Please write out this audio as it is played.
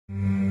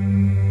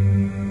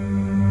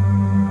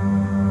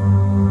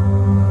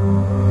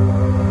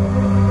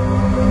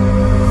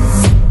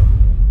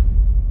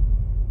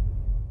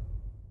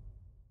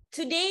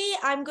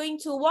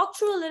to walk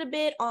through a little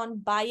bit on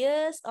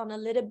bias, on a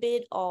little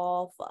bit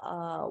of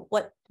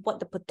what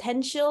the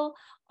potential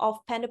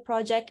of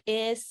PandoProject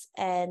is.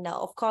 And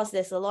of course,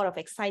 there's a lot of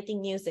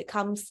exciting news that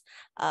comes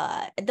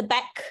at the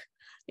back,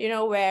 you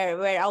know,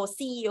 where our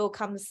CEO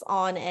comes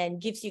on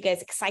and gives you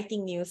guys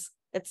exciting news.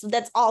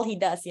 That's all he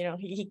does, you know.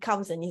 He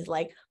comes and he's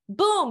like,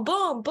 boom,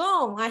 boom,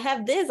 boom, I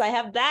have this, I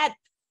have that.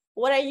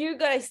 What are you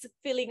guys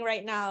feeling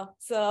right now?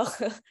 So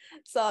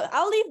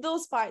I'll leave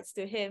those parts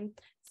to him.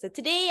 So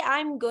today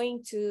I'm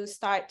going to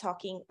start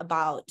talking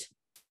about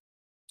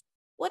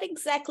what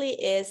exactly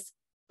is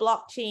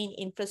blockchain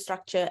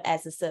infrastructure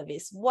as a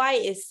service. Why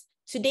is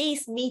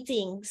today's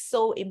meeting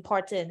so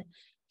important?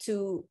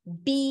 To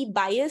be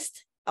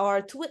biased,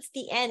 or towards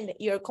the end,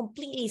 you're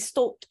completely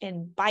stoked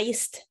and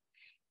biased,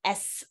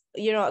 as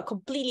you know,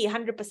 completely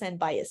 100%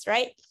 biased,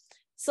 right?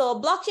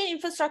 So blockchain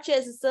infrastructure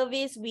as a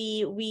service,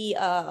 we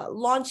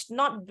launched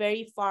not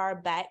very far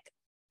back,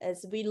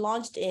 as we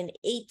launched in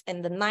 8th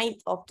and the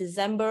 9th of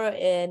December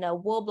in a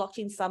World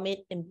Blockchain Summit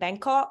in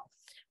Bangkok,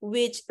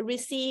 which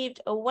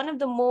received one of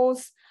the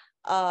most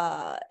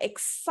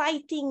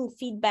exciting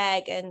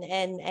feedback and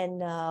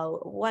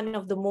one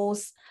of the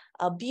most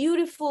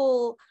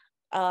beautiful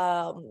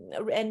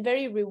and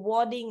very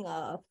rewarding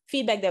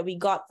feedback that we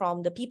got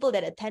from the people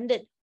that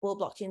attended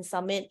World Blockchain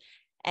Summit.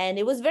 And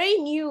it was very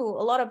new.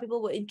 A lot of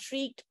people were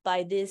intrigued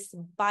by this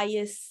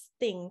bias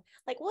thing.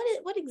 Like,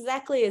 what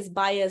exactly is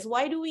bias?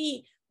 Why do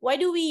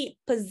we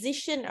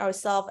position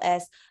ourselves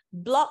as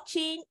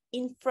blockchain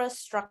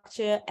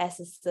infrastructure as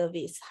a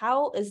service?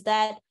 How is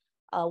that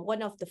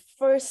one of the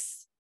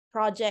first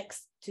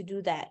projects to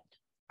do that?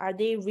 Are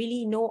there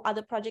really no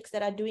other projects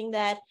that are doing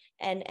that?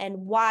 And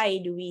why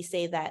do we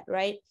say that,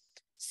 right?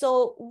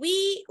 So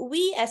we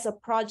as a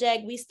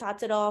project, we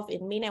started off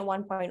in Mainnet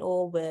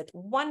 1.0 with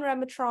one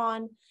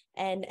Remitron,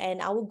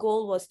 and our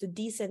goal was to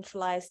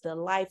decentralize the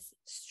live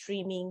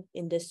streaming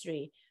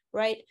industry,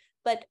 right?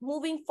 But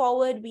moving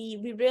forward,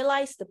 we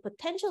realized the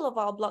potential of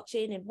our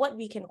blockchain and what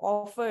we can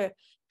offer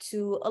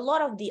to a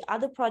lot of the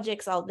other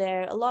projects out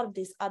there, a lot of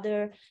these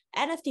other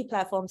NFT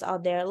platforms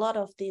out there, a lot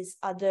of these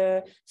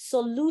other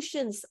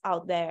solutions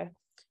out there.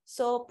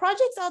 So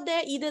projects out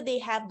there, either they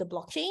have the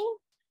blockchain,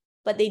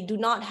 but they do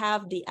not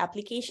have the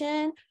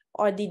application,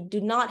 or they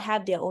do not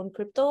have their own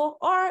crypto,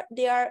 or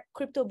they are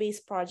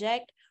crypto-based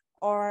project,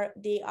 or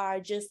they are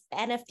just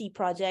NFT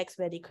projects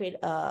where they create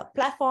a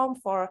platform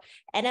for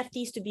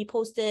NFTs to be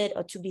posted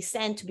or to be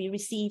sent, to be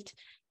received.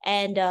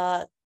 And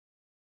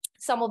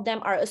some of them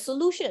are a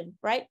solution,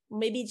 right?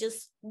 Maybe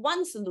just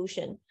one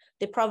solution.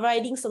 They're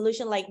providing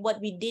solution like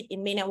what we did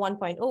in Mainnet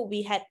 1.0.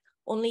 We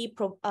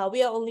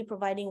are only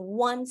providing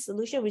one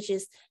solution, which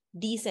is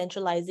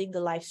decentralizing the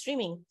live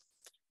streaming.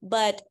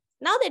 But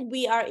now that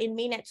we are in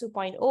Mainnet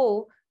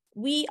 2.0,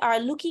 we are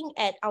looking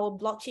at our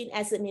blockchain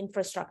as an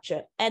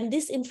infrastructure. And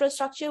this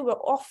infrastructure we're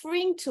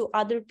offering to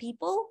other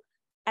people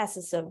as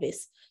a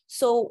service.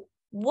 So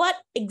what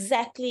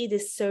exactly the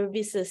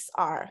services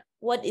are?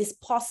 What is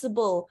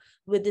possible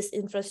with this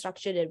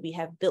infrastructure that we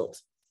have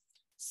built?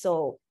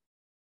 So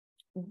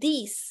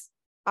these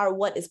are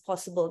what is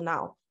possible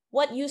now.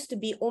 What used to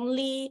be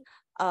only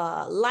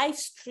live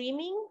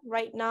streaming,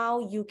 right now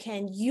you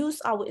can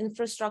use our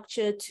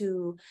infrastructure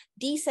to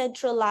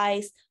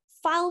decentralize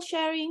file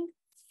sharing,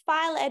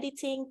 file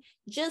editing,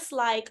 just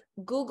like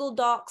Google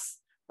Docs.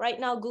 Right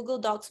now, Google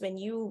Docs, when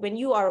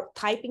you are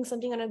typing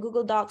something on a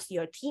Google Docs,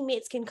 your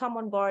teammates can come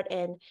on board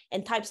and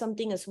type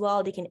something as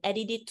well. They can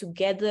edit it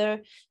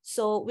together.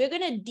 So we're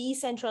gonna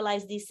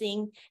decentralize this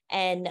thing,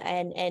 and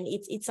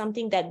it's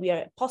something that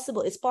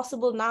it's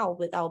possible now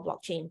with our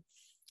blockchain.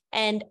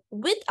 And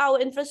with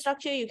our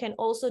infrastructure, you can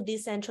also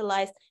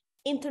decentralize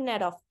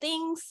Internet of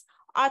Things,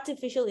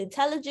 artificial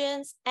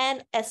intelligence,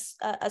 and as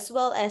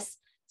well as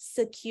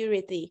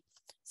security.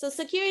 So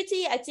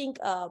security, I think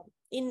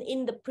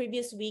in the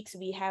previous weeks,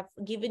 we have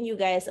given you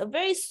guys a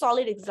very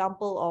solid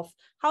example of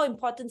how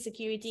important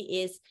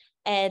security is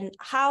and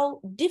how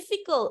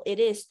difficult it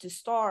is to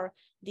store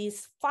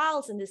these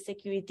files in the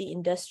security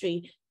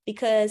industry,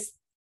 because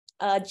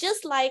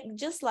just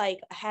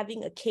like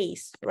having a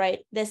case, right?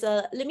 There's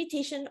a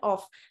limitation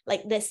of,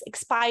 like, there's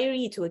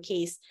expiry to a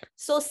case.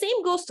 So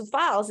same goes to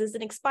files. There's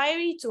an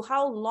expiry to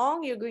how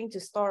long you're going to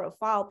store a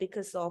file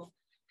because of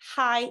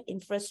high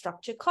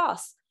infrastructure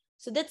costs.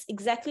 So that's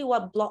exactly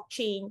what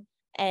blockchain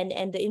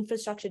and the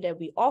infrastructure that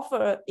we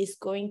offer is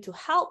going to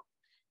help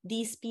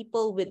these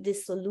people with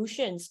these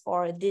solutions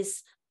or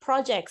these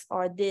projects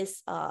or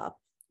these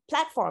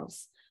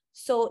platforms.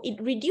 So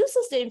it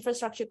reduces the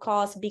infrastructure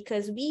cost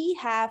because we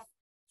have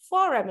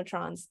 4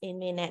 Remitrons in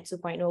Mainnet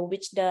 2.0,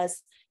 which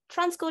does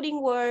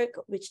transcoding work,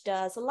 which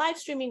does live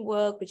streaming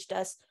work, which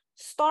does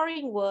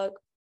storing work,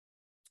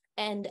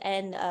 and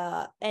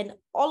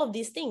all of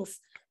these things.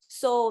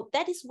 So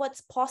that is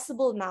what's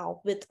possible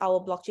now with our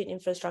blockchain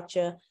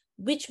infrastructure,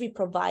 which we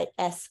provide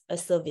as a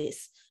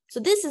service. So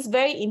this is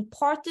very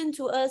important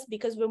to us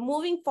because we're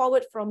moving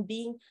forward from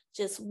being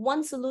just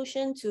one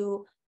solution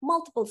to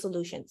multiple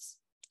solutions.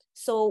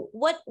 So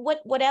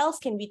what else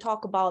can we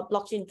talk about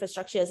blockchain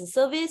infrastructure as a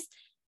service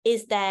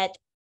is that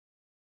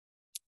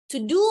To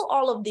do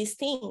all of these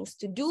things,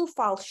 to do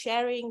file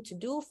sharing, to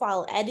do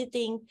file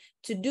editing,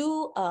 to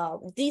do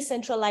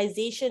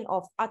decentralization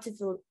of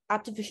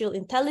artificial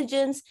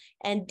intelligence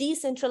and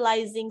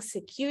decentralizing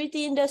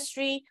security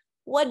industry,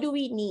 what do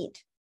we need?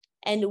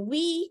 And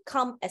we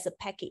come as a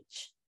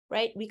package,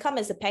 right? We come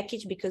as a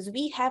package because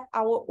we have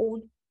our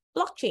own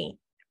blockchain,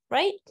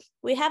 right?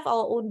 We have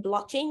our own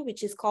blockchain,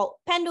 which is called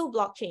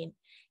PandoProject.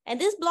 And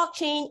this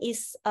blockchain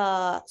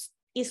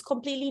is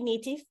completely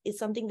native. It's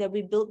something that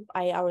we built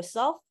by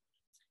ourselves.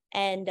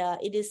 And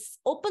it is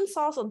open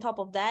source on top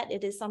of that.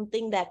 It is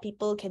something that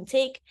people can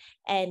take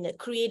and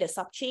create a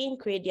subchain,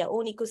 create their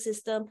own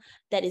ecosystem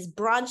that is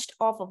branched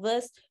off of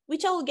us,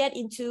 which I will get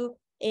into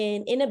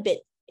in a bit.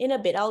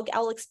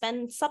 I'll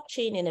expand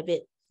subchain in a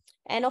bit.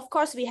 And of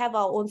course, we have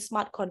our own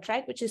smart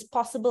contract, which is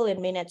possible in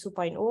Mainnet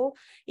 2.0.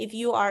 If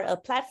you are a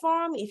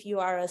platform, if you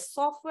are a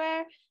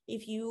software,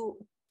 if you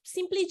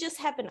simply just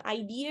have an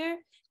idea,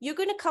 you're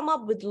going to come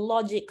up with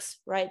logics,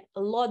 right?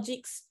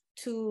 Logics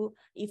to,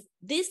 if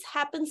this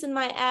happens in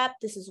my app,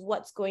 this is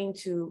what's going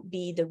to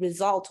be the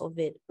result of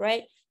it,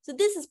 right? So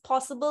this is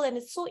possible, and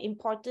it's so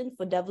important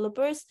for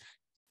developers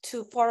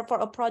for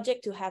a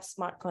project to have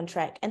smart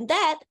contract. And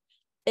that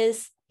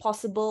is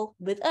possible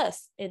with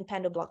us in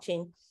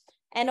PandoProject.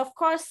 And of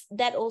course,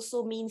 that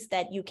also means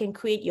that you can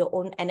create your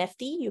own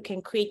NFT. You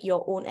can create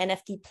your own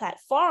NFT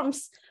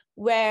platforms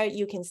where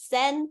you can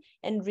send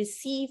and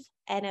receive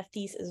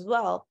NFTs as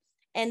well.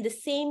 And the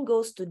same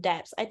goes to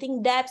dApps. I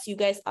think dApps, you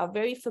guys are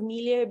very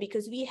familiar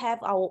because we have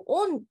our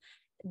own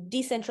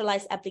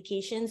decentralized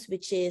applications,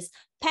 which is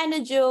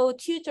PandaJo,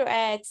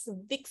 TutorX,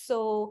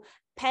 Vixo,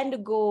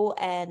 PandaGo,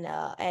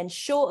 and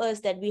Show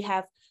Us that we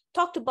have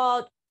talked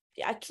about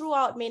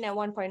throughout Mainnet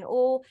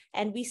 1.0,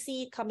 and we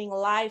see it coming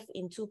live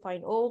in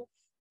 2.0.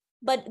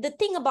 But the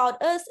thing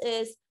about us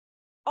is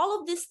all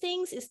of these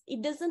things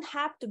it doesn't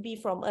have to be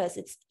from us.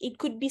 It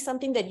could be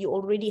something that you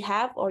already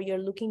have, or you're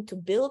looking to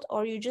build,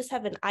 or you just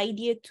have an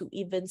idea to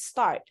even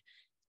start.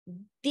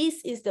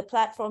 This is the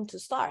platform to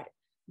start,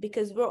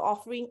 because we're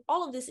offering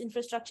all of this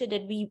infrastructure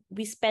that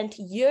we spent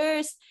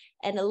years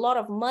and a lot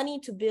of money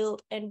to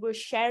build, and we're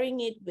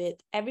sharing it with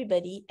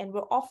everybody, and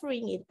we're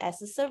offering it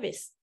as a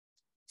service.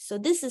 So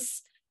this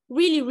is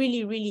really,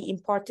 really, really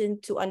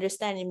important to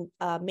understand in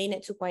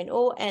Mainnet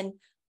 2.0 and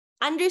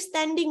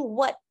understanding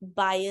what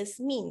bias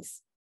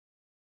means.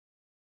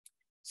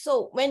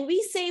 So when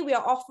we say we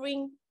are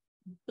offering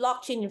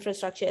blockchain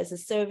infrastructure as a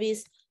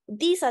service,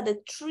 these are the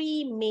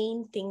three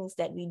main things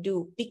that we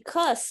do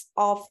because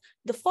of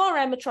the 4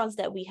 Ramatrons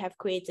that we have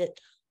created.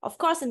 Of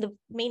course, in the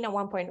Mainnet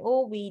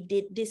 1.0, we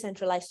did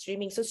decentralized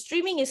streaming. So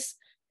streaming is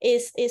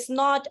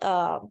not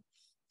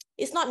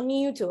it's not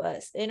new to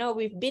us. You know,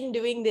 we've been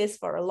doing this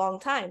for a long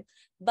time,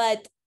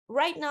 but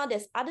right now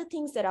there's other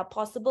things that are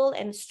possible,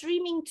 and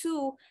streaming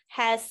too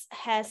has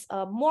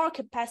more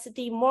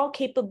capacity, more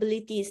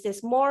capabilities.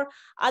 There's more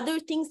other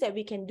things that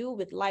we can do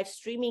with live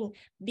streaming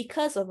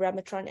because of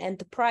Ramatron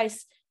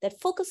Enterprise that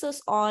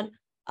focuses on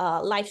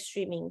live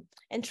streaming.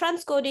 And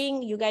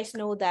transcoding, you guys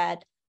know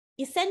that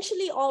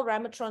essentially all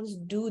Ramatrons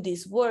do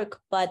this work,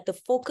 but the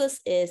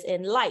focus is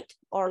in Lite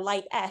or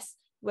Lite S,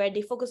 where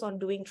they focus on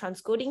doing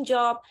transcoding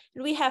job.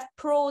 And we have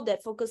Pro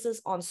that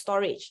focuses on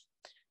storage.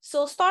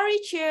 So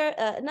storage here,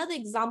 another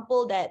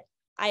example that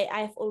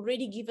I've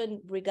already given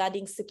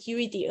regarding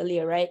security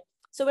earlier, right?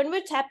 So when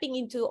we're tapping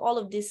into all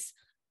of these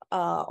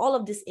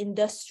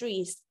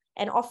industries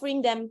and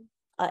offering them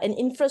an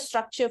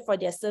infrastructure for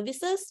their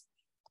services,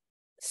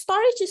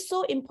 storage is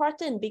so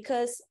important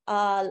because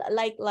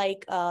like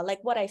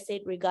what I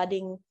said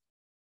regarding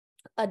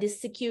the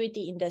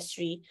security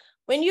industry,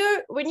 when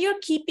you're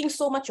keeping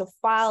so much of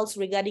files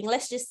regarding,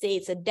 let's just say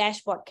it's a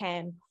dashboard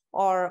cam,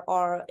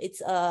 or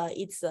it's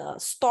a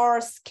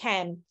store's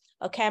cam,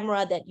 a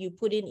camera that you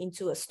put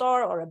into a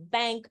store or a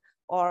bank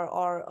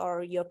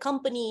or your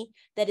company,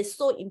 that is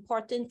so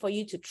important for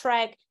you to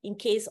track in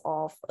case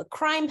of a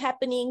crime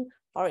happening,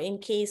 or in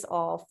case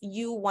of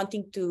you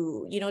wanting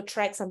to,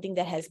 track something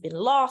that has been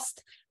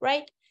lost,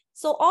 right?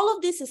 So all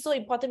of this is so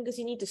important because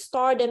you need to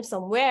store them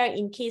somewhere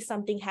in case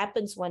something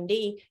happens one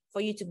day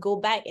for you to go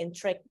back and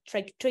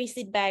trace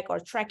it back or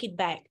track it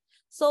back.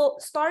 So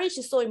storage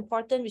is so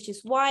important, which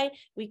is why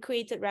we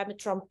created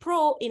Ramatron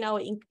Pro in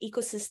our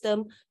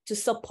ecosystem to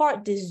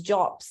support these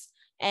jobs.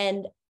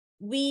 And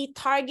we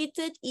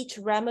targeted each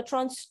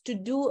Ramatron to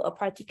do a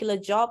particular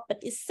job,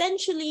 but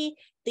essentially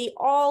they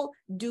all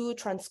do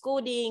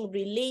transcoding,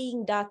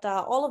 relaying data.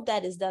 All of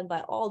that is done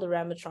by all the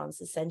Ramatrons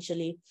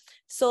essentially.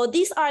 So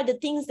these are the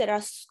things that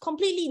are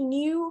completely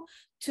new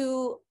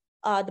to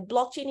the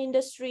blockchain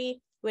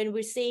industry. When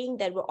we're saying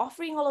that we're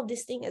offering all of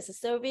these things as a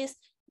service,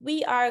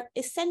 we are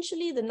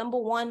essentially the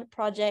 #1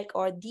 project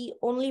or the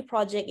only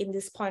project in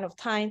this point of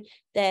time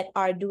that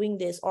are doing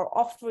this or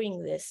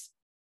offering this.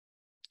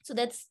 So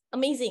that's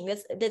amazing.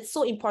 That's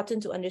so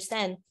important to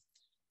understand.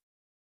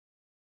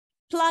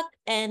 Plug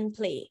and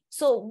play.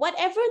 So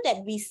whatever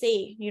that we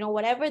say,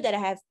 whatever that I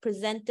have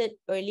presented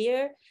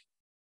earlier,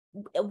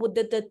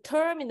 the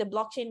term in the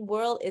blockchain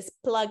world is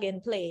plug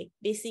and play.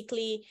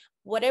 Basically,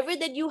 whatever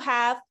that you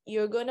have,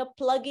 you're going to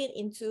plug it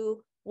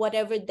into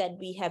whatever that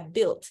we have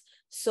built.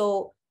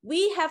 So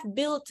we have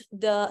built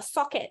the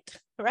socket,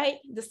 right?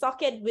 The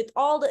socket with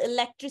all the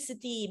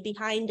electricity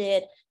behind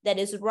it that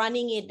is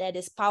running it, that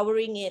is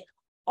powering it.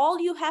 All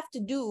you have to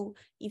do,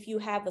 if you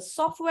have a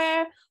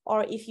software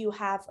or if you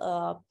have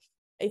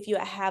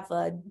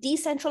a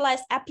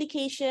decentralized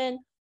application,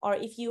 or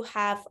if you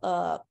have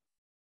a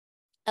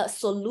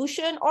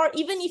solution, or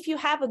even if you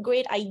have a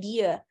great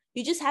idea,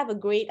 you just have a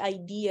great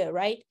idea,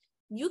 right?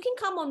 You can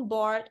come on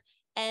board,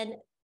 and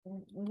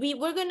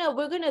we're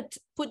gonna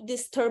put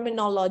this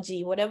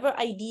terminology, whatever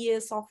idea,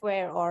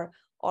 software, or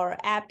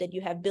app that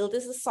you have built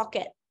is a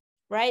socket,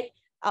 right?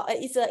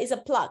 It's a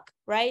plug,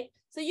 right?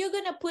 So you're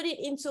gonna put it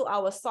into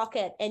our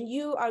socket, and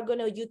you are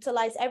gonna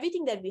utilize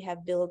everything that we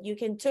have built. You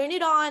can turn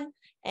it on,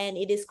 and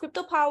it is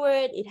crypto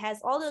powered. It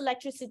has all the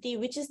electricity,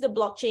 which is the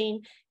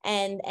blockchain,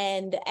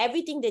 and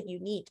everything that you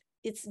need.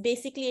 It's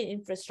basically an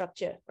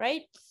infrastructure,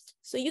 right?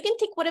 So you can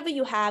take whatever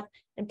you have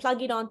and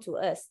plug it onto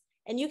us.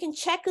 And you can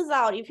check us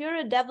out. If you're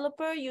a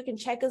developer, you can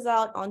check us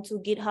out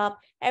onto GitHub.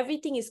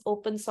 Everything is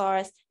open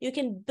source. You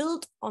can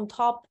build on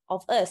top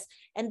of us.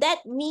 And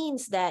that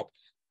means that,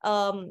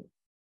 that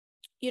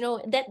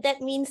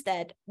means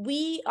that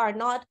we are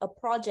not a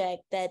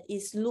project that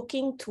is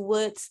looking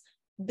towards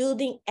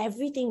building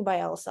everything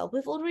by ourselves.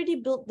 We've already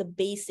built the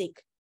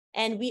basic.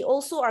 And we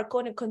also are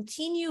going to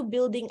continue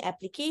building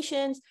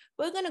applications.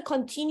 We're going to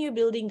continue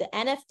building the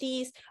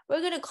NFTs. We're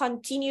going to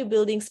continue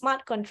building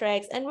smart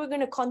contracts, and we're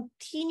going to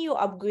continue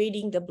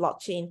upgrading the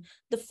blockchain.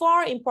 The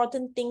 4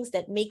 important things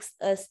that makes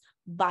us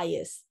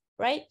biased,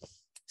 right?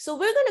 So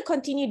we're going to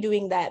continue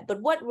doing that.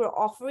 But what we're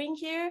offering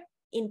here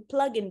in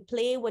plug and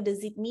play, what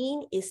does it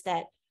mean is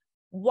that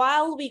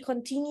while we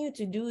continue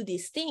to do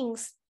these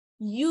things,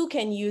 you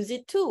can use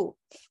it too.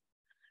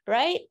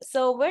 Right?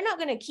 So we're not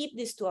going to keep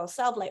this to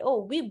ourselves like,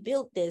 oh, we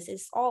built this,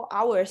 it's all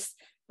ours.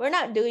 We're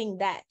not doing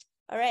that.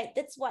 All right.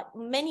 That's what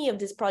many of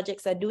these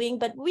projects are doing,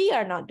 but we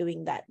are not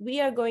doing that. We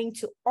are going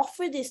to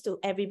offer this to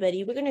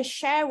everybody. We're going to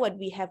share what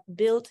we have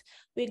built.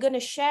 We're going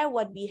to share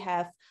what we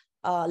have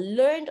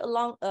learned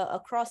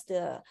across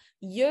the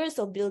years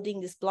of building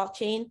this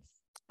blockchain.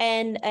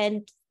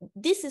 And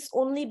this is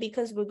only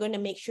because we're going to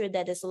make sure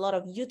that there's a lot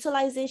of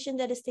utilization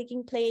that is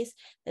taking place.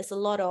 There's a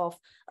lot of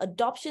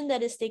adoption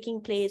that is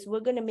taking place.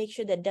 We're going to make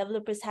sure that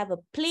developers have a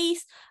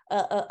place,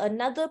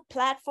 another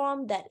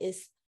platform that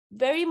is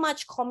very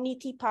much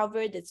community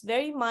powered. It's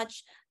very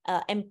much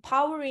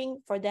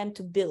empowering for them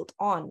to build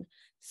on.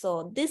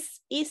 So this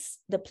is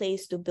the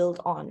place to build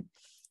on.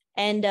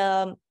 And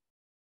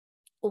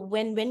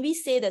when we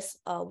say this,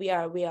 we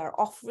are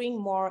offering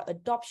more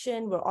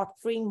adoption, we're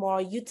offering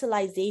more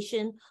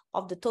utilization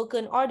of the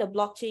token or the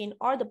blockchain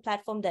or the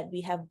platform that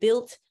we have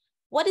built.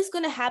 What is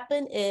going to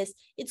happen is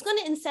it's going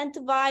to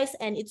incentivize,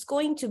 and it's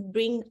going to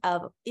bring,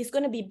 it's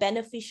going to be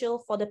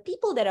beneficial for the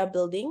people that are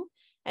building,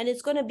 and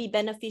it's going to be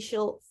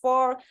beneficial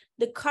for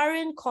the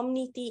current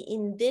community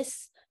in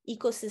this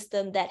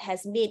ecosystem that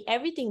has made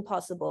everything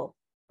possible,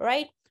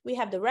 right? We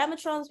have the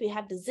Ramatrons, we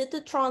have the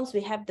Zetatrons,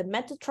 we have the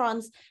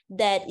Metatrons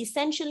that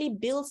essentially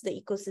builds the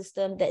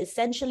ecosystem, that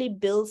essentially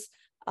builds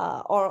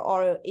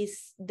or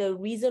is the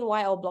reason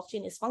why our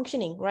blockchain is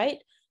functioning, right?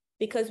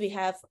 Because we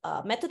have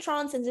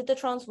Metatrons and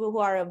Zetatrons who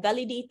are a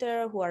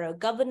validator, who are a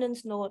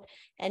governance node,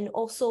 and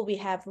also we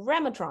have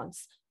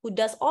Ramatrons who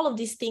does all of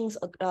these things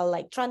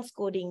like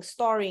transcoding,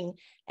 storing,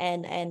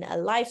 and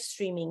live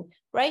streaming,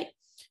 right?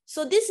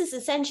 So this is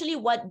essentially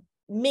what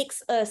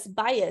makes us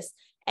biased.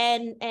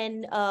 And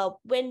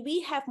when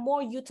we have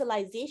more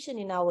utilization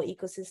in our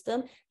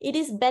ecosystem, it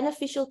is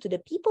beneficial to the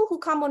people who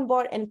come on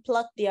board and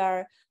plug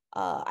their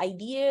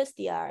ideas,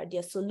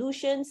 their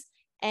solutions.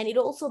 And it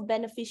also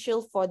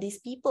beneficial for these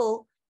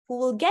people who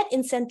will get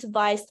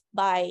incentivized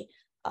by,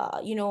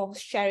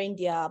 sharing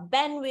their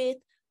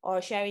bandwidth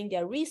or sharing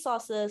their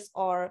resources,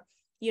 or,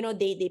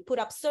 they put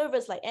up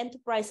servers like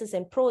enterprises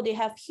and pro. They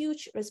have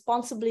huge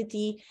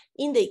responsibility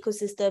in the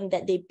ecosystem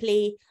that they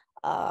play,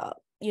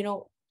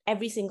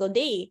 every single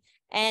day.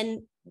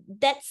 And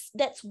that's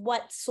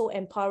what's so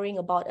empowering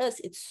about us.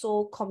 It's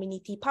so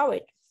community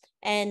powered,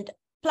 and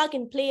plug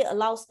and play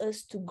allows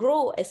us to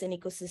grow as an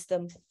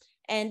ecosystem.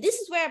 And this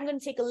is where I'm going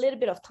to take a little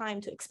bit of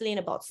time to explain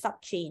about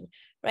subchain,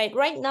 right?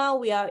 Right now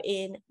we are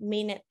in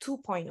mainnet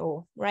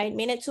 2.0, right?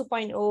 Mainnet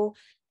 2.0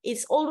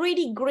 is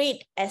already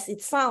great as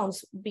it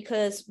sounds,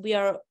 because we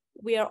are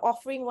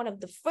offering one of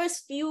the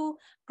first few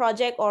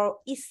project, or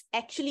is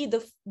actually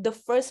the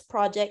first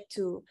project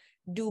to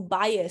do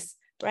bias,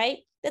 right?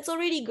 That's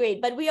already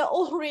great, but we are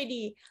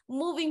already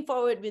moving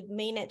forward with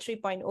mainnet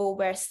 3.0,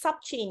 where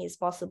subchain is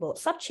possible.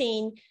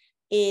 Subchain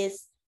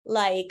is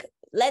like,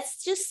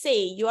 let's just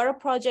say you are a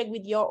project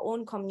with your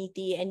own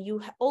community, and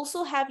you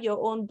also have your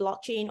own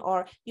blockchain,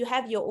 or you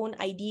have your own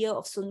idea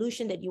of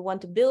solution that you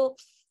want to build.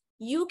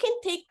 You can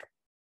take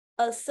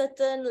a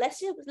certain,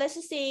 let's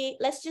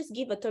just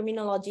give a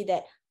terminology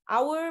that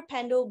our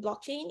Pando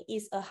blockchain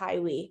is a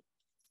highway.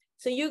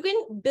 So you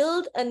can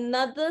build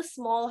another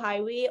small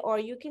highway, or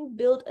you can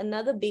build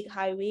another big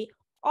highway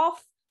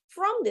off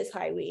from this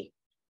highway.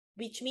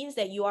 which means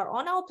that you are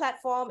on our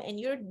platform and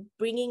you're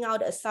bringing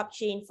out a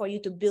subchain for you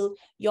to build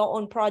your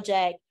own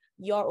project,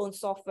 your own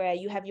software.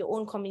 You have your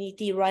own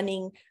community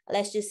running.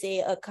 Let's just say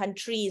a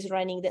country is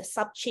running. That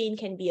subchain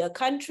can be a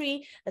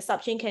country, a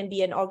subchain can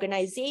be an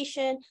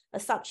organization, a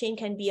subchain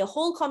can be a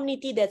whole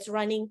community that's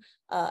running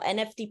an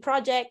NFT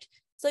project.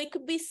 So it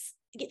could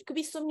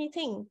be so many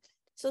things.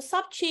 So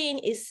subchain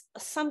is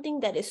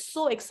something that is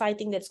so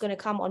exciting that's going to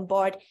come on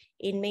board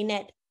in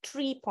mainnet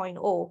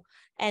 3.0.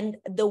 And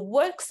the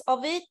works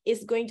of it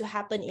is going to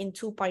happen in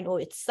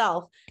 2.0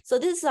 itself. So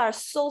these are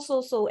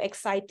so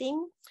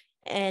exciting.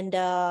 And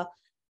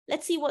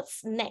let's see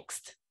what's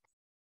next.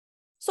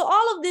 So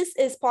all of this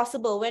is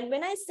possible.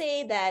 When I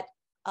say that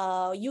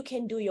you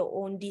can do your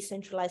own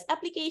decentralized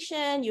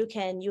application, you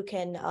can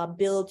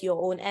build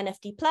your own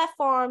NFT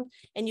platform,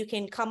 and you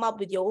can come up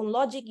with your own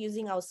logic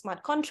using our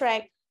smart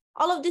contract.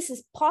 All of this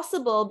is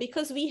possible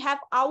because we have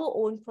our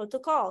own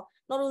protocol,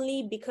 not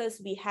only because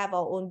we have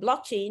our own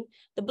blockchain.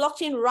 The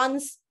blockchain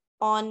runs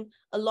on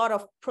a lot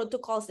of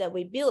protocols that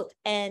we built.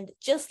 And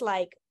just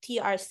like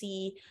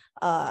TRC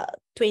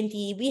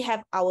 20, we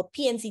have our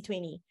PNC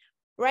 20,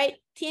 right?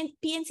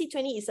 PNC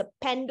 20 is a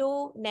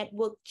Pando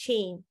Network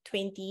Chain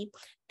 20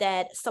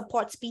 that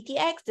supports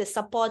PTX, that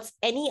supports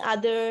any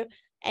other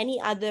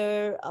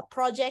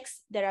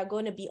projects that are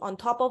going to be on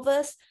top of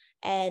us,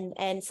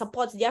 and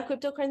supports their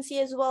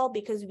cryptocurrency as well,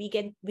 because we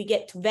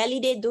get to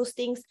validate those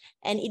things,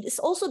 and it is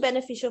also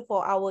beneficial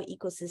for our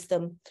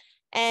ecosystem.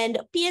 And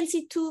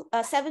PNC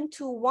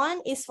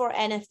 721 is for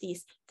NFTs.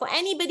 For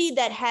anybody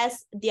that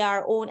has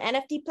their own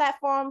NFT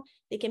platform,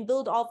 they can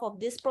build off of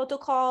this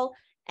protocol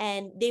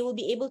and they will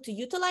be able to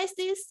utilize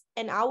this,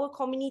 and our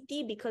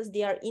community, because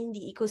they are in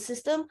the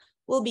ecosystem,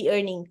 will be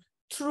earning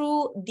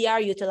through their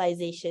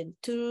utilization,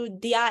 through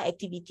their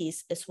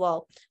activities as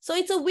well. So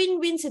it's a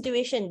win-win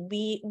situation.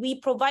 We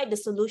provide the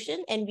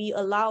solution and we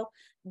allow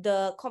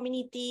the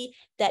community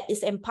that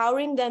is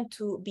empowering them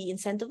to be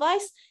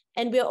incentivized.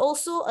 And we're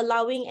also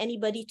allowing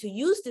anybody to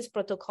use these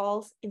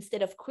protocols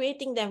instead of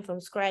creating them from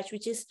scratch,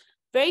 which is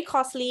very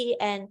costly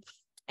and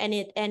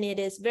it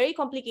is very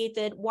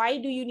complicated. Why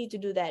do you need to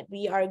do that?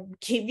 We are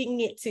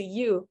giving it to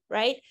you,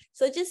 right?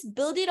 So just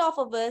build it off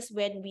of us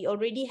when we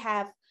already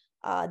have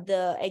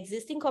the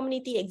existing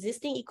community,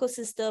 existing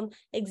ecosystem,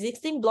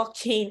 existing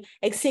blockchain,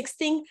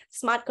 existing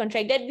smart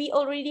contract that we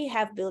already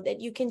have built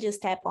that you can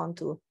just tap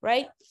onto,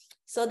 right?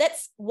 So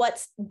that's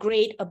what's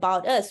great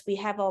about us. We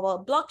have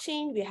our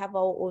blockchain, we have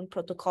our own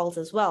protocols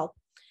as well.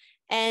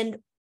 And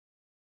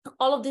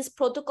all of these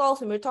protocols,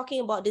 when we're talking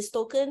about these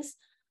tokens,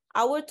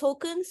 our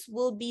tokens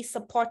will be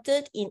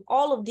supported in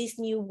all of these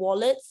new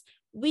wallets,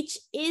 which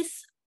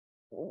is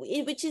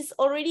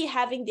already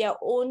having their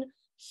own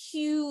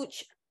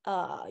huge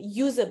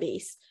user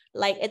base.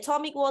 Like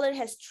Atomic Wallet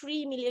has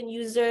 3 million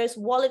users,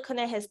 Wallet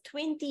Connect has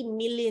 20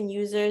 million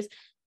users,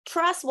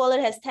 Trust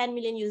Wallet has 10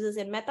 million users,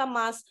 and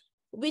MetaMask,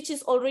 which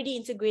is already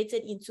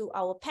integrated into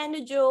our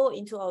PandoProject,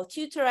 into our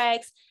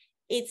TutorX,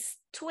 it's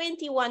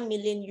 21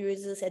 million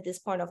users at this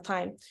point of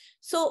time.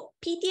 So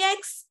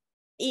PTX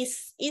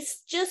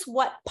is just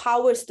what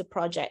powers the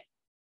project.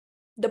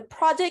 The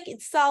project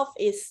itself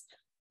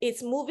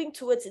it's moving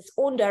towards its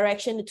own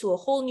direction to a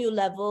whole new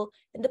level,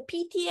 and the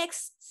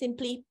PTX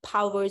simply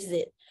powers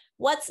it.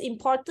 What's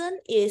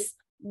important is,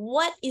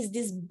 what is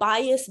this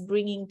bias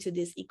bringing to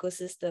this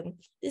ecosystem?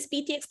 This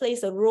PTX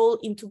plays a role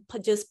into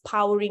just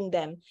powering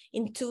them,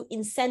 into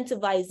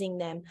incentivizing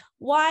them.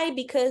 Why?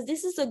 Because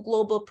this is a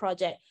global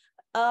project.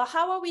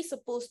 How are we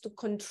supposed to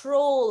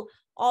control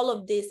all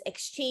of this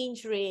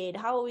exchange rate?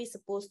 How are we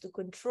supposed to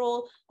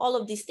control all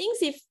of these things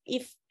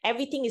if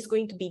everything is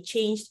going to be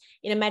changed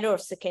in a matter of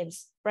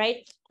seconds, right?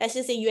 Let's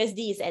just say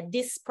USD is at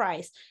this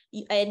price,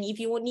 and if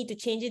you would need to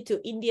change it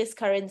to India's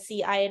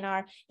currency,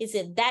 INR, is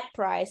at that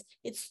price.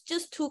 It's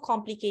just too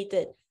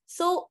complicated.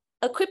 So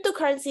a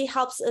cryptocurrency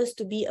helps us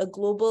to be a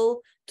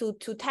global, to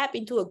tap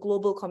into a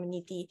global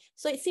community.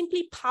 So it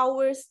simply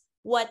powers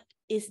what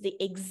is the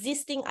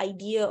existing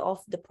idea of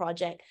the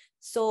project.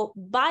 So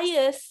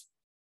bias,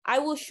 I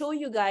will show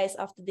you guys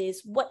after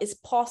this what is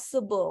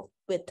possible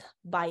with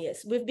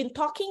bias. We've been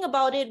talking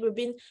about it.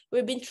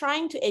 We've been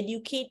trying to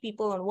educate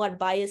people on what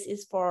bias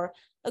is for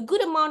a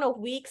good amount of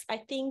weeks. I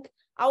think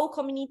our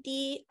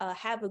community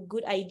have a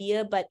good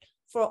idea, but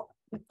for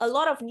a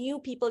lot of new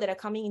people that are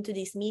coming into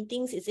these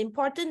meetings, it's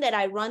important that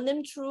I run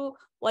them through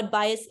what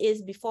bias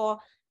is before.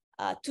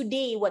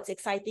 Today, what's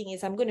exciting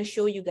is I'm going to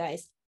show you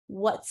guys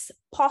what's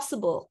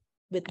possible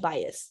with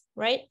bias,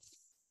 right?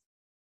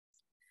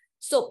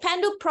 So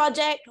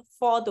PandoProject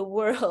for the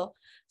world.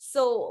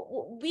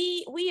 So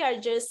we are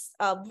just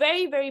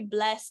very, very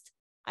blessed.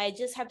 I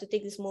just have to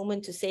take this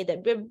moment to say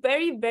that we're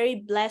very, very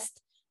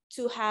blessed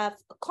to have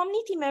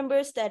community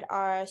members that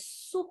are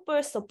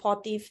super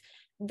supportive.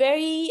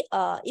 Very,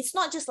 it's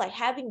not just like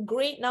having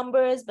great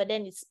numbers, but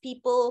then it's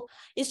people,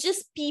 it's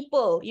just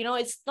people, you know,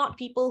 it's not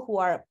people who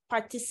are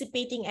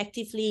participating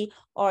actively,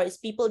 or it's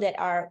people that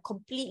are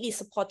completely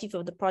supportive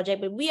of the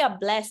project, but we are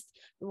blessed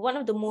with one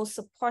of the most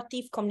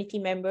supportive community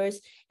members.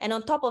 And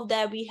on top of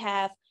that, we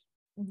have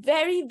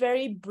very,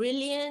 very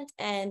brilliant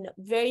and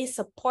very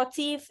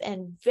supportive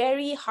and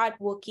very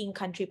hardworking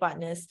country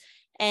partners.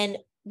 And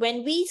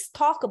when we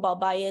talk about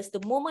buyers,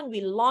 the moment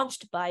we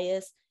launched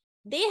buyers,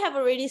 they have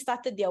already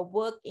started their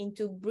work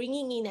into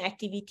bringing in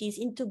activities,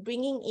 into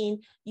bringing in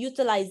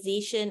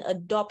utilization,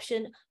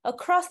 adoption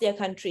across their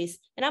countries.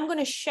 And I'm going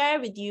to share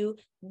with you,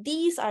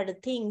 these are the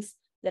things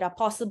that are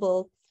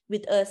possible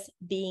with us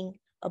being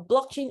a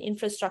blockchain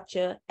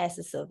infrastructure as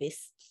a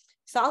service.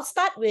 So I'll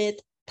start with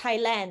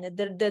Thailand,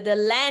 the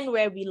land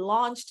where we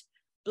launched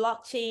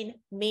blockchain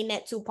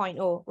mainnet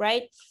 2.0,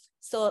 right?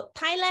 So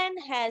Thailand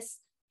has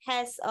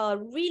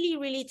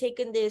really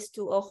taken this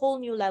to a whole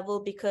new level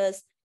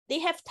because they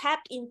have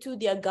tapped into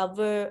their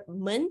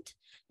government.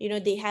 You know,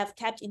 they have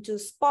tapped into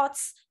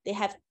sports, they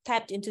have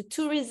tapped into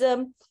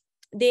tourism,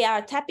 they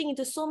are tapping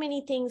into so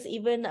many things,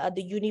 even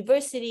the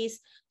universities.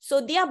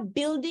 So they are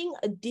building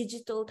a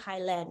digital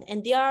Thailand,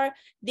 and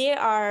they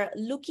are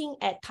looking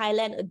at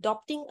Thailand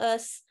adopting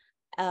us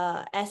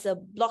as a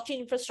blockchain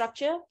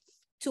infrastructure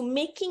to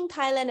making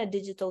Thailand a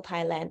digital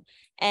Thailand.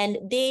 And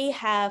they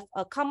have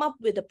come up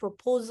with a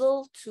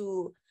proposal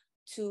to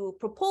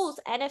propose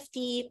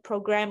NFT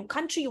program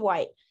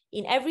countrywide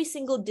in every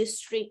single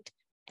district.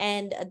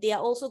 And they are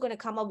also going to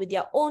come up with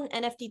their own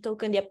NFT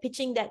token. They're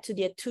pitching that to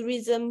their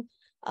tourism,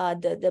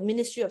 the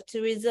Ministry of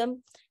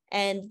Tourism.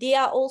 And they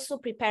are also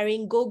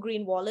preparing Go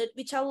Green Wallet,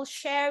 which I will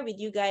share with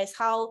you guys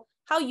how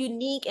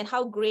unique and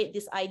how great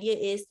this idea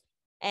is.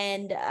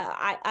 And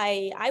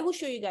I will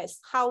show you guys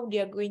how they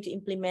are going to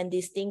implement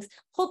these things.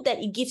 Hope that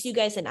it gives you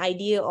guys an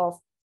idea of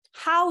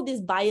how this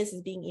bias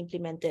is being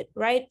implemented,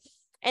 right?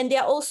 And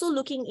they're also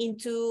looking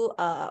into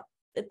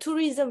the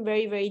tourism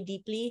very, very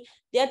deeply.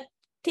 They're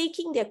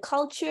taking their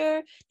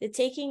culture, they're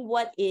taking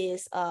what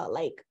is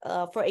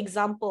for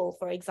example,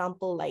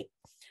 like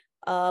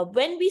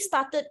when we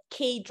started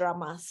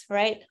K-dramas,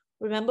 right?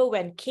 Remember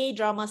when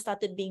K-drama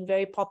started being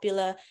very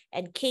popular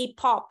and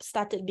K-pop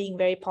started being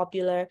very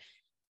popular?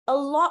 A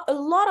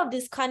lot of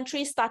these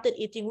countries started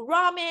eating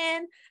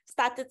ramen,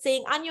 started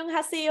saying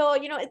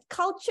annyeonghaseyo. You know, it's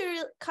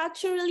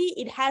culturally,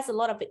 it has a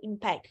lot of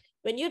impact.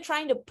 When you're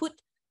trying to put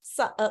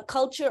a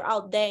culture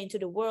out there into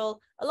the world,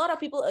 a lot of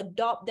people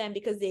adopt them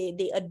because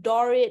they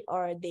adore it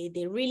or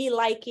they really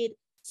like it.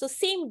 So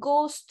same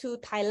goes to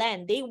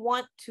Thailand. They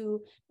want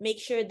to make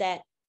sure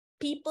that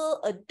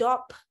people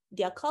adopt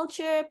their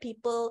culture,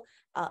 people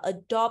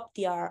adopt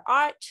their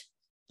art,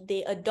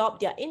 they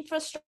adopt their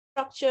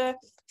infrastructure.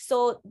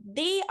 So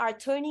they are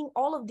turning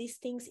all of these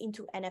things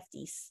into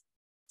NFTs.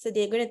 So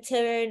they're going to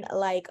turn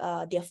like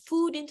their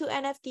food into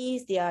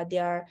NFTs,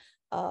 their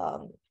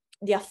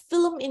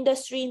film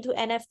industry into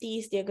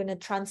NFTs. They're going to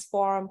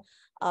transform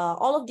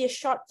all of their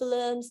short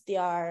films. They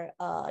are,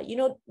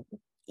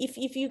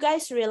 if you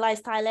guys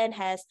realize, Thailand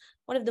has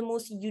one of the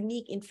most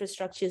unique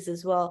infrastructures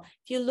as well.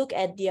 If you look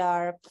at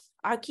their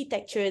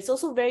architecture, it's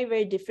also very,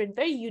 very different,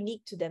 very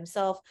unique to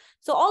themselves.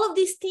 So all of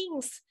these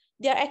things,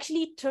 they're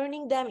actually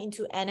turning them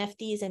into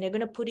NFTs, and they're going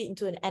to put it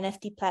into an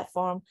NFT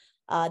platform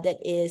that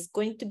is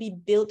going to be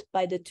built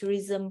by the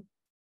Tourism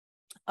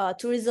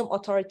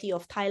Authority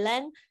of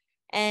Thailand.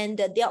 And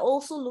they're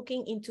also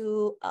looking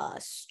into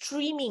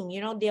streaming.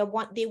 You know, they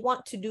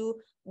want to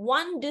do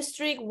one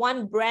district,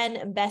 one brand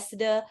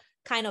ambassador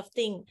kind of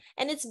thing.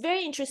 And it's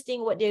very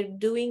interesting what they're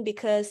doing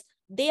because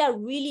they are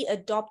really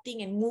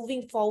adopting and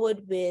moving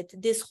forward with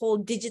this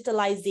whole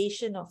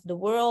digitalization of the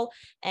world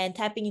and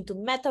tapping into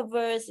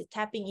metaverse,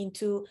 tapping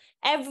into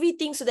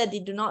everything so that they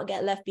do not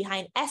get left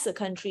behind as a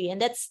country. And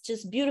that's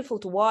just beautiful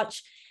to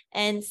watch.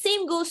 And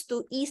same goes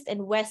to East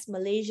and West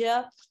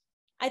Malaysia.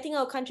 I think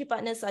our country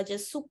partners are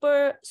just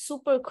super,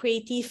 super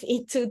creative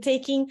into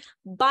taking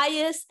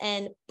bias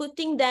and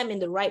putting them in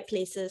the right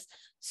places.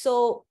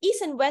 So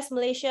East and West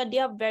Malaysia, they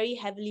are very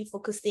heavily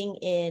focusing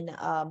in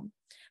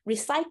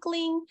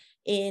recycling,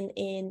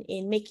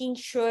 in making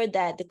sure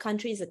that the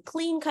country is a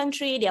clean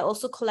country. They are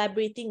also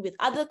collaborating with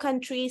other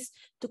countries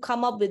to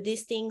come up with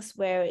these things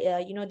where,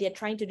 they're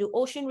trying to do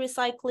ocean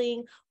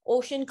recycling,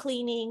 ocean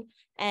cleaning,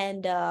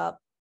 and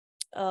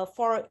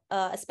for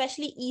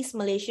especially East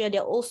Malaysia,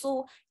 they're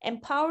also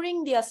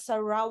empowering their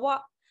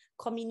Sarawak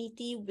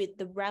community with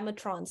the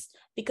Ramatrons,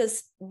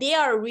 because they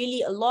are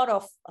really a lot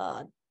of,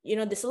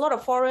 there's a lot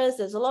of forests,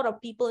 there's a lot of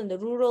people in the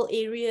rural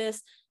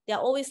areas. They're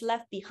always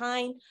left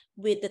behind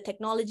with the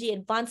technology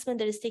advancement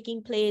that is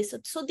taking place.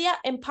 So they are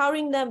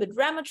empowering them with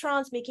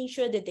Ramatrons, making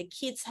sure that the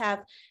kids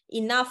have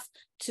enough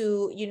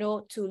to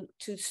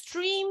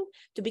stream,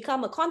 to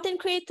become a content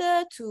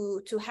creator,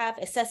 to have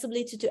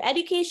accessibility to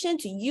education,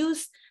 to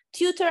use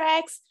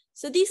TutorX.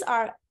 So these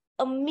are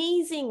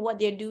amazing what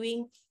they're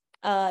doing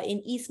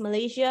in East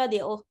Malaysia.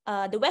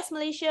 The West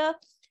Malaysia,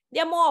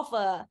 they're more of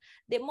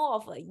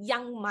a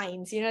young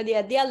minds.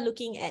 They are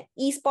looking at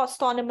esports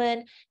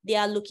tournament. They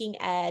are looking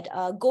at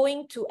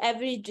going to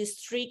every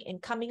district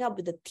and coming up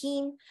with a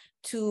team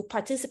to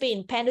participate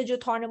in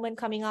PandoProject tournament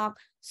coming up.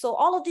 So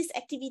all of these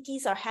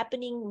activities are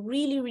happening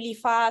really, really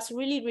fast,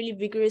 really, really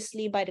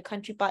vigorously by the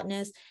country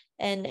partners,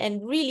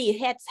 and really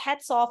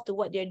hats off to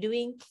what they're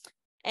doing.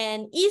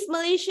 And East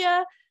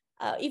Malaysia,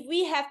 If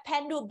we have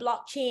Pando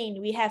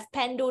blockchain, we have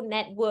Pando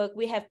network,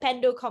 we have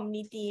Pando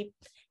community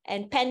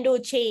and Pando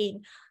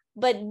chain,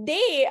 but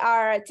they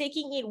are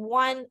taking it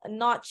one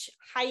notch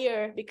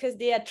higher because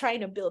they are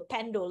trying to build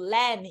Pando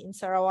land in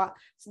Sarawak.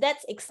 So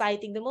that's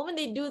exciting. The moment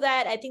they do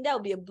that, I think that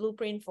will be a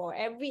blueprint for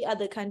every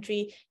other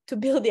country to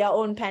build their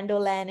own Pando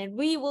land, and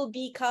we will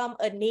become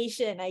a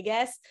nation, I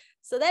guess.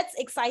 So that's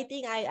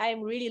exciting.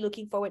 I'm really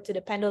looking forward to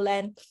the Pando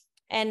land.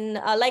 And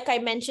like I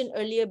mentioned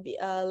earlier,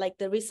 like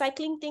the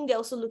recycling thing, they're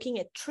also looking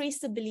at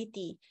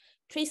traceability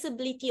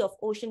of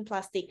ocean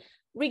plastic.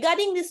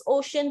 Regarding this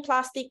ocean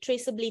plastic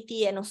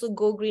traceability and also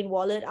Go Green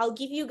Wallet, I'll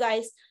give you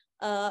guys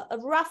a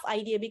rough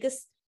idea,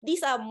 because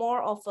these are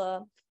more of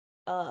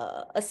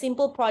a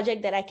simple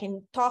project that I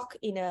can talk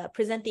in a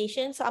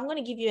presentation. So I'm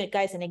going to give you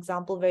guys an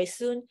example very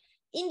soon.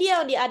 India,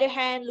 on the other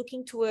hand,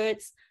 looking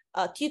towards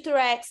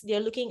TutorX.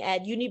 They're looking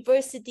at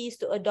universities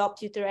to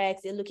adopt TutorX.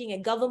 They're looking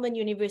at government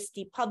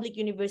university, public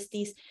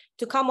universities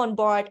to come on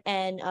board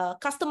and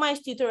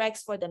customize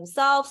TutorX for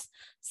themselves.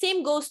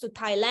 Same goes to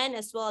Thailand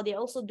as well. They're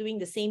also doing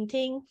the same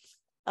thing.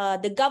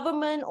 The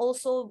government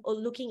also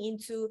looking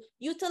into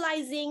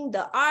utilizing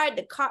the art,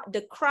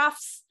 the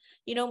crafts,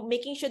 you know,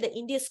 making sure that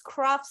India's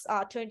crafts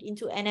are turned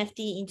into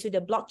NFT, into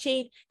the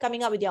blockchain,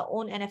 coming up with their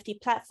own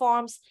NFT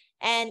platforms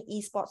and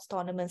esports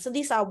tournaments. So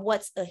these are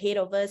what's ahead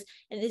of us.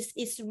 And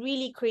it's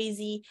really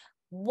crazy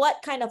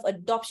what kind of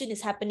adoption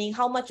is happening,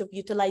 how much of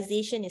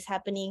utilization is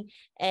happening,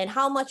 and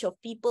how much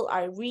of people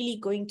are really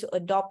going to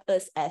adopt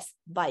us as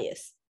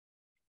buyers.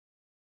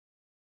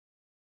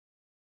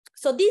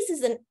 So this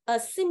is a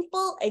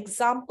simple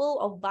example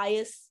of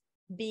bias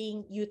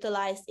being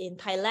utilized in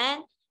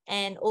Thailand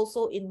and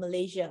also in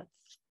Malaysia.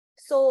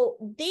 So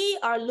they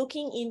are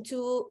looking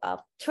into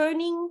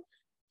turning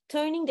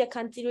their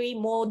country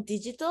more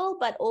digital,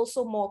 but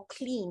also more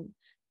cleaning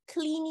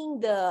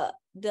the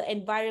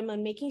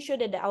environment, making sure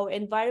that our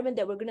environment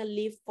that we're going to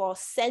live for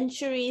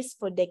centuries,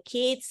 for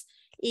decades,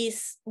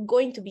 is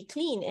going to be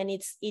clean, and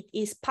it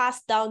is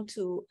passed down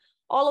to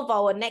all of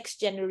our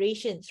next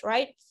generations,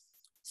 right?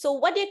 So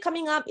what they're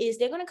coming up is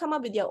they're going to come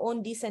up with their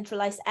own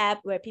decentralized app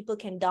where people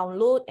can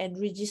download and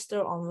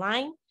register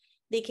online.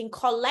 They can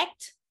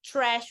collect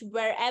trash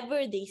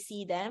wherever they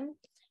see them.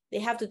 They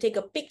have to take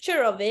a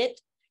picture of it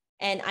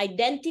and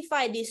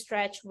identify this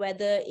trash,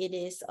 whether it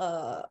is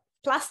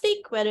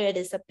plastic, whether it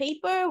is a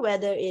paper,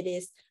 whether it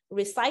is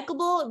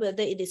recyclable,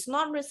 whether it is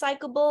not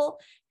recyclable.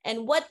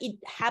 And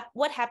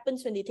what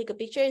happens when they take a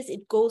picture is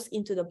it goes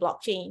into the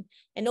blockchain,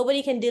 and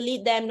nobody can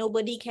delete them.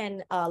 Nobody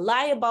can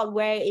lie about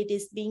where it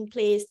is being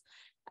placed.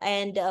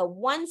 And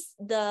once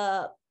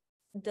the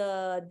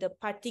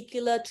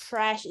particular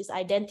trash is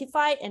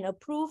identified and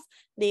approved,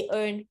 they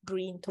earn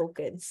green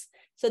tokens.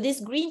 So these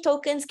green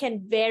tokens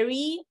can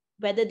vary,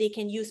 whether they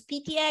can use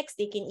PTX,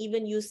 they can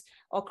even use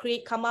or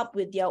come up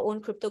with their own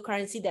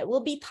cryptocurrency that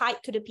will be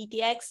tied to the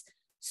PTX.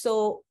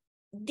 So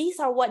these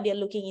are what they're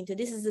looking into.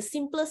 This is the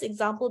simplest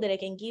example that I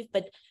can give,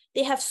 but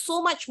they have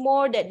so much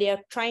more that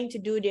they're trying to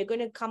do. They're going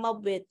to come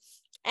up with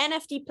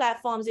NFT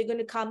platforms. They're going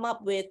to come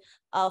up with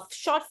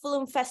short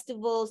film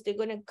festivals. They're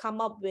going to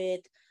come up with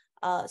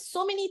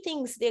so many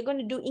things. They're going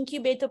to do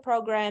incubator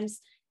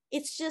programs.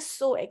 It's just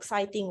so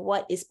exciting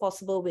what is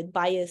possible with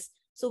buyers.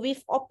 So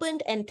we've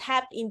opened and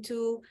tapped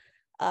into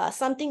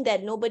something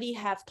that nobody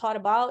have thought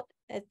about.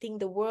 I think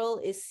the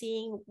world is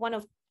seeing one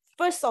of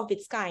first of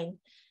its kind.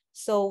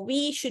 So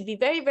we should be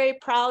very, very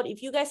proud.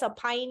 If you guys are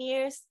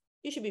pioneers,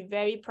 you should be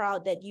very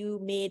proud that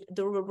you made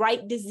the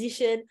right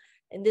decision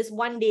in this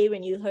one day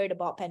when you heard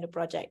about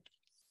PandoProject.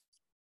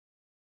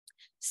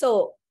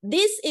 So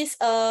this is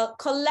a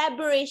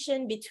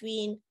collaboration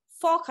between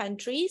 4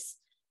 countries.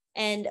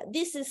 And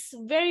this is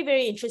very,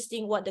 very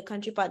interesting what the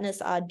country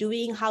partners are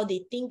doing, how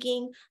they're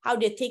thinking, how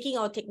they're taking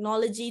our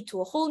technology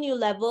to a whole new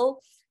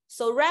level.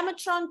 So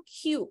Ramatron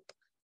Cube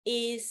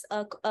is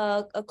a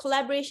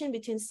collaboration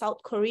between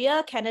South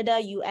Korea, Canada,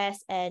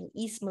 US, and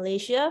East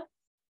Malaysia.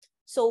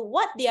 So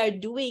what they are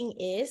doing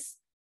is,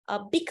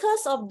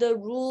 because of the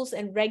rules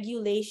and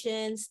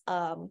regulations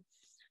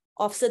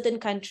of certain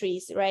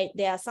countries, right?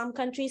 There are some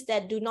countries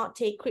that do not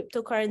take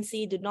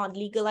cryptocurrency, do not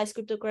legalize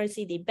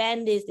cryptocurrency. They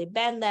ban this, they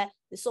ban that.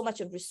 There's so much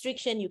of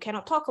restriction. You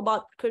cannot talk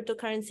about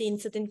cryptocurrency in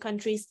certain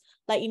countries.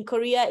 Like in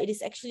Korea, it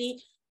is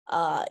actually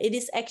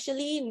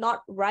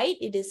not right.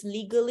 It is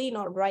legally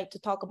not right to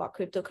talk about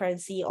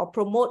cryptocurrency or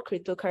promote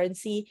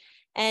cryptocurrency.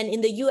 And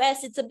in the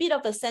US, it's a bit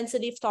of a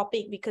sensitive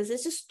topic because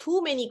there's just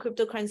too many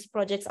cryptocurrency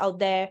projects out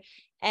there.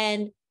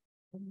 And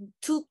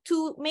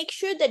to make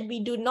sure that we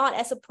do not,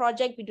 as a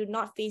project, we do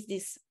not face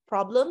these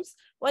problems,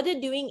 what they're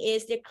doing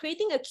is they're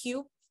creating a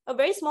cube, a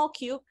very small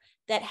cube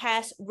that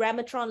has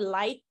Ramatron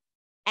Lite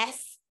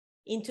S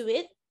into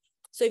it.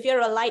 So if you're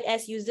a Lite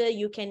S user,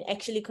 you can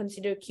actually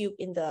consider Cube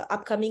in the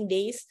upcoming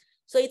days.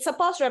 So it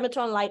supports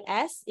Ramatron Lite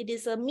S. It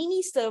is a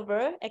mini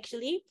server,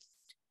 actually.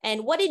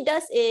 And what it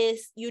does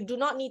is you do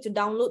not need to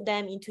download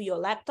them into your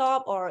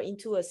laptop or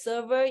into a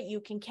server.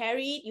 You can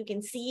carry it, you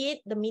can see it,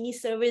 the mini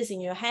server is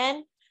in your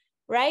hand,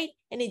 right?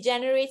 And it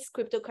generates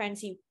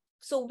cryptocurrency.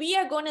 So we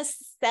are going to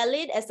sell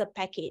it as a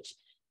package.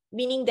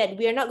 meaning that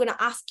we are not going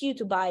to ask you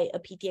to buy a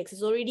PTX.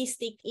 It's already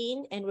staked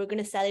in and we're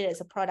going to sell it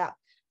as a product.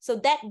 So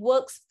that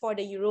works for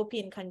the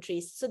European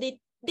countries. So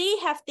they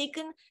have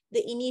taken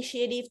the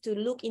initiative to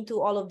look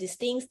into all of these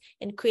things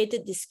and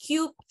created this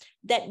cube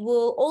that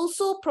will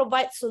also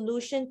provide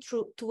solution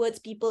towards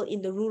people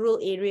in the rural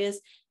areas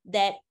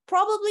that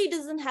probably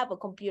doesn't have a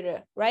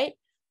computer, right?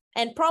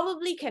 And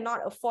probably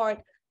cannot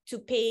afford to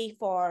pay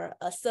for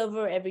a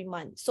server every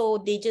month. So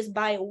they just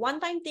buy a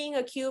one-time thing,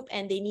 a cube,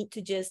 and they need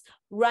to just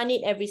run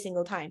it every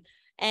single time.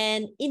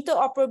 And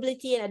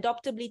interoperability and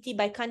adoptability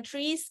by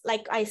countries,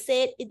 like I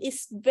said, it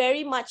is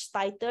very much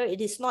tighter.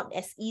 It is not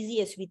as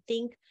easy as we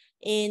think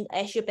in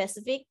Asia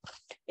Pacific.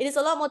 It is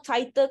a lot more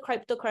tighter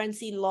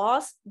cryptocurrency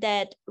laws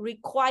that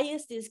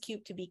requires this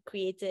cube to be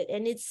created.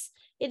 And it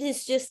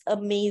is just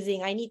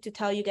amazing. I need to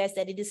tell you guys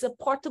that it is a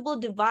portable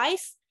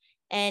device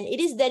and it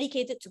is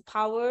dedicated to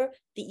power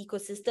the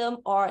ecosystem,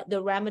 or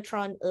the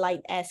Ramatron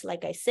Lite S,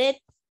 like I said.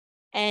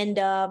 And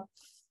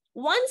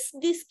once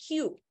this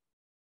cube,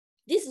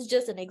 this is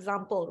just an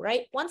example,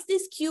 right? Once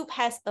this cube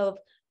has a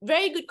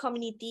very good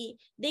community,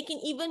 they can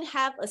even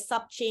have a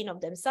sub-chain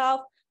of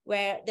themselves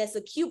where there's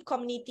a cube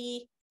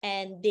community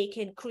and they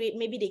can create,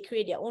 maybe they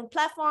create their own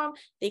platform,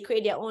 they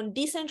create their own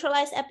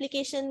decentralized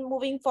application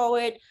moving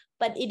forward,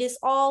 but it is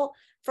all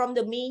from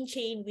the main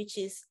chain, which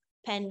is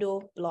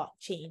Pando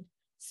blockchain.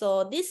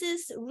 So this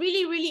is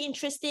really, really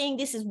interesting.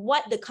 This is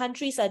what the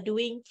countries are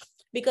doing,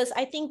 because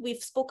I think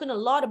we've spoken a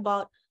lot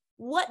about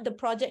what the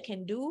project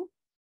can do,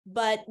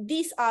 but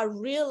these are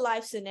real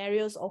life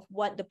scenarios of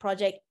what the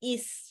project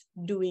is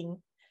doing.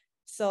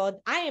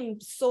 So I am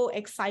so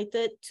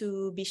excited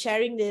to be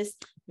sharing this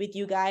with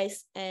you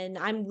guys. And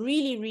I'm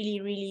really,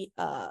 really, really,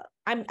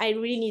 I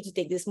really need to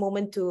take this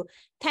moment to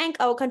thank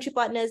our country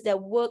partners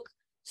that work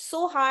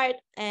so hard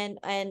and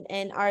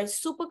are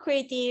super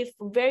creative,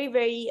 very,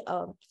 very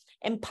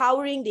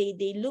empowering.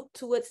 They look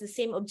towards the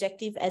same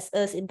objective as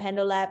us in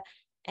PandoLab.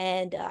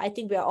 And I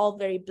think we are all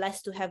very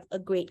blessed to have a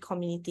great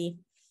community.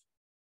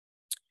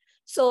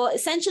 So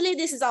essentially,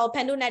 this is our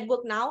Pando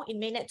network now in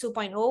mainnet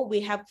 2.0.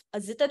 We have a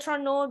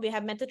Zitatron node, we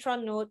have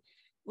Metatron node,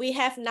 we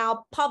have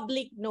now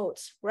public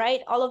nodes,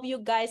 right? All of you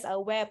guys are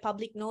aware of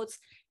public nodes.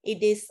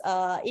 It is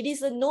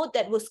a node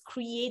that was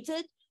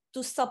created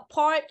to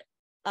support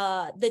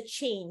the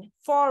chain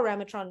for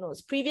Ramatron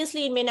nodes.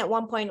 Previously in mainnet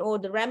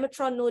 1.0, the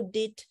Ramatron node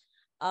did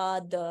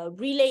the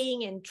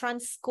relaying and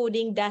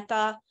transcoding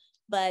data,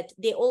 but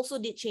they also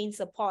did chain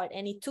support,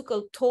 and it took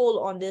a toll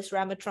on this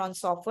Ramatron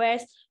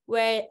softwares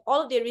where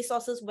all of their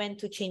resources went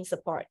to chain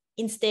support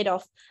instead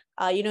of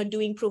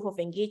doing proof of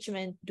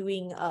engagement,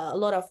 doing a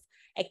lot of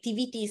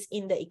activities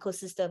in the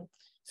ecosystem.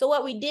 So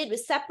what we did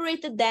was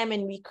separated them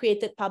and we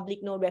created public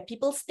node where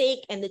people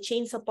stake and the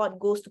chain support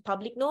goes to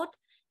public node,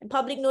 and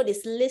public node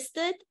is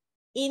listed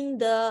in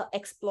the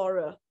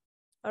Explorer.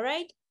 All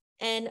right.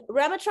 And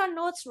Ramatron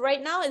nodes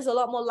right now is a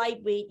lot more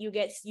lightweight. You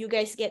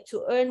guys get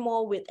to earn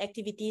more with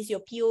activities.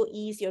 Your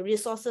POEs, your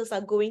resources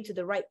are going to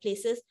the right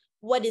places,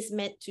 what is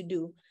meant to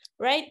do,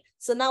 right?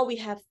 So now we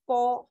have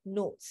 4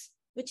 nodes,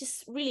 which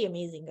is really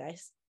amazing,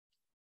 guys.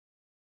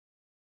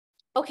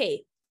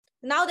 Okay,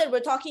 now that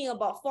we're talking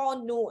about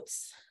 4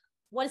 nodes,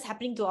 what is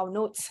happening to our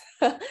nodes?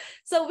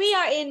 So we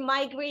are in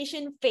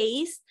migration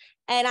phase.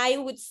 And I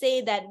would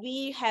say that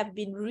we have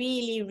been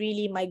really,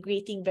 really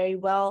migrating very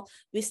well.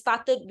 We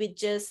started with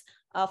just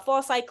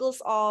 4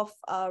 cycles of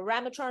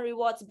Ramatron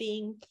rewards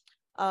being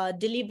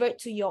delivered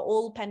to your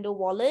old Pando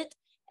wallet.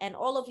 And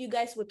all of you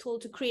guys were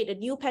told to create a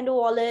new Pando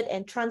wallet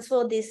and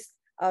transfer these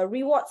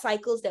reward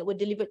cycles that were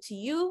delivered to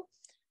you.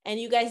 And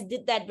you guys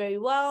did that very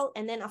well.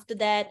 And then after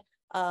that,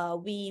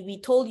 we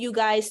told you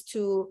guys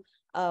to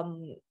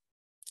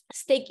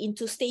stake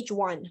into stage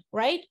 1,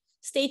 right?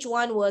 Stage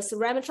 1 was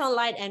Ramatron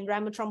Lite and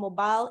Ramatron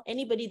Mobile.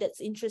 Anybody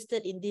that's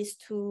interested in these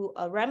 2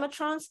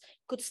 Ramatrons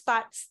could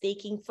start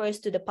staking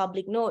first to the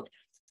public node.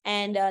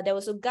 And there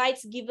was some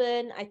guides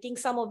given. I think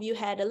some of you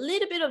had a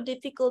little bit of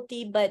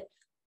difficulty, but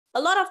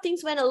a lot of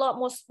things went a lot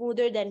more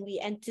smoother than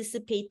we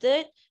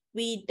anticipated.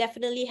 We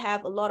definitely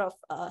have a lot of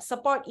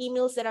support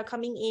emails that are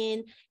coming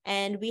in,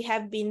 and we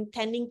have been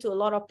tending to a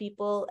lot of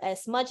people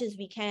as much as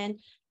we can.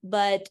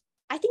 But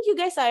I think you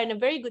guys are in a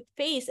very good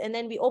phase. And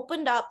then we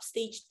opened up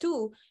stage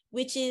 2,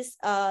 which is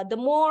the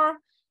more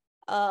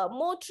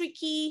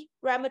tricky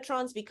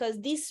Ramatrons,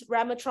 because these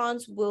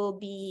Ramatrons will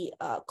be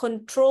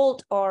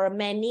controlled or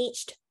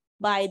managed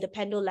by the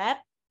Pando Lab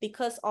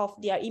because of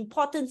their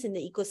importance in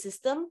the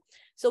ecosystem.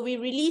 So we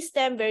released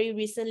them very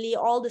recently.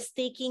 All the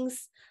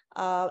stakings,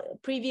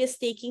 previous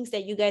stakings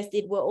that you guys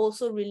did were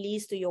also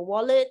released to your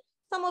wallet.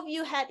 Some of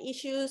you had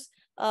issues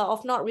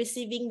of not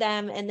receiving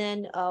them, and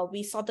then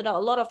we sorted out a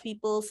lot of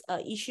people's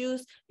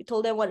issues. We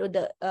told them what were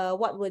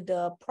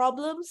the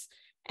problems,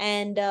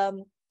 and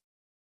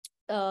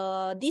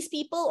these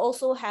people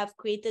also have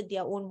created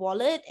their own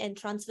wallet and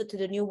transferred to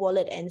the new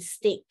wallet and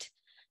staked.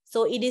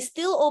 So it is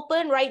still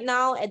open right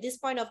now. At this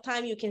point of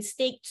time, you can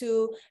stake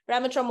to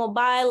Ramatron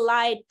Mobile,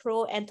 Lite,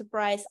 Pro,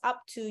 Enterprise,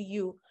 up to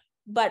you,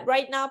 But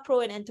right now,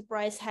 Pro and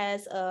Enterprise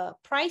has a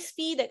price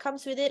fee that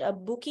comes with it, a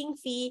booking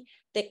fee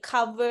that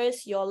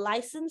covers your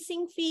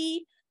licensing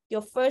fee,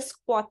 your first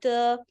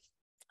quarter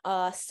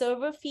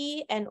server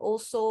fee, and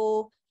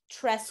also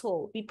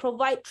threshold. We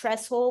provide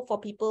threshold for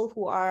people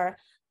who are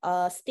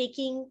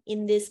staking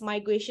in this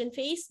migration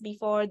phase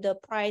before the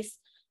price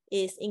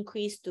is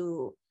increased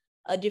to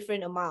a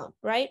different amount,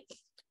 right?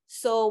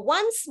 So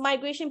once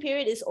migration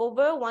period is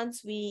over,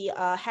 once we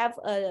have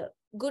a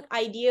good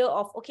idea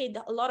of, okay,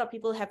 a lot of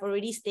people have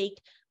already staked,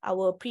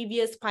 our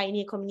previous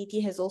Pioneer community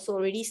has also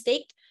already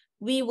staked,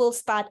 we will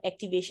start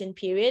activation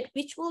period,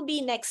 which will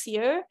be next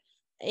year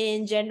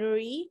in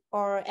January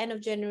or end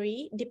of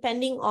January,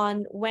 depending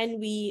on when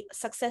we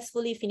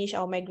successfully finish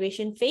our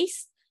migration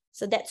phase.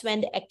 So that's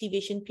when the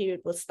activation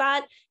period will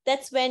start.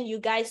 That's when you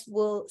guys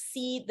will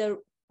see the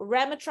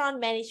Ramatron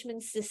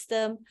management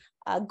system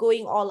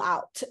going all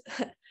out.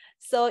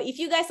 So if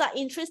you guys are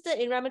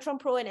interested in Ramatron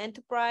Pro and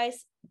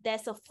Enterprise,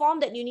 there's a form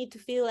that you need to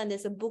fill and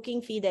there's a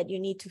booking fee that you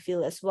need to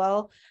fill as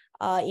well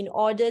in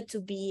order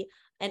to be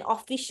an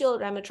official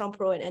Ramatron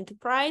Pro and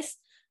Enterprise.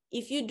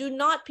 If you do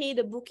not pay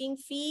the booking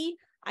fee,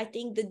 I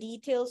think the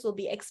details will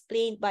be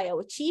explained by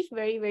our chief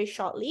very, very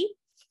shortly.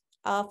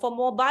 For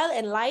mobile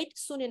and light,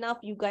 soon enough,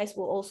 you guys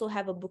will also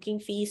have a booking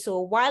fee. So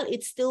while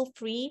it's still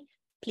free,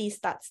 please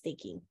start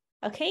staking.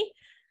 Okay.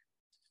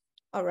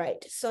 All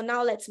right. So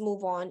now let's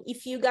move on.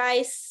 If you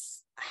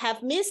guys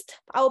have missed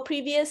our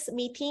previous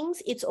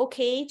meetings, it's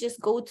okay.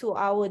 Just go to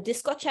our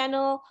Discord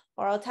channel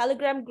or our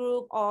Telegram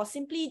group, or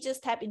simply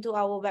just tap into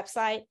our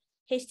website,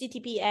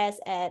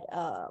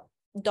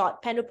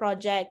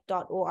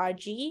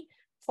 https://pandoproject.org,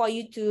 for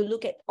you to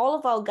look at all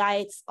of our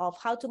guides of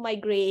how to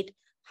migrate,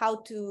 how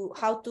to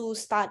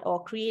start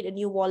or create a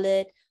new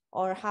wallet,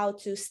 or how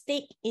to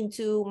stake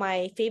into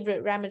my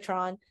favorite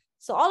Ramatron.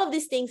 So all of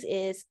these things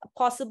is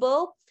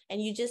possible, and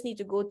you just need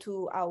to go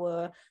to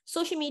our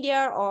social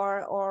media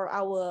or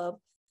our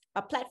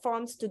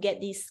platforms to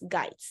get these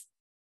guides.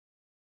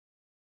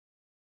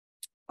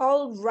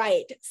 All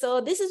right, so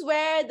this is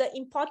where the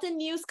important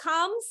news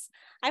comes.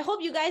 I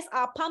hope you guys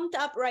are pumped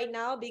up right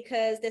now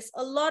because there's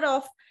a lot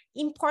of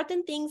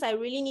important things. I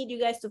really need you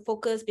guys to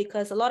focus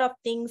because a lot of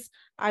things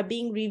are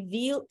being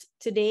revealed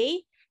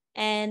today.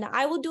 And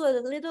I will do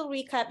a little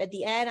recap at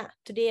the end.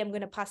 Today, I'm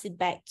going to pass it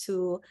back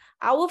to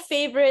our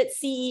favorite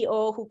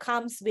CEO who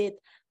comes with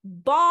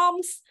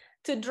bombs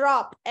to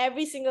drop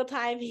every single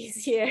time he's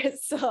here.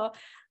 So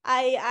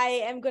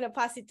I am going to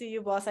pass it to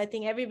you, boss. I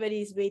think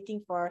everybody is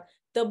waiting for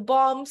the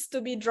bombs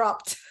to be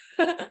dropped.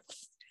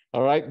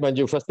 All right,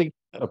 Manju, first thing,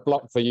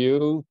 applaud for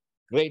you.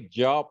 Great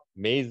job,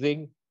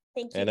 amazing.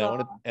 Thank you, And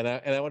boss.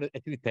 I want to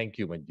actually thank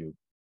you, Manju.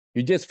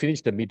 You just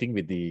finished the meeting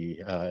with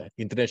the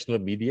international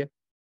media,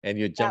 and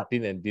you jumped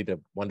in and did a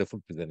wonderful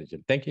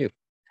presentation. Thank you.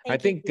 I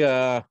think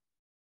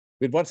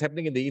with what's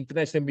happening in the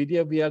international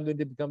media, we are going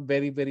to become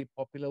very, very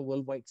popular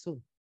worldwide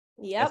soon.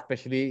 Yep.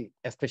 Especially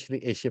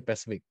Asia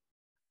Pacific.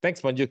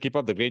 Thanks, Manju. Keep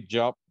up the great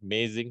job.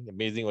 Amazing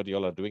what you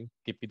all are doing.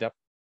 Keep it up.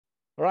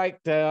 All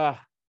right, to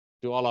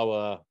all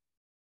our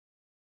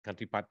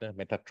country partner,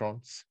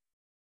 Metatrons,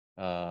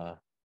 all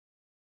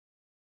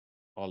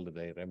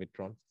the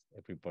Remitrons,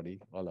 everybody,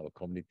 all our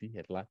community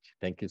at large.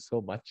 Thank you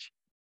so much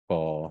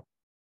for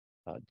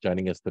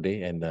joining us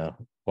today and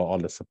for all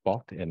the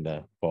support and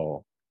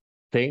for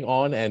staying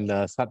on and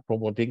start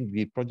promoting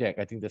the project.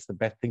 I think that's the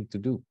best thing to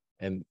do.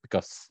 And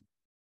because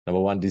number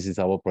one, this is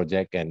our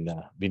project and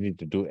we need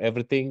to do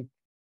everything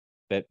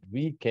that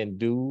we can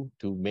do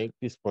to make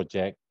this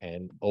project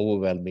an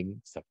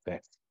overwhelming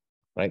success,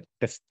 right?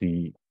 That's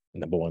the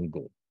number one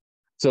goal.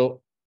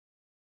 So,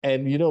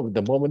 and you know,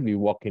 the moment we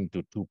walk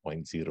into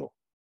 2.0,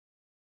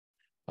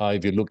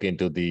 if you look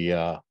into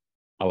the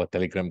our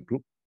Telegram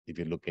group, if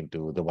you look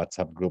into the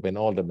WhatsApp group and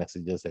all the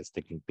messages that's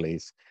taking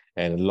place,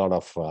 and a lot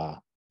of,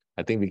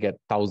 I think we get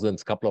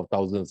couple of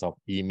thousands of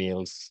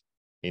emails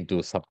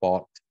into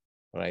support,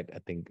 right? I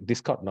think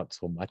Discord not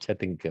so much. I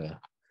think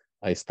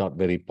it's not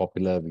very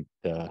popular with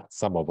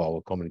some of our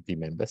community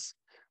members,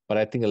 but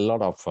I think a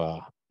lot of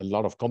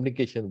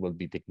communication will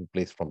be taking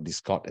place from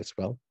Discord as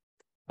well.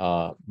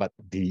 But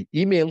the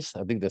emails,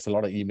 I think there's a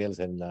lot of emails,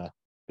 and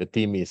the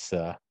team is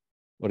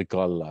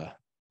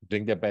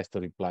doing their best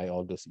to reply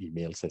all those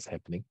emails that's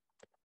happening.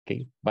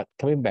 Okay, but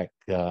coming back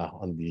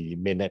on the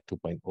mainnet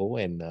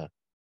 2.0 and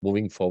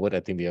moving forward, I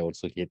think we are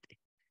also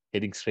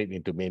heading straight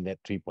into mainnet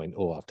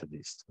 3.0 after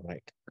this,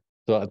 right?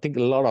 So I think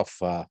a lot of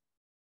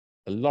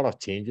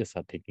changes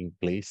are taking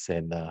place,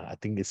 and I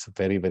think it's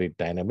very, very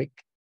dynamic,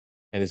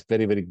 and it's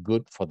very, very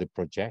good for the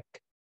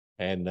project.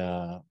 And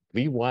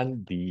we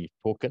want the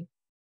token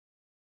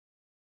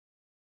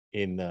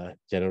in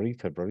January,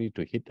 February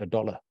to hit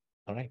 $1.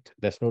 All right,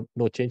 there's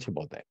no change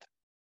about that.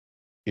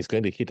 It's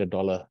going to hit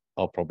 $1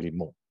 or probably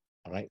more.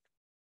 All right.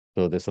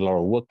 So there's a lot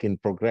of work in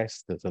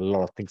progress. There's a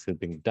lot of things that are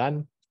being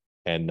done,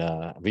 and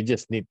we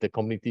just need the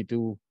community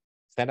to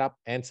set up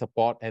and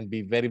support and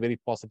be very, very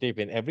positive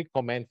in every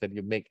comment that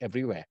you make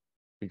everywhere,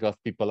 because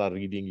people are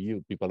reading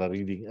you, people are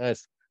reading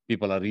us,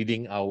 people are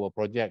reading our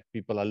project,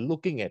 people are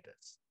looking at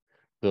us.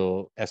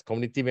 So as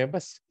community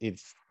members,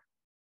 it's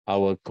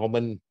our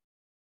common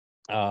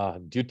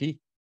duty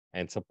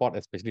and support,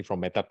 especially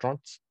from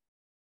Metatrons,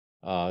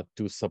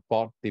 to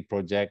support the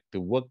project,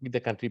 to work with the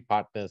country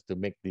partners to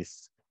make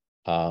this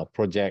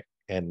project,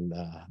 and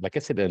like I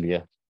said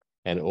earlier,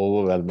 an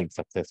overwhelming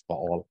success for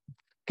all.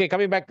 Okay,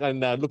 coming back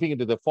and looking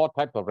into the 4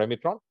 types of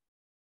Remitron,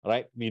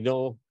 right? We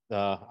know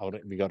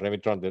we got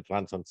Remitron that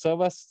runs on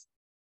servers,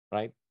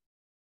 right?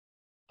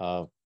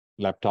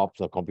 Laptops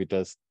or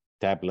computers,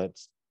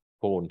 tablets,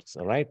 phones,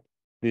 all right?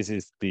 This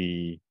is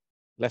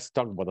let's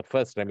talk about the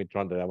first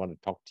Remitron that I want to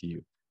talk to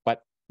you.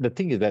 But the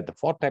thing is that the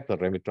 4 types of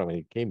Remitron, when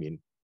it came in,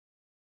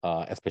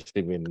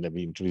 especially when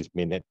we introduced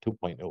Mainnet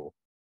 2.0,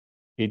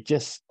 it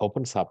just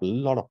opens up a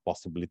lot of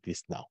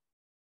possibilities now.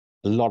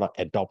 A lot of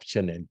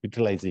adoption and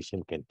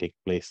utilization can take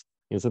place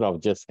instead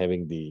of just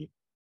having the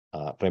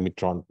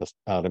Remitron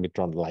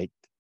Lite.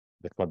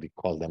 That's what we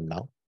call them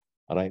now.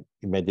 All right.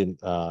 Imagine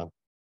the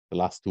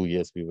last 2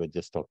 years we were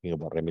just talking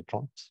about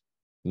Remitrons.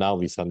 Now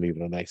we suddenly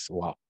realize,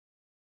 wow,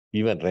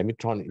 even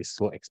Remitron is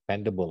so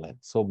expandable and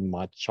so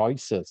much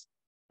choices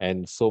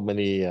and so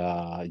many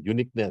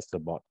uniqueness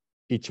about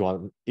each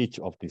of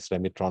these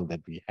Remitron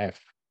that we have.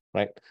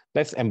 Right.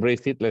 Let's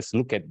embrace it. Let's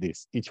look at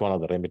this, each one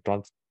of the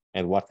Remitrons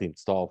and what's in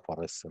store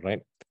for us.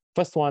 Right.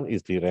 First one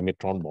is the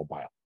Remitron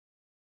Mobile.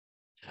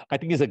 I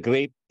think it's a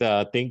great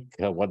thing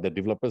what the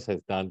developers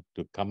has done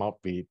to come up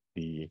with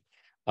the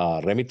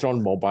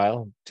Remitron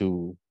Mobile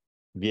to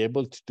be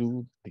able to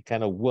do the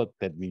kind of work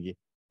that we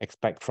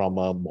expect from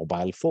a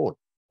mobile phone,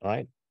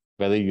 right?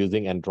 Whether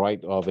using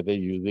Android or whether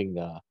using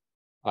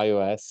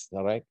iOS,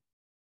 all right?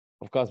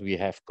 Of course, we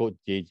have Code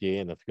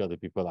JJ and a few other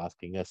people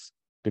asking us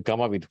to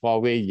come up with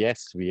Huawei.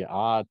 Yes, we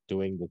are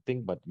doing the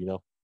thing, but we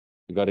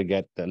got to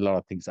get a lot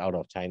of things out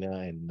of China,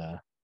 and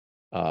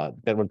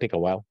that will take a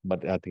while.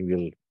 But I think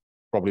we'll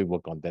probably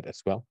work on that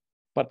as well.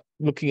 But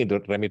looking into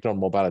Remitron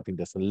Mobile, I think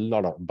there's a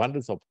lot of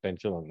abundance of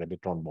potential on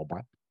Remitron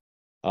Mobile.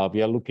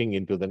 We are looking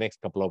into the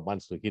next couple of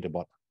months to hit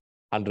about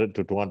 100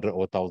 to 200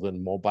 or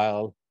 1,000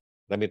 mobile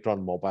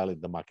Remitron Mobile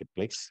in the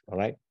marketplace. All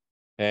right,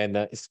 and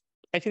it's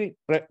actually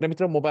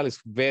Remitron Mobile is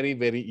very,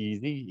 very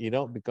easy,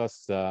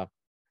 because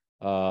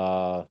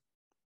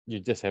you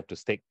just have to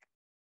stake.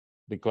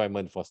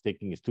 Requirement for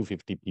staking is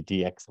 250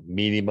 PTX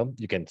minimum.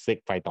 You can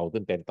stake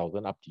 5,000,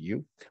 10,000, up to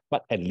you,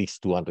 but at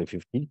least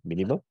 250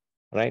 minimum,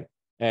 right?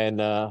 And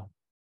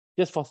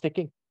just for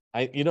staking,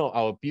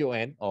 our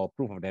PON or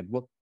proof of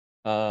network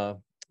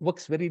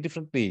works very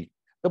differently.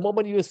 The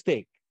moment you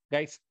stake,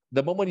 guys,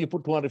 the moment you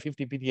put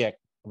 250 PTX,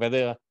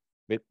 whether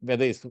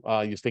it's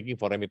you're staking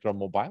for Remitron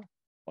Mobile,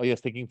 or you're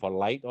staking for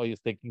Lite, or you're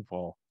staking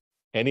for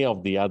any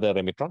of the other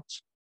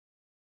Remitrons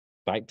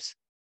types,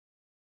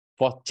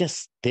 for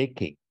just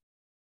staking,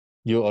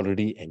 you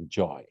already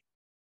enjoy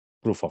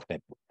proof of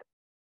network.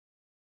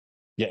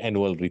 Your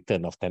annual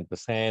return of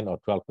 10% or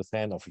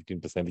 12% or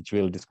 15%, which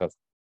we'll discuss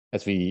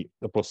as we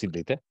proceed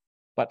later.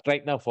 But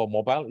right now for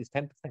mobile is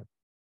 10%.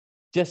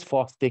 Just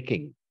for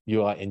staking,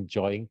 you are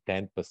enjoying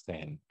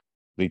 10%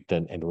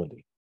 return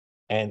annually.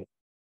 And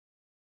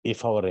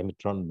if our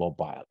Remitron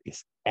Mobile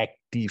is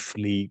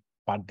actively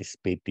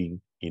participating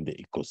in the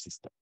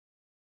ecosystem,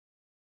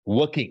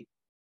 working,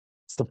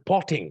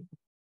 supporting,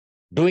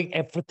 doing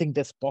everything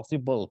that's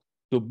possible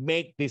to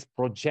make this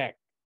project,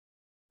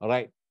 all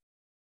right,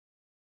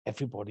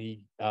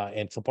 everybody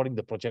and supporting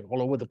the project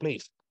all over the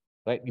place,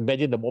 right?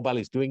 Imagine the mobile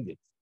is doing this.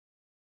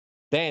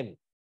 Then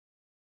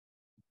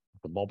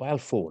the mobile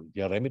phone,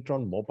 your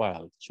Remitron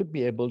Mobile, should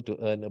be able to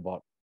earn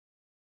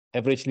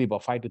averagely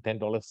about $5 to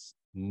 $10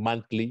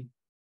 monthly,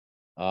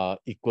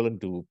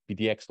 equivalent to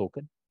PTX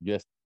token,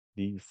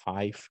 USD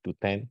 5 to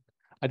 10.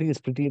 I think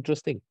it's pretty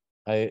interesting.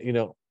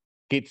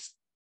 Kids,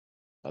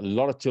 a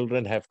lot of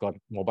children have got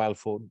mobile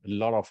phone.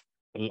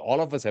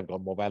 All of us have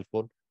got mobile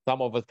phone.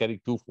 Some of us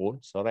carry 2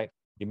 phones. All right.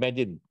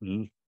 Imagine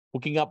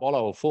hooking up all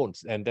our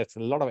phones, and that's a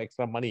lot of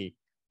extra money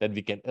that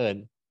we can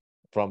earn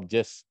from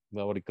just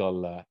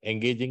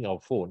engaging our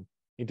phone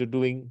into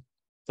doing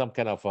some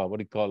kind of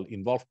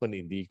involvement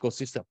in the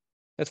ecosystem.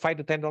 That's $5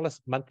 to $10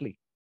 monthly,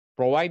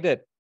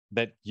 provided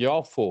that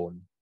your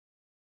phone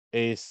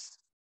is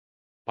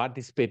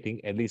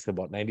participating at least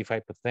about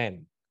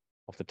 95%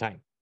 of the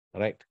time.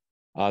 All right.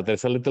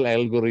 There's a little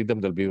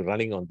algorithm that'll be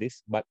running on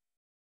this, but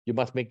you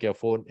must make your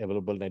phone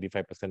available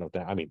 95% of the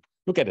time. I mean,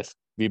 look at us.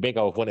 We make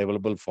our phone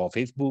available for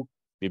Facebook.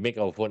 We make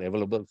our phone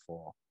available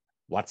for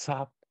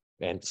WhatsApp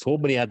and so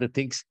many other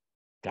things.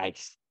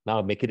 Guys,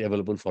 now make it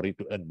available for it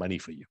to earn money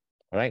for you.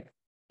 All right.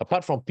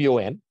 Apart from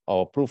PON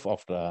or proof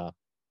of the,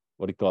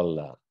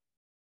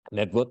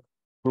 network,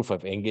 proof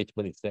of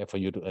engagement is there for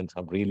you to earn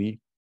some really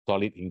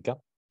solid income.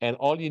 And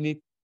all you need,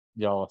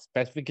 your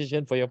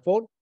specification for your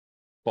phone,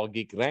 4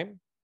 gig RAM,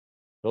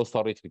 no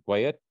storage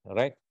required. All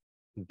right.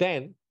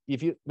 Then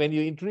when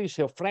you introduce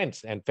your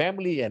friends and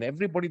family and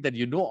everybody that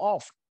you know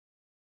of,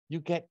 you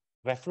get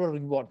referral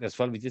reward as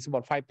well, which is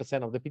about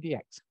 5% of the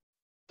PTX.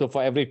 So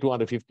for every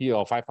 250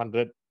 or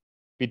 500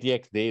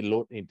 PTX they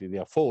load into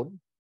their phone,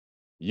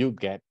 you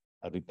get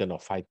a return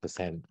of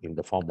 5% in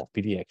the form of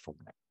PTX from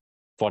that.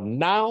 For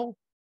now,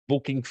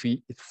 booking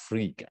fee is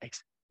free,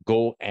 guys.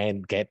 Go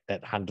and get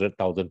that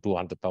 100,000,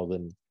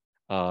 200,000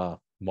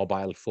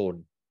 mobile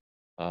phone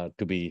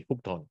to be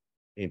hooked on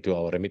into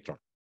our Remitron,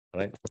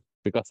 right?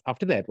 Because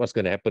after that, what's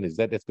going to happen is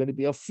that there's going to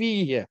be a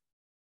fee here.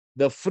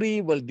 The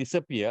free will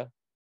disappear,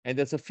 and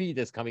there's a fee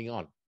that's coming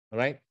on,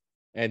 right?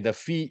 And the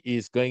fee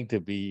is going to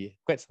be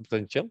quite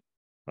substantial,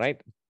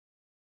 right?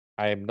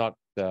 I am not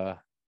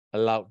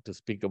allowed to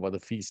speak about the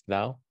fees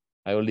now.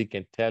 I only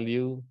can tell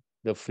you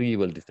the free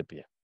will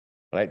disappear,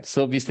 right?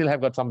 So we still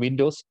have got some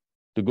windows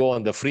to go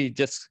on the free.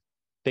 Just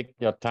take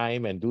your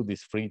time and do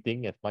this free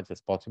thing as much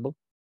as possible.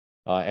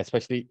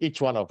 Especially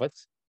each one of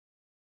us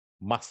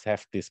must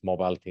have this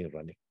mobile thing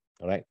running,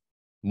 all right?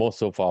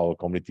 Most of our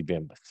community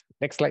members.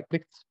 Next slide,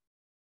 please.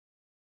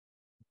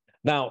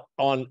 Now,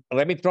 on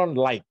Remitron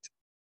Lite,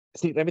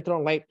 see,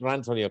 Remitron Lite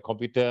runs on your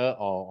computer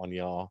or on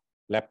your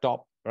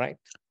laptop, right?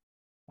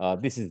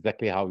 This is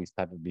exactly how we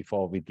started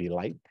before with the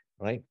Lite,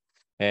 right?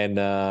 And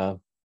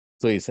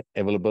so it's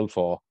available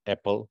for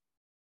Apple,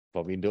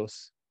 for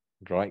Windows,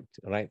 right?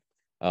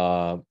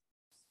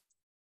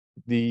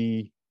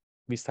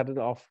 We started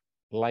off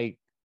Lite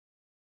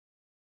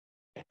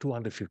at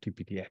 250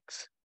 PTX.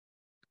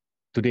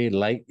 Today,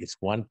 Lite is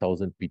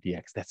 1,000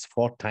 PTX. That's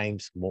 4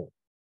 times more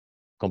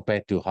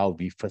compared to how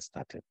we first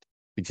started,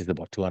 which is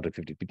about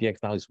 250 PTX.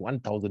 Now it's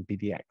 1,000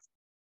 PTX.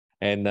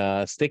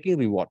 And staking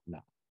reward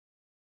now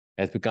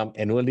has become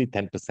annually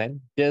 10%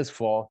 just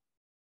for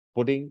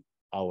putting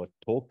our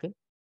token,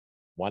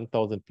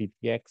 1,000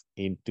 PTX,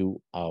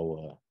 into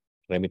our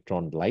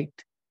Remitron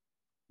Lite.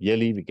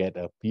 Yearly, we get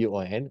a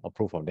PON, a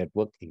proof of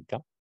network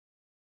income,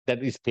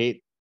 that is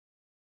paid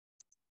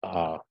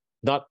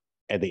not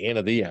at the end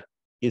of the year.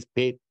 It's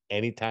paid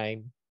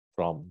anytime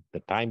from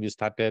the time you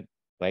started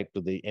right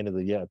to the end of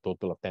the year. A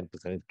total of 10%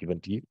 is given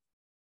to you,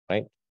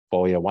 right,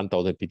 for your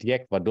 1,000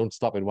 PTX. But don't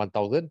stop at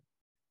 1,000.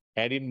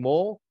 Add in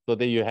more so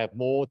that you have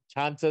more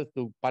chances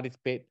to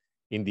participate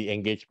in the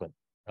engagement,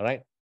 all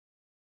right?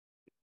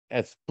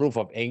 As proof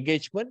of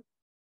engagement,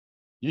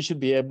 you should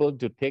be able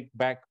to take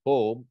back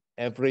home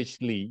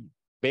averagely,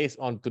 based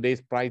on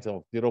today's price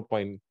of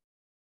 0.03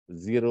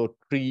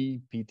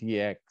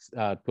 PTX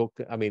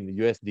token,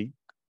 USD,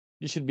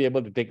 you should be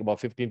able to take about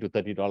 $15 to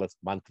 $30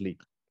 monthly,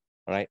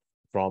 right,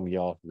 from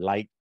your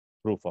Lite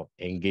proof of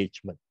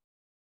engagement.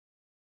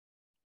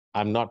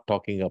 I'm not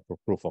talking about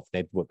proof of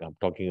network. I'm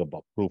talking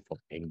about proof of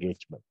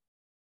engagement.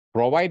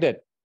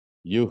 Provided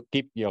you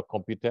keep your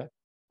computer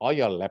or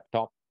your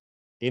laptop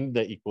in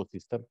the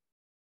ecosystem,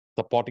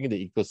 supporting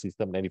the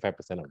ecosystem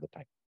 95% of the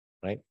time,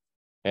 right?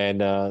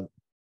 And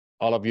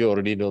all of you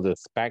already know the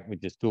spec,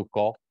 which is 2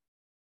 core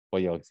for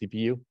your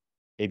CPU,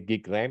 8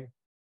 gig RAM,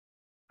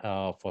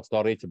 for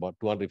storage about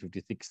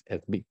 256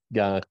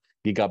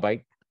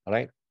 gigabyte, all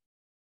right?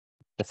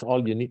 That's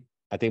all you need.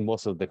 I think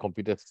most of the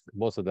computers,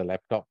 most of the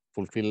laptop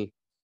fulfill.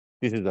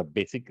 This is a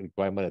basic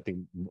requirement. I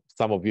think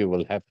some of you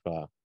will have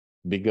a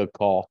bigger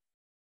core,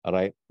 all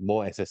right,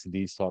 more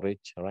SSD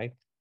storage, all right?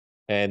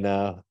 And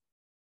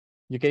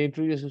you can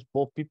introduce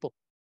more people,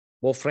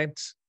 more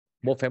friends,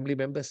 more family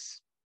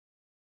members.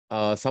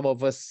 Some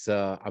of us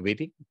are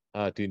waiting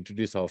to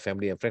introduce our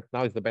family and friends.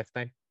 Now is the best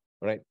time,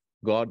 right?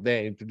 Go out there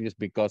and introduce,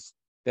 because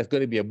there's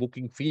going to be a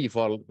booking fee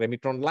for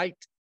Remitron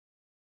Lite,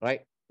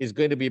 right? It's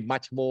going to be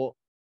much more.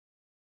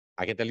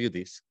 I can tell you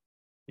this.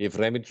 If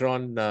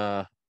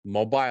Remitron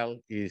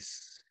Mobile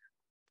is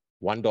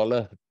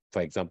 $1,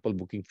 for example,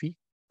 booking fee,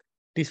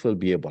 this will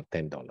be about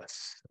 $10,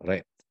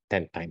 right?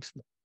 10 times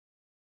more.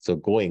 So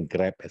go and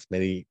grab as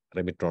many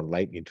Remitron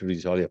Lite,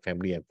 introduce all your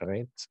family and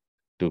friends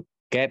to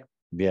get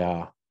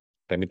their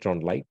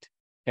Remitron Lite.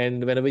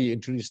 And whenever you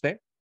introduce them,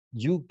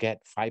 you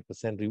get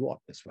 5% reward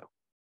as well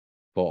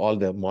for all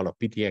the amount of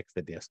PTX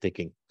that they are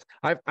staking.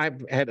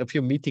 I've had a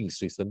few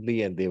meetings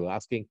recently, and they were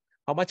asking,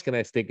 how much can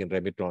I stake in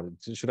Remitron?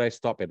 Should I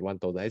stop at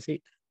 1,000? I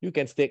say, you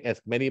can stake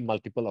as many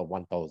multiple of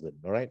 1,000,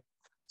 all right?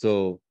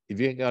 So if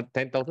you got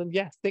 10,000,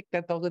 yeah, stake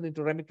 10,000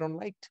 into Remitron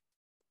Lite.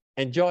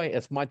 Enjoy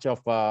as much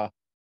of,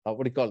 what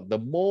do you call it? The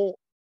more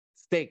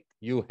stake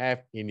you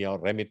have in your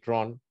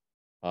Remitron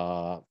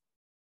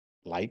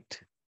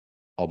Lite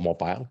or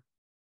mobile,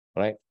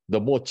 right? The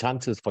more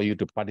chances for you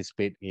to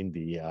participate in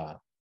the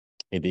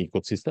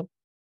ecosystem,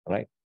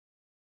 right?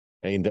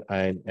 And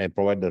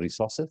provide the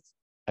resources.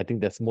 I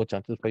think there's more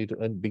chances for you to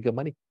earn bigger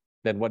money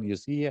than what you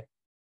see here.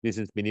 This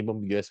is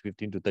minimum US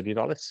 $15 to $30,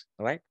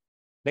 all right?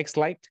 Next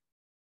slide.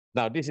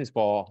 Now, this is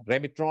for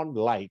Remitron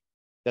Lite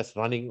that's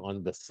running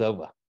on the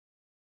server,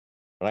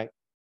 right?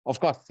 Of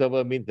course,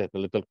 server means there's a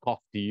little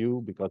cost to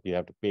you because you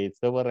have to pay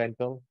server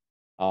rental.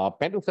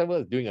 Pando server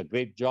is doing a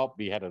great job.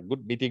 We had a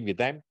good meeting with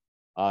them,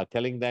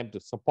 telling them to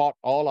support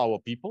all our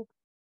people,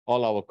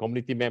 all our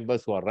community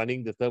members who are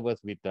running the servers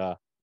with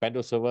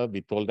Pando server.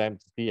 We told them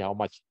to see how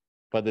much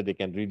further they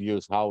can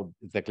reduce, how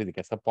exactly they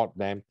can support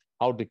them,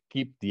 how to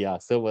keep the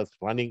servers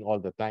running all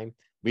the time.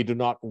 We do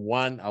not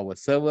want our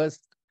servers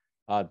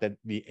that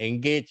we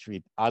engage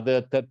with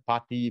other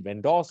third-party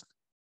vendors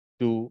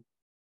to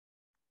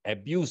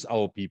abuse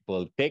our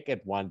people, take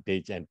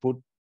advantage, and put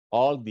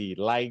all the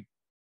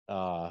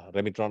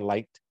Remitron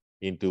Lite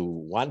into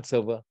one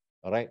server,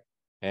 all right?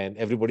 And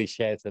everybody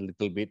shares a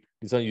little bit.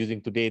 This one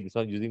using today, this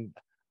one using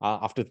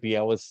after 3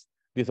 hours,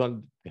 this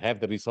one have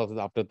the resources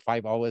after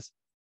 5 hours.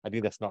 I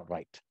think that's not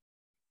right,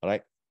 all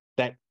right?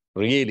 That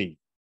really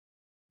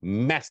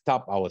messed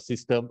up our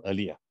system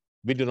earlier.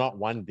 We do not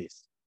want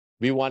this.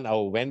 We want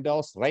our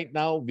vendors. Right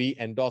now, we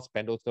endorse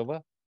Pando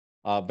server.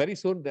 Very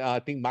soon, I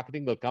think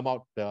marketing will come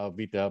out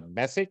with a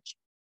message,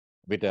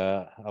 with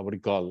a what do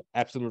you call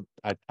absolute.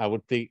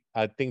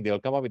 I think they'll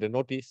come up with a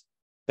notice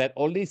that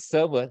only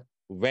server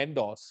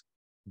vendors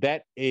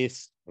that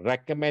is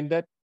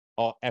recommended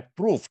or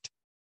approved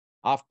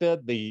after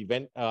the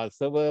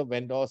server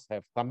vendors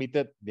have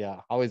submitted their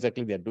how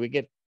exactly they're doing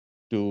it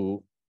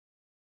to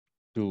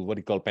what do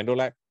you call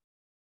PandoLab.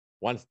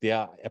 Once they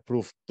are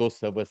approved, those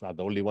servers are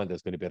the only one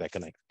that's going to be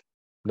recognized.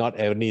 Not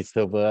any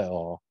server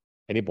or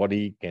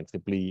anybody can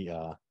simply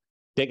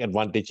take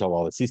advantage of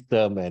our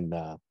system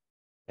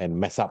and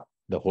mess up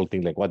the whole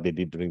thing like what they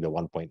did during the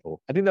 1.0.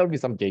 I think there will be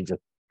some changes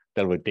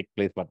that will take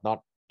place, but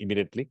not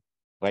immediately.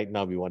 Right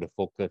now, we want to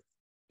focus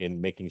in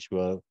making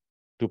sure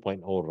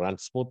 2.0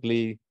 runs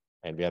smoothly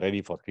and we are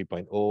ready for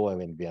 3.0 and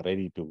when we are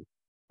ready to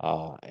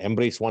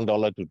embrace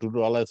 $1 to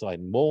 $2 or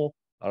more.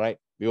 All right,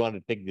 we want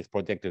to take this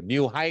project to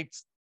new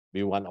heights.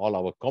 We want all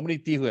our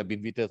community who have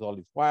been with us all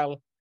this while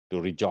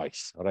to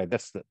rejoice. All right,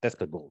 that's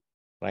the goal,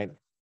 right?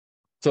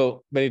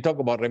 So when you talk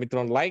about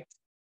Remitron Lite,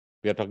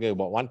 we are talking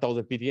about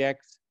 1,000 PTX,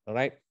 all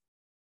right?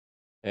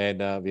 And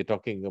we're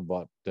talking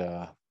about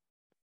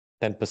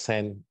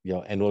 10%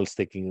 your annual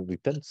staking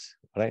returns,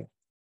 right?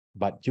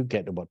 But you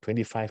get about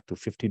 $25 to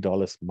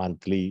 $50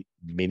 monthly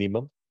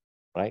minimum,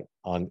 right?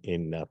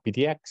 In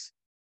PTX,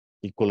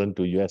 equivalent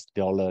to US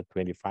dollar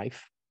 25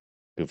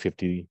 to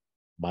 50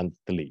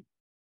 monthly.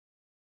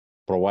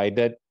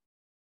 Provided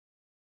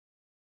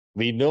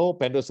we know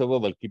Pando server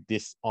will keep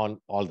this on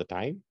all the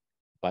time,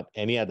 but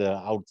any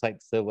other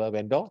outside server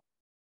vendor,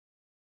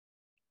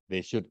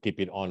 they should keep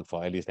it on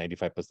for at least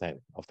 95%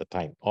 of the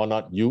time. Or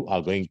not, you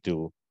are going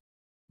to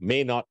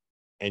may not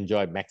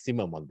enjoy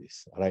maximum on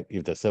this, right?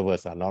 If the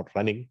servers are not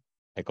running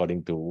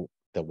according to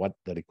what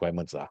the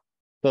requirements are.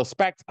 So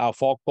specs are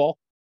 4-core,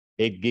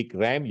 8 gig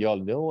RAM, you all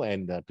know,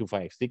 and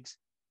 256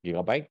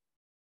 gigabyte.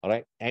 All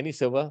right, any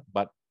server,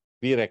 but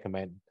we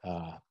recommend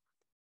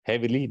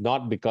heavily,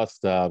 not because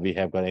we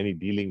have got any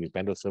dealing with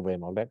Pando server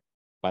and all that,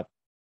 but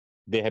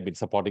they have been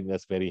supporting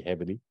us very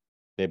heavily.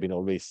 They've been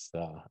always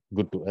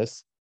good to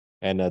us.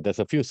 And there's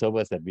a few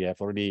servers that we have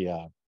already,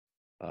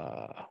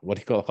 what do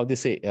you call, how do you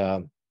say,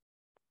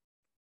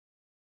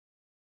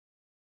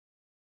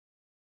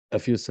 a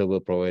few server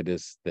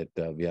providers that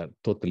we are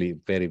totally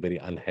very, very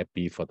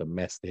unhappy for the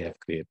mess they have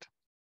created.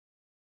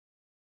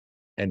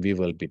 And we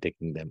will be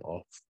taking them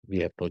off.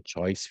 We have no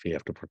choice. We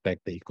have to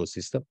protect the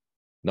ecosystem,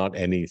 not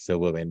any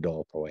server vendor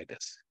or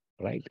providers,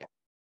 right?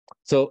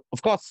 So,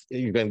 of course,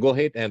 you can go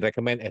ahead and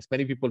recommend as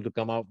many people to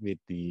come out with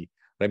the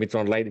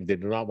Remitron Lite if they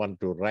do not want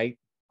to write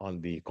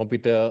on the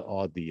computer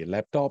or the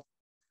laptop.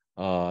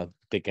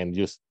 They can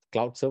use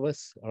cloud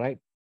servers, all right?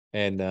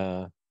 And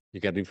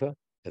you can refer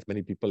as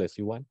many people as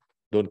you want.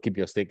 Don't keep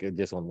your stake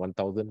just on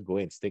 1,000. Go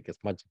and stake as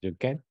much as you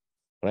can,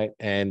 right?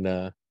 And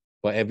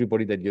for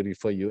everybody that you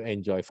refer, you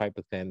enjoy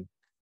 5%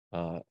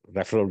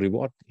 referral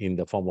reward in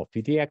the form of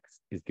PTX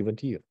is given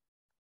to you.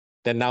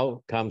 Then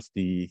now comes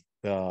the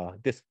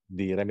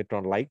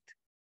Remitron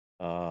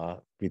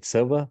Lite with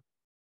server,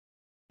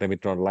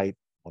 Remitron Lite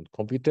on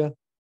computer,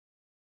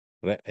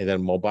 and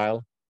then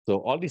mobile. So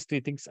all these three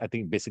things, I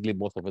think basically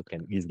most of us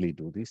can easily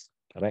do this,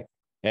 all right?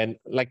 And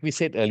like we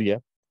said earlier,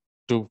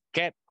 to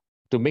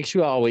make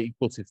sure our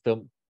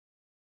ecosystem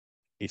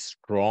is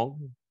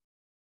strong,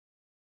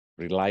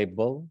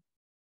 reliable,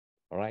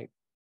 all right?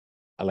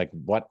 Like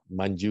what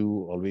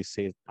Manju always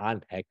says,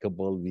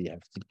 unhackable, we have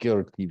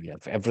security, we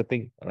have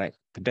everything, all right?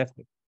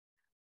 Fantastic.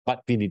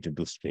 But we need to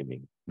do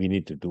streaming. We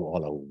need to do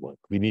all our work.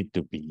 We need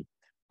to be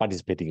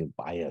participating in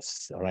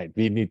bias, all right?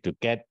 We need to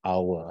get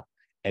our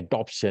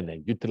adoption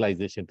and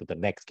utilization to the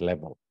next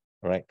level,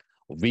 all right?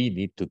 We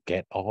need to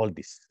get all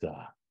these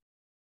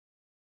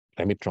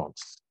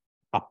Remitrons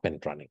up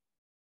and running.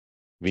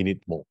 We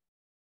need more.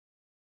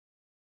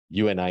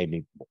 You and I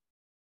need more.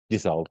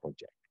 This is our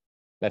project.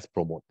 Let's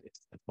promote this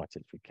as much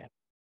as we can.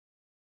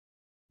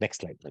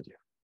 Next slide, Manju.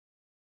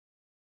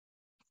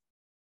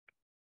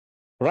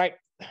 Right.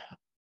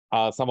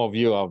 Some of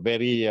you are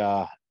very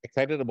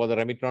excited about the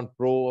Remitron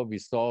Pro. We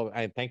saw,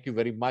 and thank you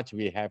very much.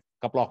 We have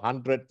a couple of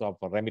hundreds of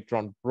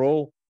Remitron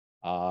Pro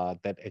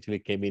that actually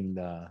came in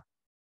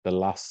the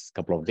last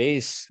couple of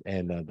days,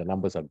 and the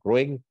numbers are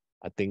growing.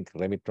 I think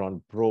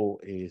Remitron Pro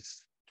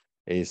is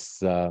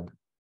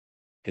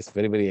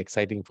very, very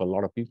exciting for a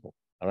lot of people.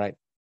 All right,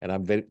 and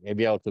I'm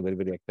maybe also very,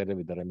 very excited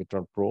with the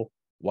Remitron Pro,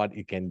 what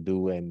it can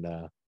do, and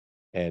the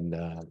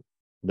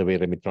way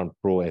Remitron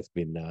Pro has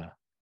been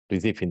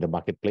received in the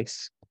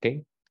marketplace.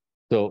 Okay,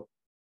 so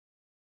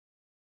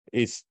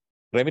it's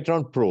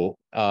Remitron Pro,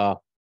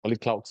 only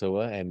cloud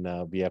server,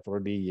 and we have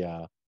already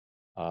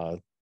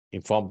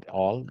informed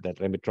all that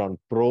Remitron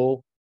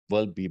Pro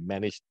will be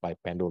managed by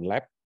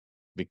PandoLab.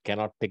 We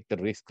cannot take the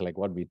risk like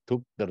what we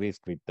took the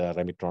risk with the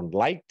Remitron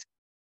Lite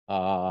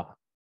uh,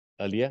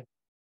 earlier,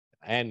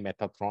 and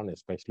Metatron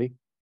especially,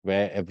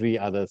 where every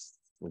other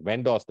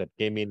vendors that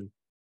came in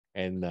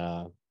and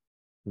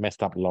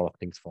messed up a lot of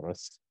things for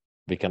us.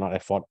 We cannot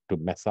afford to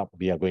mess up.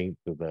 We want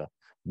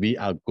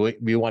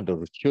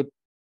to shoot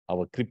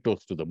our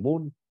cryptos to the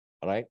moon,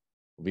 all right?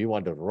 We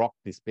want to rock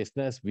this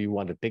business. We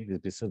want to take this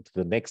business to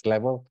the next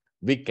level.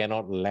 We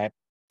cannot let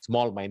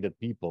small-minded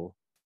people,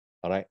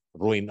 all right,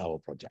 ruin our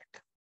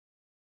project.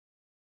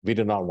 We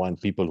do not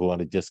want people who want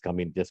to just come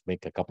in, just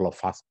make a couple of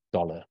fast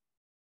dollar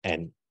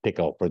and take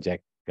our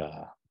project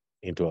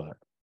into a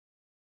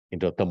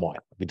turmoil.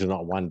 We do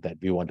not want that.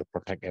 We want to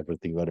protect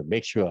everything. We want to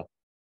make sure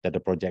that the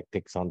project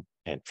takes on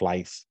and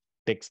flies,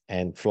 takes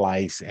and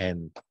flies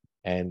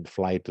and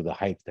fly to the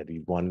heights that we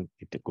want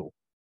it to go.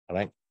 All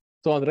right.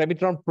 So on the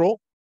Remitron Pro,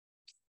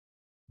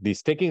 the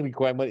staking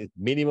requirement is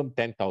minimum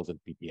 10,000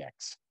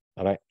 PTX.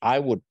 All right. I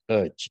would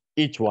urge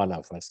each one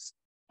of us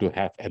to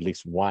have at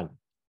least one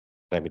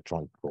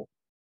Remitron Pro,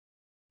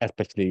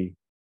 especially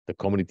the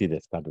community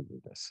that started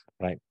with us,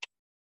 right?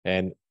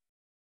 And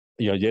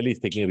your yearly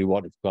staking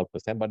reward is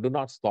 12%, but do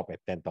not stop at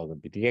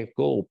 10,000 PTX.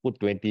 Go put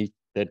 20,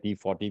 30,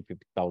 40,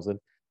 50,000.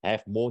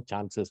 Have more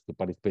chances to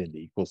participate in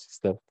the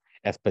ecosystem,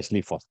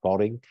 especially for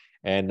storing.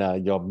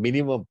 And your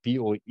minimum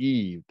POE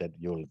that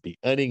you'll be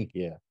earning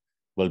here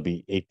will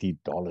be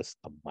 $80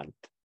 a month,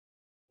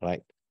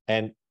 right?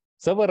 And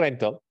server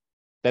rental,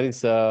 that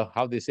is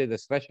how they say the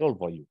threshold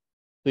for you.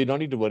 So you don't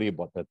need to worry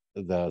about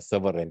the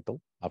server rental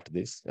after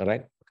this, all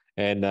right?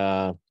 And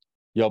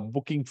your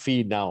booking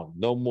fee now,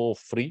 no more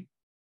free.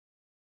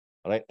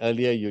 All right.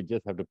 Earlier, you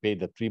just have to pay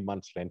the 3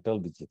 months rental,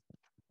 which is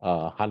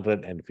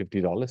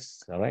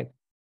 $150. All right.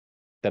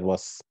 That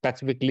was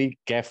specifically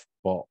kept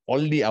for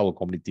only our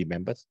community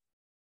members.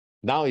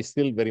 Now it's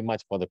still very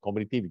much for the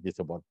community, which is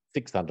about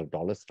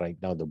 $600 right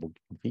now, the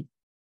booking fee.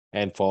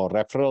 And for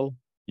referral,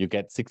 you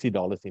get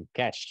 $60 in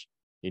cash.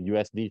 In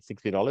USD,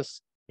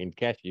 $60 in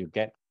cash you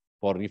get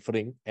for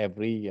referring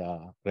every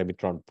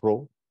Remitron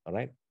Pro. All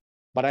right.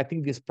 But I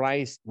think this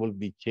price will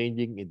be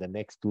changing in the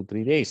next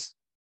 2-3 days.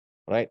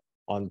 Right.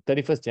 On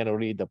 31st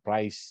January, the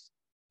price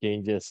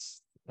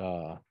changes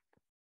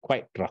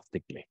quite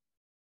drastically.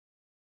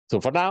 So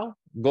for now,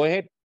 go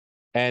ahead.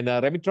 And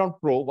Remitron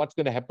Pro, what's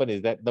going to happen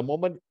is that the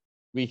moment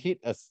we hit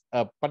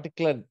a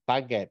particular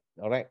target,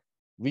 all right,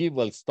 we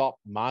will stop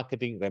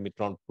marketing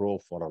Remitron Pro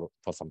for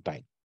some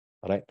time.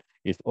 All right.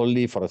 It's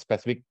only for a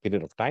specific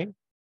period of time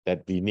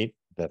that we need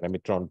the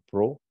Remitron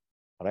Pro.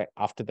 All right.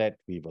 After that,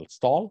 we will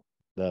stall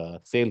the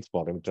sales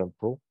for Remitron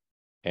Pro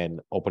and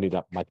open it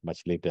up much,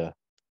 much later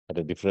at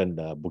a different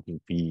booking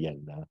fee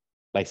and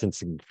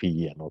licensing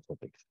fee and all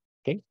sorts of things.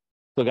 Okay.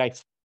 So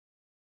guys,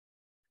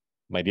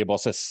 my dear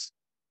bosses,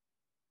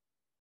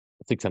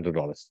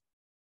 $600.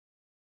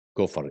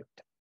 Go for it.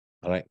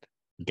 All right.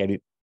 Get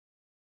it.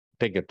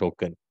 Take your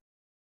token.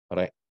 All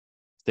right.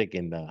 Stake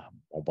in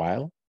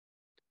mobile.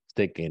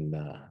 Stake in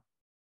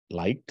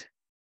light.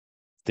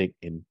 Stake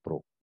in pro.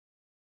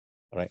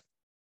 All right.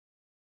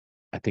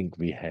 I think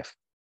we have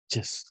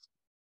just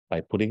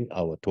by putting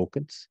our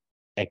tokens,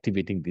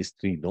 activating these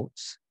 3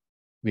 nodes,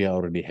 we are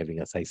already having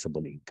a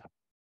sizable income.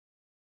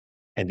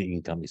 And the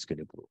income is going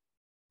to grow.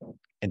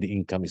 And the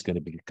income is going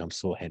to become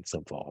so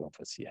handsome for all of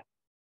us here.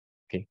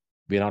 Okay.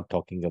 We're not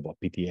talking about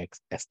PTX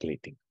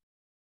escalating.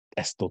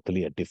 That's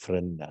totally a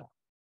different,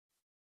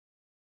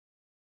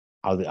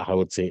 I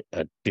would say,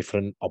 a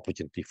different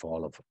opportunity for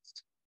all of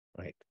us,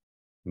 right?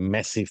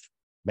 Massive,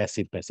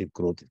 massive, massive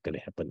growth is going to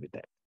happen with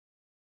that.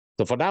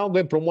 So for now,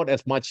 we promote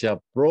as much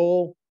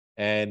pro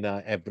and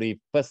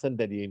every person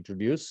that you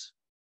introduce,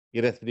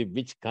 irrespective of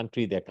which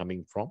country they're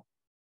coming from.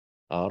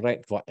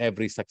 Right, for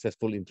every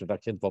successful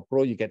introduction for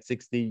pro, you get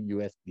 60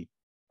 USD.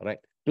 All right,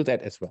 do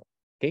that as well.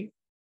 Okay,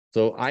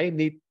 so I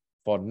need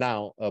for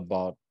now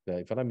about,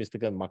 if I'm not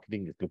mistaken,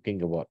 marketing is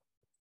looking about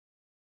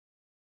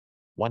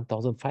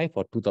 1,005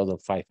 or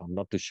 2,005. I'm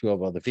not too sure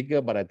about the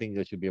figure, but I think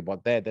it should be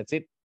about there. That's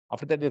it.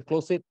 After that, we'll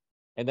close it,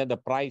 and then the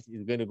price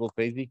is going to go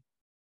crazy.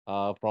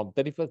 From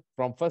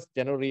 1st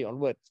January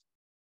onwards,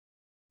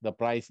 the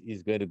price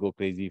is going to go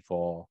crazy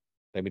for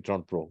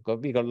Remitron Pro.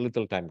 We got a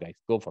little time, guys.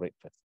 Go for it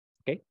first.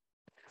 Okay.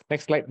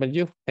 Next slide,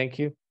 Manju. Thank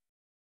you.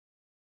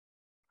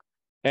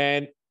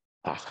 And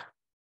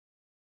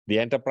the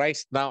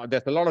enterprise. Now,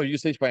 there's a lot of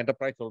usage for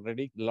enterprise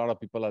already. A lot of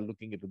people are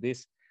looking into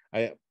this.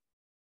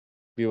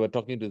 We were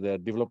talking to the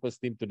developers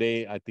team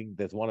today. I think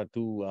there's 1 or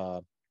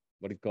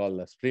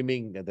 2,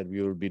 streaming that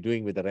we will be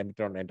doing with the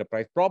Remitron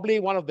Enterprise. Probably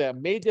one of the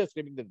major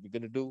streaming that we're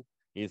going to do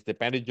is the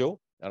PandoProject.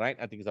 All right.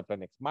 I think it's up to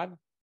next month.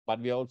 But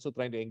we are also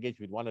trying to engage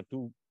with 1 or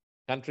 2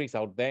 countries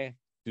out there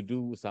to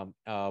do some,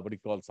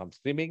 some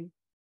streaming.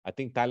 I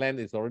think Thailand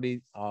is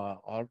already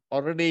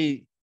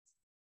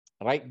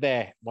right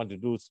there, want to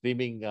do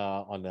streaming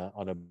on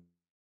a.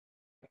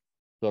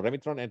 So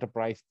Remitron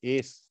Enterprise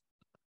is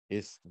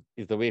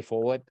the way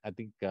forward. I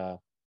think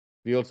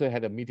we also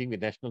had a meeting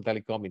with National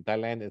Telecom in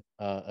Thailand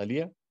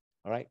earlier.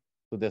 All right.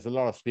 So there's a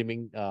lot of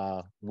streaming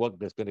work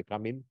that's going to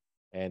come in,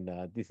 and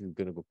this is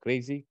going to go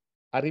crazy.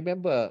 I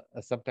remember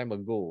some time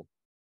ago,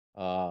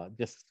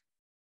 just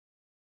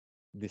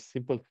this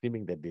simple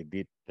streaming that they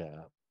did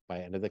by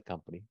another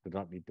company, do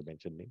not need to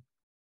mention name,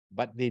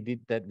 but they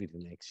did that with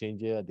an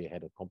exchanger. They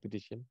had a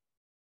competition.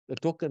 The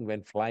token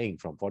went flying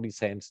from 40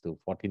 cents to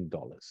 $14.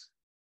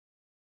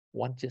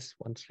 Just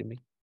one streaming.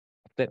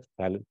 That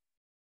silent.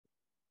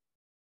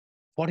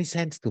 40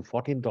 cents to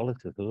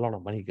 $14 is a lot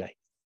of money, guys.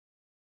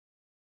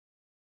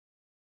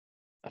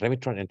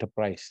 Remitron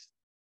Enterprise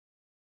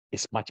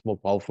is much more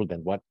powerful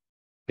than what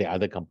the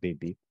other company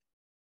did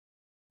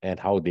and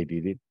how they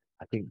did it.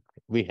 I think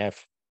we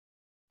have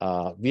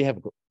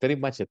very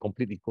much a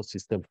complete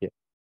ecosystem here,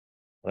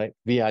 right?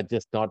 We are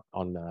just not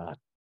on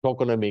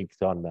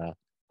tokenomics,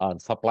 on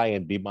supply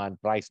and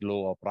demand, price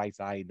low or price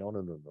high. No,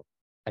 no, no, no.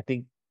 I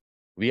think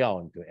we are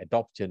on to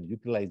adoption,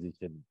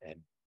 utilization, and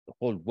the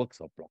whole works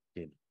of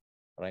blockchain,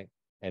 right?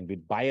 And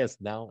with buyers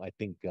now, I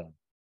think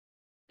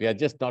we are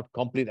just not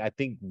complete. I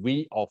think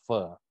we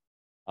offer,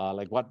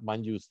 like what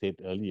Manju said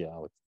earlier,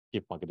 our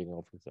chief marketing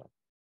officer.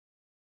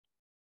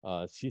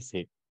 She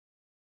said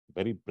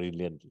very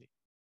brilliantly,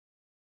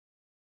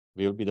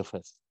 we will be the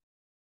first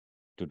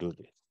to do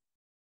this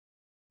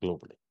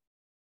globally,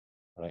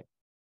 right?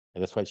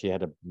 And that's why she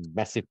had a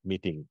massive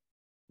meeting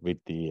with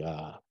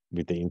the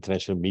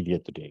international media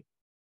today,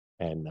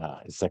 and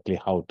exactly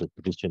how to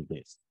position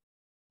this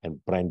and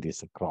brand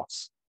this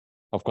across.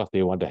 Of course,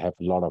 they want to have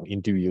a lot of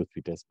interviews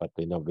with us, but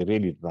we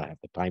really do not have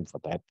the time for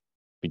that.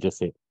 We just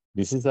say,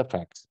 this is the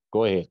facts.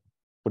 Go ahead,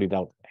 put it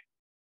out there.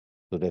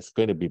 So there's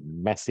going to be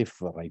massive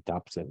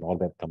write-ups and all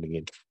that coming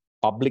in.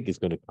 Public is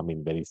going to come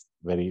in very,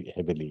 very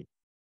heavily.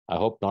 I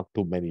hope not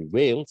too many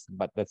whales,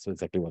 but that's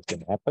exactly what's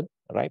going to happen,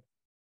 right?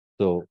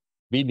 So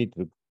we need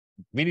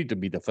to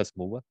be the first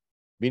mover.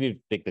 We need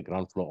to take the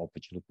ground floor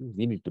opportunity.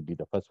 We need to be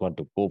the first one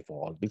to go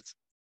for all this.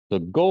 So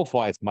go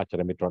for as much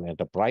Remitron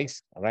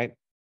Enterprise, right?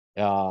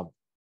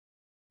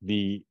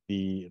 The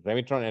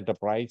Remitron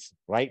Enterprise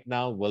right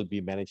now will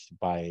be managed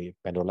by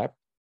PandoLab.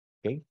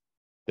 Okay,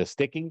 the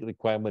staking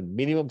requirement,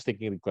 minimum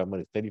staking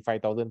requirement is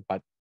 35,000,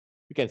 but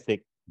you can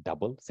stake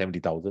double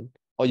 70,000,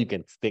 or you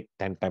can stake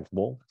 10 times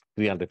more,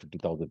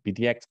 350,000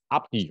 PTX.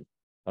 Up to you.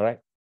 All right,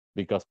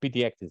 because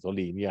PTX is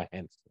only in your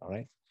hands. All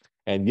right,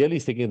 and yearly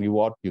staking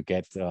reward you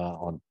get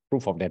on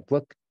proof of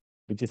network,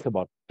 which is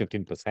about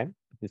 15%,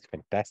 which is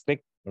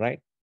fantastic, right?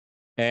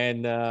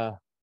 And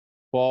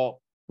for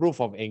proof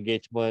of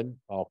engagement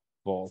of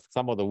for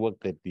some of the work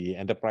that the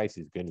enterprise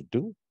is going to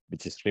do,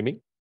 which is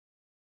streaming,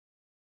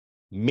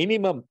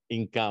 minimum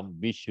income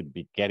we should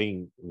be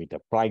getting with the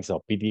price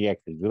of PTX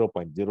is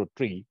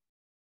 0.03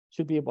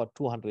 should be about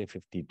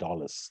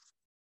 $250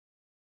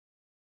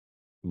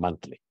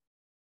 monthly.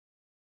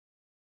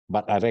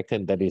 But I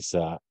reckon that is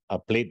a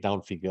played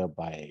down figure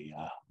by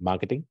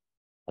marketing,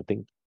 I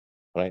think,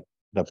 right?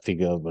 The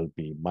figure will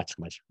be much,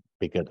 much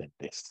bigger than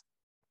this,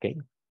 okay?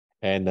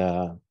 And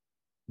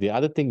the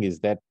other thing is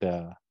that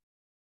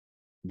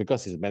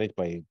because it's managed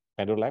by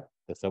PandoLab,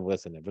 the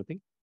servers and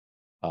everything,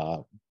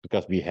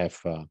 because we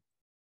have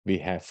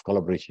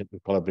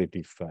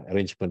collaborative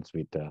arrangements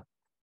with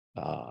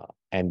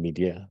and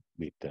media,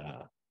 with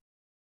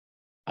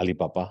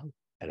Alibaba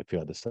and a few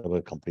other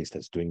server companies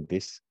that's doing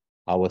this.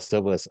 Our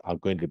servers are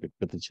going to be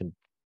positioned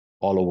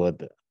all over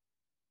the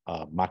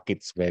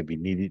markets where we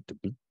need it to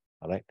be.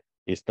 All right,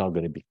 it's not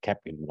going to be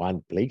kept in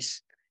one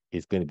place.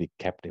 It's going to be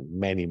kept in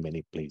many,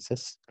 many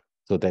places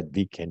so that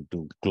we can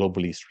do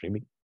globally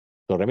streaming.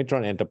 So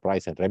Remitron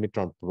Enterprise and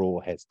Remitron Pro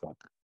has got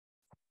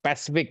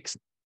Pacific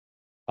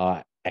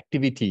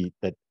activity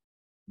that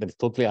is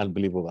totally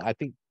unbelievable. I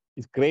think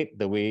it's great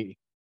the way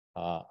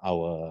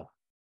our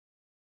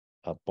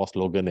boss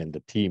Logan and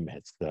the team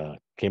has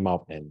came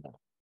out and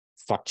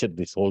structured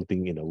this whole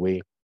thing in a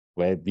way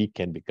where we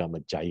can become a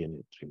giant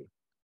in streaming.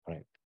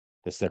 Right?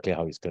 That's exactly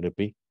how it's going to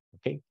be.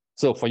 Okay.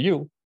 So for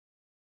you,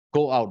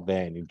 go out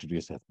there and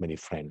introduce as many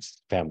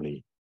friends,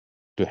 family,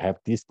 to have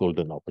this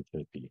golden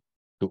opportunity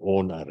to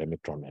own a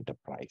Remitron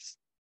enterprise.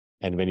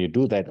 And when you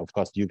do that, of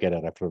course, you get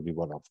a referral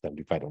reward of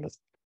 $75.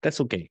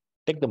 That's okay.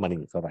 Take the money.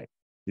 It's all right.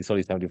 It's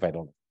only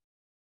 $75.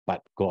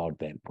 But go out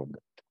there and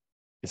promote.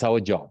 It's our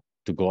job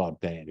to go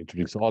out there and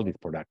introduce all these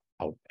products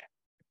out there.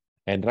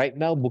 And right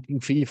now, booking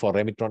fee for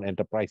Remitron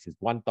Enterprise is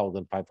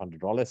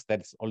 $1,500.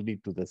 That's only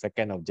to the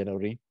 2nd of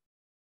January.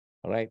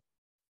 All right.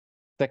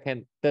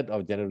 3rd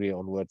of January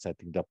onwards, I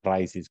think the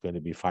price is going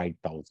to be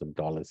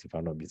 $5,000, if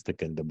I'm not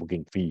mistaken, the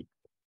booking fee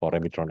for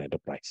Remitron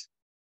Enterprise.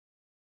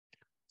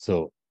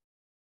 So,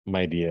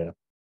 my dear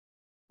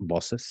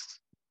bosses,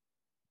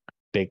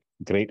 take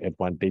great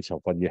advantage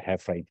of what you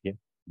have right here.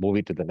 Move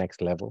it to the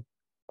next level,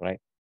 right?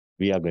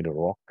 We are going to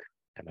rock.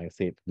 And I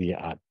said, we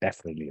are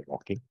definitely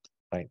rocking,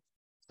 right?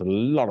 So a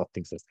lot of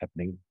things is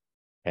happening.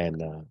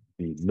 And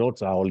the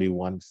notes are only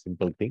one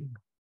simple thing,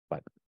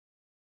 but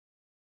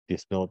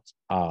these notes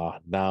are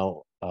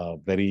now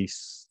very,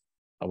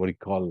 what do you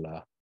call,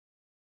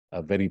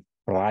 a very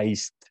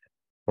prized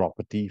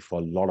property for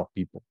a lot of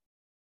people.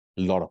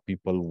 A lot of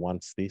people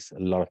wants this. A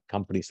lot of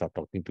companies are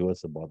talking to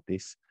us about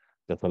this.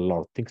 There's a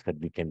lot of things that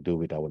we can do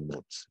with our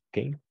notes,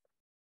 okay?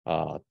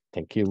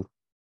 Thank you.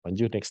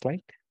 Manju, next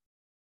slide.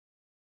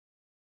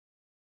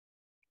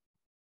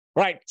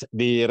 Right,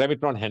 the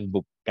Remitron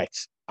handbook,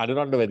 guys. I do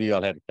not know whether you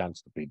all had a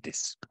chance to read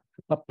this,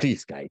 but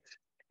please, guys,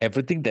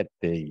 everything that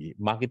the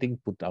marketing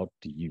put out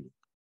to you,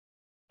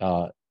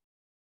 uh,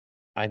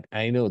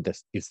 I know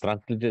this is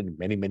translated in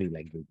many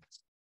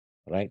languages,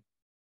 right?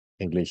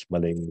 English,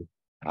 Malay,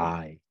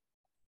 Thai,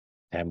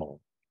 Tamil,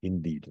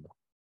 Hindi,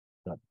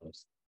 not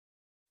those.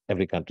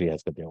 Every country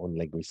has got their own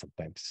language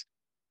sometimes.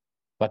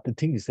 But the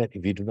thing is that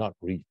if we do not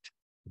read,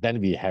 then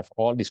we have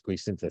all these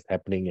questions that's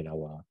happening in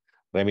our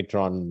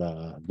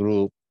Remitron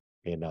group,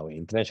 in our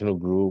international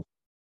group,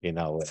 in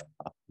our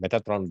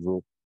Metatron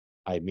group.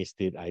 I missed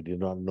it. I did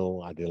not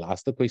know. I will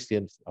ask the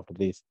questions after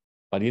this.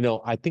 But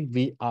I think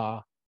we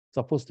are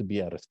supposed to be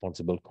a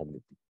responsible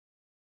community.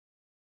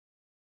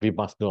 We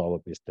must know our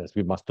business.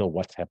 We must know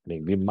what's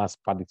happening. We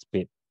must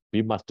participate.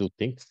 We must do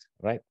things,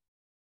 right?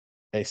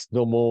 There's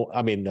no more.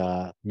 I mean,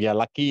 we are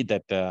lucky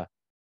that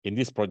in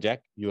this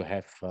project you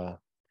have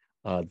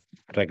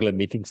regular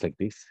meetings like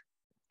this,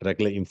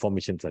 regular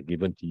informations are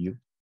given to you,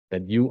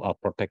 that you are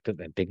protected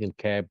and taken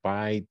care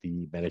by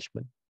the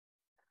management.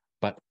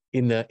 But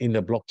in a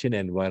blockchain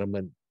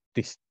environment,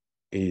 this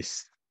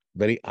is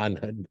very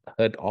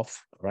unheard of,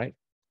 right?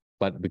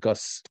 But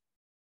because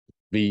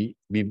we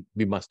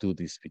must do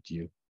this with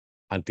you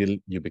until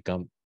you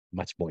become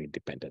much more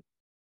independent,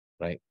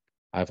 right?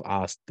 I've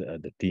asked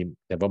the team,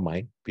 never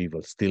mind, we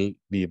will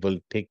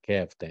take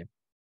care of them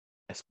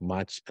as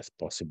much as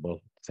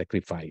possible.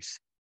 Sacrifice,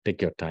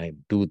 take your time,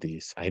 do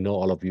this. I know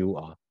all of you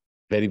are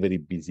very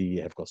busy,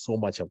 have got so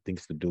much of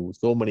things to do,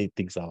 so many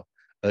things are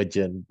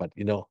urgent, but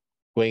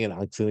going and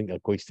answering a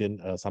question,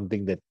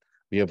 something that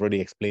we have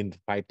already explained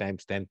 5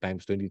 times, 10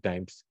 times, 20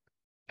 times,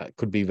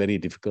 could be very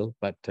difficult,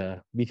 but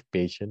be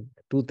patient,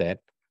 do that,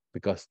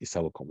 because it's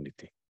our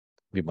community.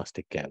 We must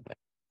take care of them.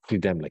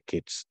 Treat them like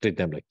kids, treat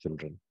them like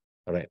children,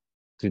 all right?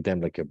 Treat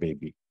them like your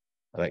baby,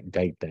 all right?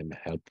 Guide them,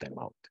 help them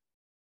out.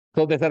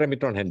 So there's a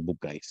Remitron handbook,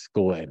 guys.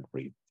 Go and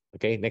read.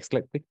 Okay, next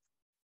slide, please.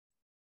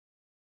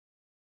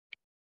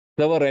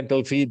 Server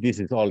rental fee, this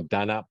is all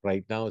done up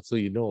right now. So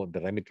the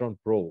Remitron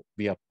Pro,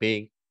 we are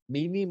paying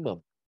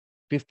minimum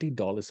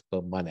 $50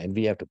 per month, and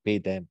we have to pay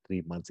them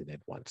 3 months in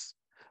advance.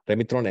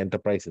 Remitron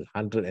Enterprise is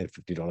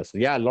 $150.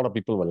 Yeah, a lot of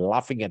people were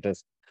laughing at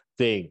us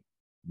saying,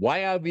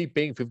 why are we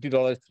paying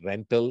 $50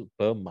 rental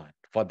per month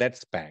for that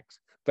specs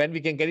when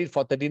we can get it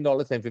for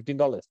 $13 and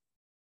 $15?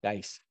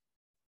 Guys,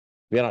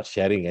 we are not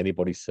sharing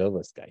anybody's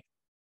servers, guys.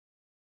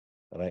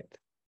 All right.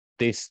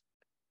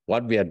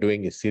 What we are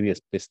doing is serious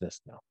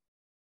business now.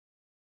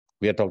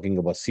 We are talking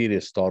about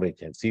serious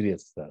storage and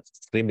serious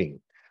streaming.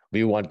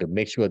 We want to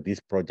make sure this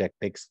project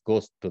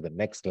goes to the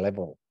next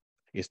level.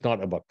 It's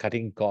not about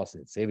cutting costs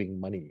and saving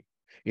money.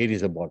 It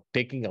is about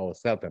taking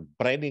ourselves and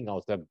branding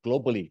ourselves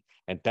globally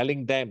and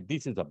telling them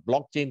this is a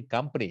blockchain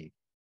company,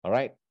 all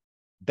right,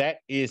 that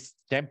is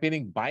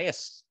championing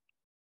bias,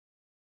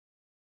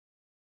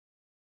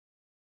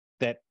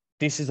 that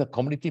this is a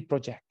community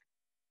project.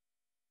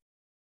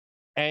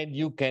 And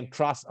you can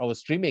trust our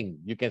streaming.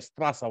 You can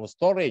trust our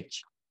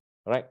storage,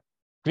 right?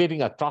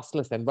 Creating a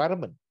trustless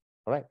environment,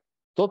 right?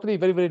 Totally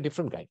very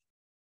different, guys,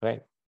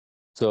 right?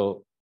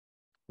 So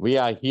we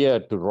are here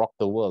to rock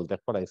the world.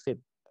 That's what I said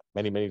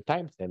many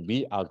times, and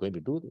we are going to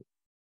do this.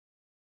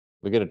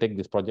 We're going to take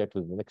this project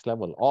to the next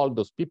level. All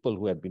those people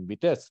who have been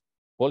with us,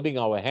 holding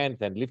our hands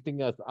and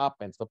lifting us up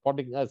and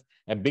supporting us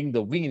and being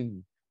the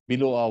wind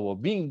below our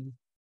wing,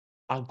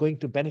 are going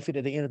to benefit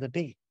at the end of the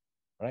day,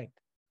 right?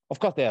 Of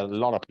course, there are a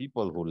lot of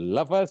people who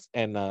love us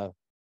and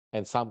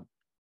some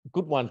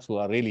good ones who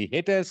are really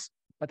haters,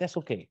 but that's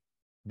okay.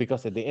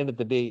 Because at the end of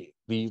the day,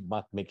 we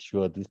must make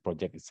sure this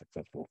project is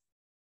successful.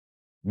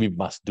 We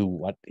must do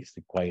what is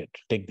required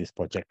to take this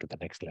project to the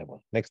next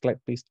level. Next slide,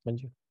 please,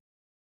 Manju.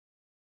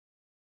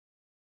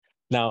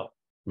 Now,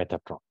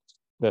 Metatrons.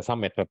 There are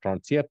some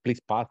Metatrons here.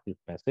 Please pass this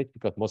message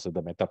because most of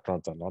the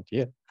Metatrons are not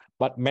here.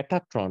 But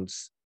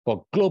Metatrons,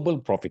 for global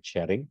profit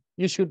sharing,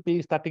 you should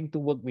be starting to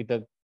work with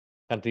a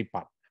country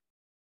partner.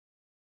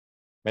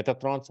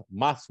 Metatrons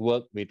must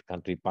work with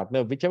country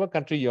partner, whichever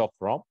country you're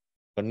from,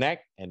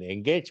 connect and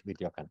engage with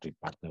your country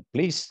partner,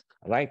 please,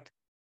 right?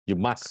 You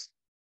must.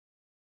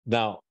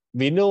 Now,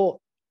 we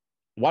know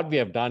what we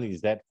have done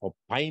is that for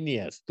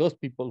pioneers, those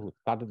people who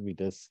started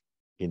with us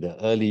in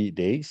the early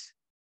days,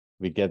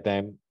 we get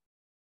them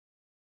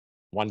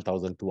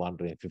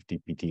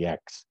 1,250 PTX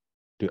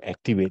to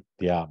activate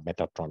their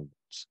Metatron.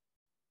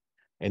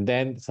 And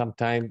then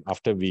sometime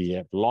after we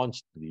have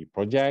launched the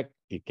project,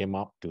 it came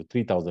up to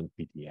 3,000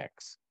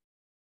 PTX,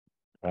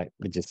 right?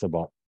 Which is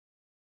about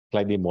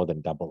slightly more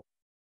than double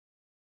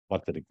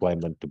what's the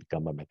requirement to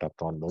become a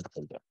Metatron node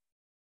holder.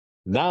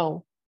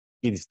 Now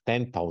it is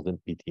 10,000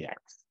 PTX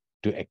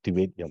to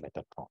activate your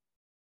Metatron.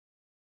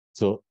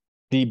 So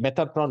the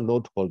Metatron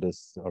node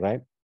holders, all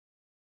right,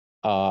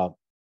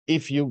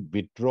 if you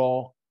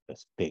withdraw the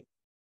stake,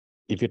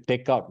 if you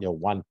take out your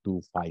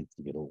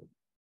 1,250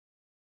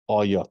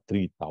 or your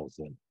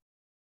 3,000,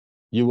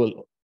 you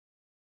will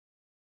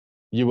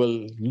you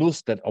will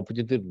lose that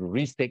opportunity to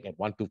restake at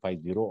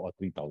 1250 or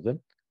 3000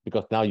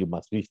 because now you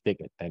must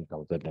restake at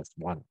 10,000. That's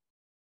one.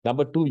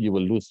 Number two, you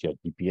will lose your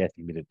GPS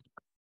immediately.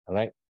 All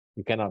right.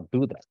 You cannot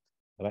do that.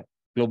 All right.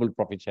 Global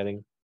profit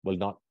sharing will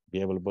not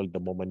be available the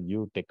moment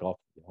you take off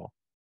your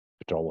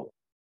withdrawal.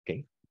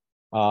 Okay.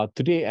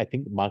 Today, I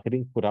think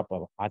marketing put up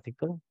an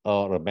article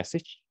or a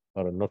message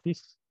or a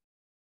notice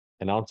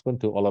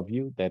announcement to all of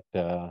you that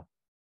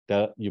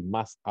you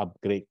must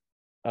upgrade.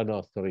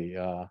 No, sorry,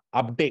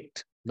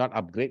 update, not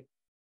upgrade.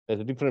 There's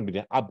a difference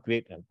between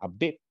upgrade and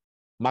update.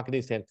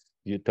 Marketing sense,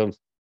 you told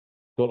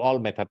all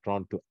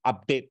Metatron to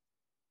update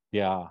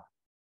their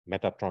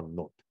Metatron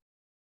node.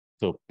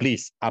 So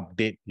please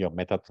update your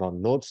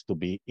Metatron nodes to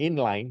be in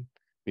line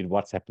with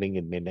what's happening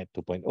in mainnet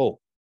 2.0. All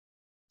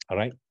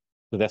right.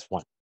 So that's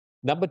one.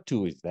 Number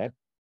two is that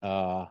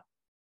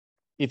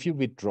if you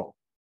withdraw,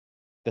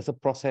 there's a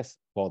process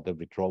for the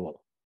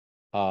withdrawal.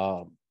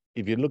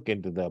 If you look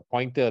into the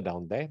pointer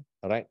down there,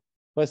 all right,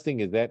 first thing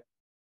is that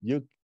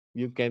you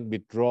can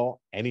withdraw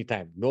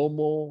anytime. No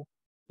more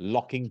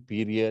locking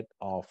period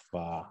of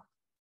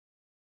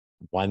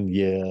 1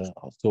 year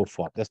or so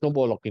forth. There's no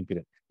more locking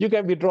period. You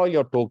can withdraw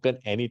your token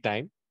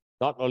anytime,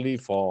 not only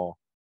for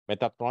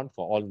Metatron,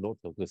 for all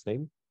nodes of the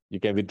same. You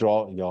can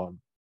withdraw your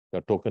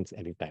tokens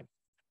anytime.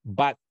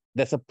 But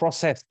there's a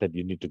process that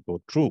you need to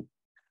go through.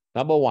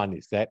 Number one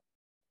is that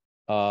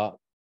all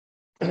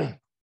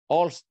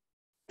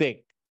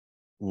stake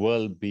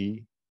will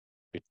be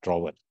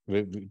withdrawn.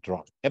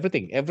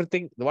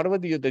 Everything, whatever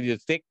that you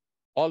stake,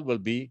 all will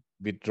be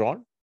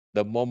withdrawn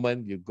the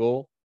moment you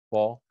go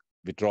for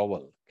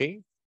withdrawal.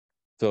 Okay.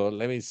 So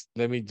let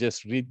me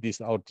just read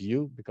this out to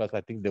you because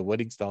I think the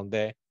wordings down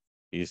there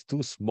is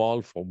too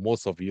small for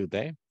most of you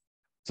there.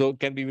 So it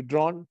can be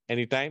withdrawn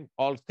anytime.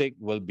 All stake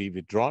will be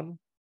withdrawn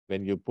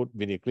when you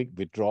click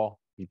withdraw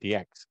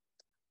PTX.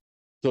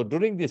 So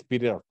during this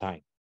period of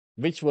time,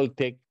 which will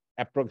take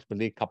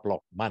approximately a couple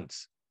of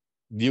months,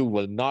 you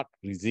will not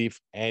receive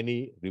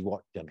any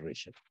reward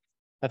generation.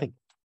 Nothing.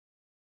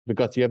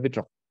 Because you have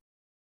withdrawn.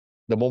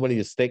 The moment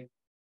you stake,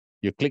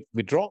 you click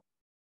withdraw.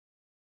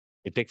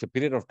 It takes a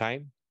period of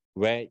time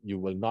where you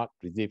will not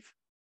receive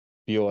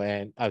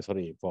PON.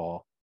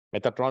 For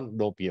Metatron,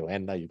 no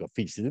PON. Now you got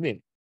fees, isn't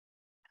it?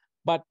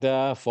 But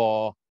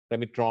for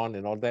Remitron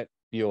and all that,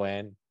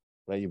 PON,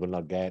 right, you will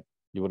not get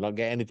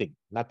anything,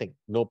 nothing,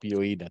 no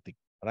POE, nothing,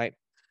 right?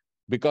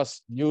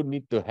 Because you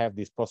need to have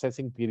this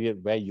processing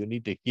period where you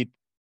need to hit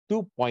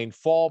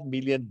 2.4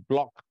 million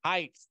block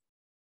heights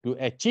to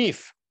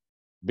achieve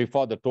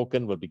before the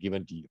token will be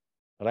given to you,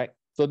 right?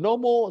 So no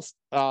more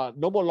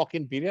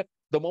lock-in period.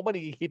 The moment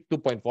you hit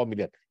 2.4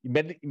 million,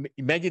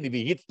 imagine if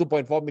you hit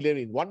 2.4 million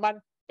in 1 month,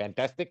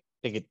 fantastic,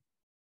 take it.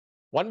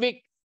 1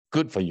 week,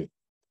 good for you.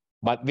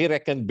 But we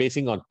reckon,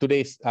 basing on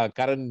today's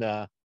current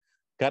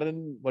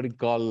what do you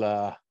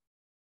call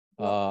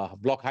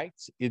block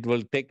heights, it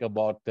will take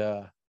about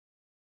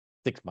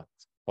 6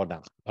 months for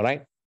now. All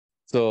right.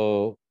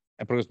 So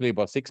approximately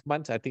about 6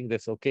 months. I think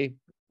that's okay.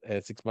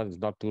 6 months is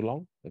not too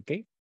long.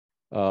 Okay.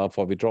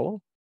 For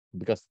withdrawal,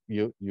 because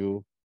you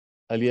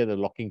earlier the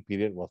locking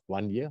period was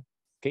 1 year.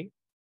 Okay.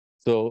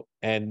 So,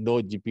 and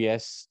no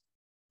GPS.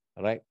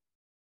 All right.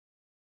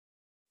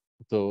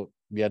 So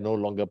we are no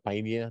longer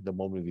pioneer the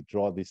moment we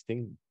withdraw this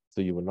thing.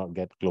 So you will not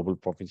get global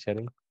profit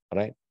sharing. All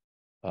right.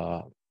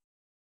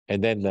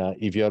 And then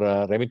if you're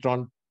a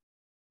Remitron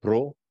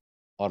Pro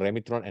or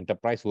Remitron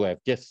Enterprise who have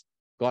just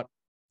got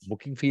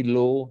booking fee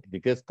low, you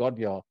just got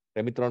your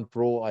Remitron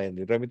Pro and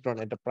the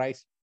Remitron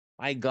Enterprise,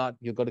 my God,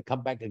 you got to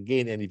come back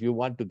again. And if you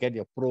want to get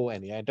your Pro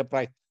and your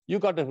Enterprise, you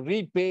got to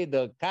repay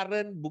the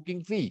current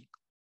booking fee.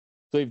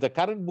 So if the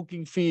current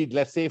booking fee,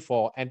 let's say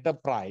for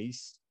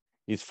Enterprise,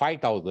 is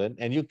 5,000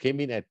 and you came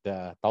in at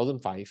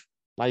 1,005,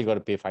 now you got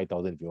to pay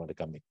 5,000 if you want to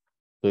come in.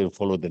 So you'll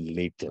follow the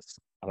latest.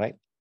 All right.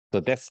 So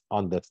that's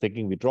on the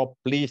staking withdrawal.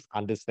 Please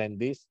understand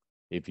this.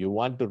 If you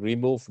want to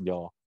remove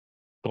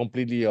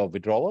completely your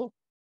withdrawal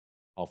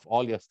of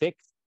all your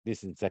stakes,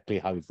 this is exactly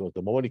how it goes.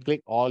 The moment you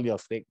click, all your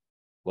stake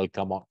will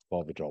come out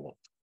for withdrawal.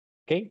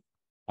 Okay.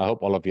 I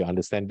hope all of you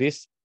understand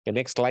this. Okay,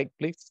 next slide,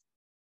 please.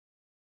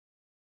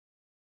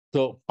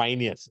 So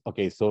pioneers.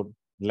 Okay, so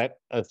let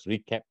us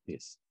recap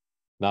this.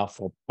 Now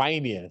for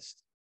pioneers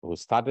who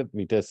started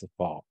with us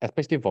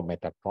especially for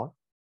Metatron,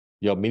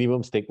 your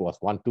minimum stake was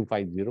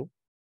 1250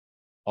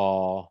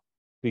 or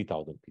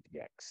 3,000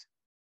 PTX,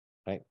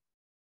 right?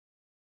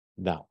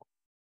 Now,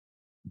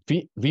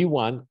 we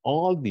want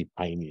all the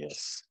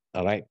pioneers,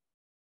 all right,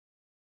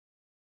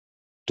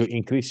 to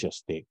increase your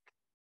stake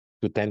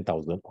to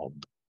 10,000 or more.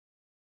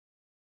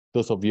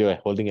 Those of you are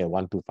holding at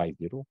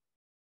 1250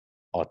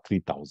 or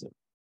 3,000.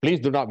 Please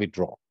do not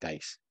withdraw,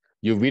 guys.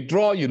 You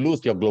withdraw, you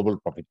lose your global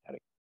profit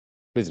sharing.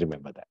 Please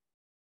remember that,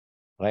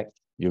 right?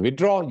 You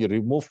withdraw, you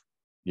remove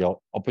your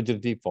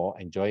opportunity for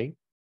enjoying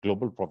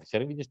global profit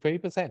sharing, which is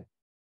 20%,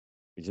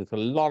 which is a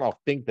lot of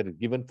things that is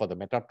given for the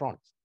Metatrons.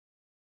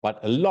 But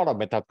a lot of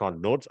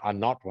Metatron nodes are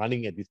not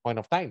running at this point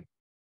of time.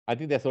 I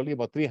think there's only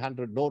about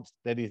 300 nodes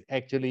that is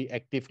actually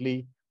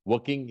actively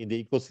working in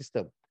the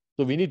ecosystem.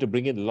 So we need to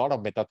bring in a lot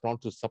of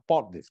Metatrons to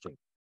support this thing.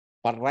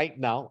 But right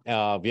now,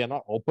 we are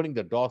not opening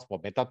the doors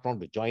for Metatron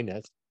to join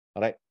us.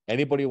 All right.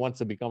 Anybody who wants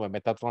to become a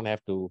Metatron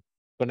have to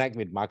connect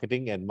with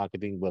marketing, and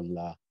marketing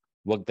will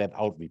work that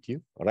out with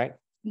you. All right.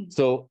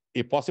 So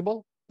if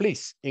possible,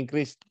 please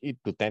increase it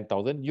to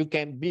 10,000. You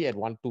can be at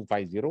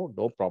 1250,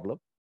 no problem.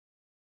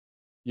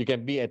 You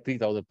can be at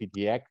 3,000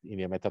 PTX in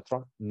your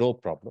Metatron, no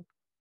problem.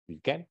 You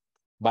can.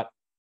 But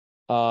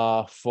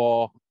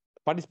for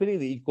participating in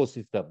the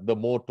ecosystem, the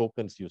more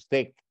tokens you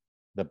stake,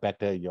 the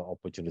better your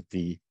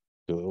opportunity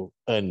to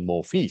earn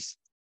more fees.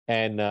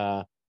 And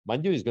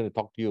Manju is going to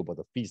talk to you about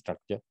the fee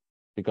structure,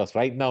 because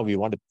right now we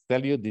want to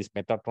tell you this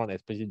Metatron,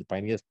 especially the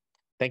pioneers,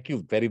 thank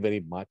you very,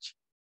 very much,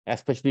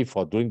 especially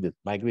for during this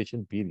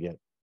migration period.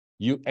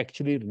 You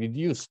actually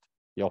reduced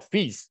your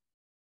fees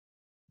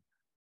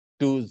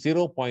to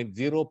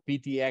 0.0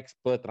 PTX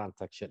per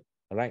transaction,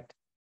 all right?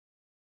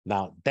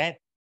 Now that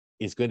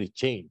is going to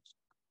change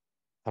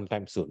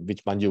sometime soon,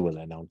 which Manju will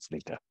announce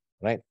later,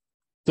 right?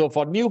 So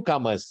for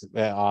newcomers,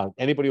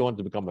 anybody who wants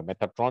to become a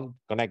Metatron,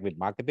 connect with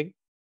marketing.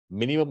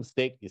 Minimum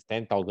stake is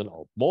 10,000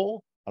 or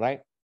more, all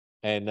right?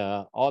 And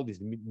all these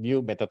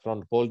new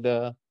Metatron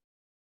holder,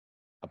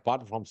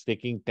 apart from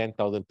staking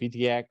 10,000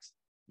 PTX,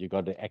 you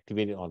got to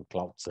activate it on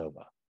cloud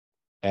server.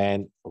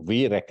 And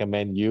we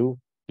recommend you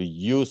to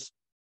use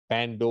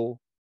Pando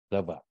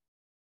server.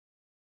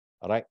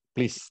 All right,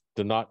 please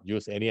do not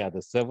use any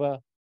other server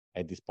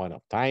at this point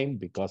of time,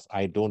 because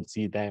I don't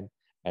see them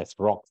as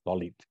rock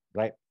solid,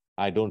 right?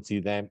 I don't see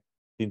them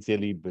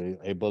sincerely be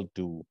able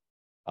to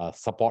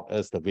support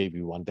us the way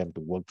we want them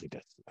to work with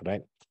us,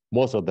 right?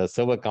 Most of the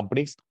server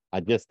companies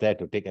are just there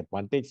to take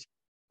advantage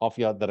of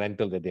the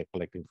rental that they're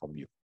collecting from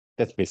you.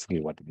 That's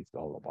basically what it is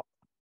all about.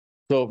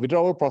 So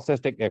withdrawal process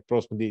take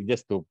approximately,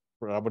 just to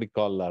probably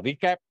call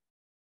recap,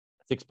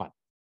 6 months.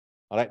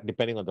 All right,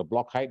 depending on the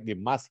block height, we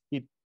must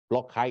hit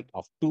block height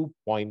of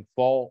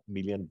 2.4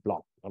 million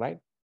blocks. All right.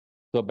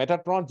 So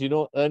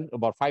Metatrons, earn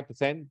about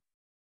 5%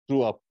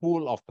 through a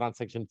pool of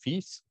transaction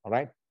fees. All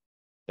right.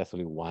 That's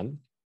only one.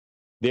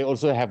 They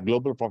also have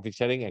global profit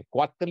sharing, and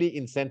quarterly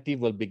incentive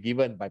will be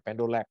given by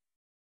PandoLab.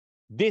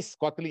 This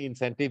quarterly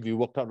incentive we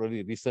worked out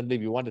already recently.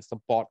 We want to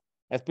support,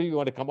 especially we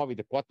want to come up with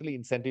a quarterly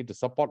incentive to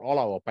support all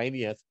our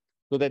pioneers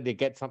so that they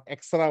get some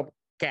extra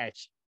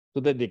cash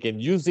so that they can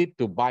use it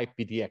to buy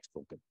PTX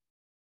token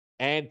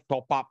and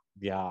top up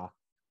their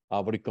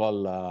what do you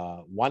call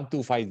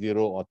 1250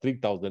 or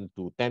 3,000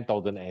 to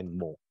 10,000 and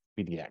more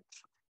PTX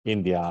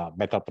in their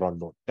Metatron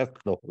node. That's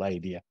the whole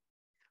idea,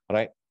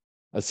 right?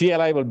 A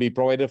CLI will be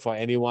provided for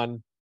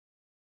anyone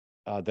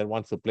that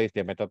wants to place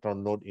their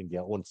Metatron node in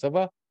their own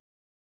server.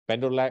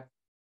 PandoLab,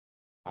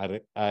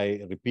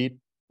 I repeat,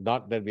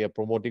 not that we are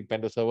promoting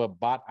Pando server,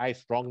 but I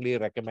strongly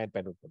recommend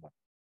Pando server.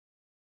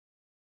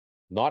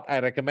 Not I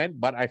recommend,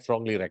 but I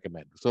strongly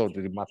recommend. So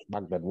we must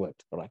mark that word,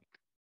 right?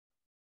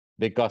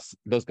 Because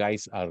those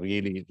guys are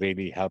really,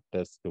 really helped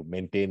us to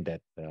maintain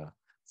that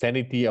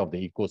sanity of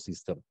the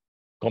ecosystem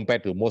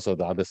compared to most of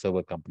the other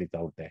server companies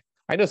out there.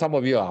 I know some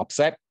of you are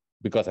upset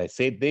because I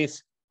said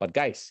this, but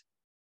guys,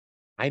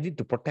 I need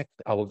to protect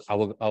our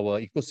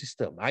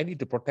ecosystem. I need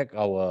to protect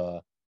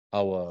our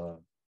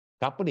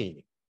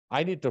company.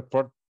 I need to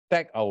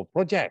protect our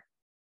project.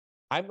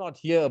 I'm not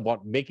here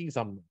about making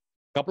some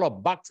couple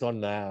of bucks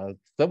on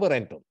server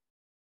rental.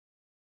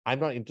 I'm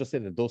not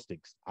interested in those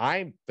things.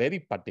 I'm very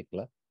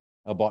particular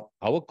about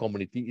our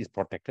community is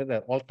protected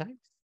at all times,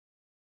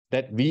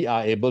 that we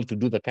are able to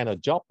do the kind of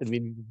job that we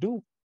need to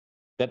do,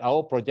 that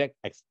our project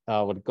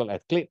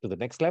escalate to the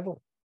next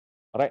level,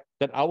 right?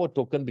 That our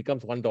token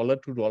becomes $1,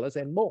 $2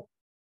 and more,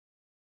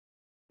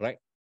 right?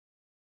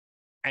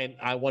 And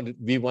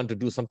we want to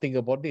do something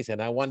about this,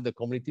 and I want the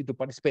community to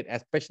participate,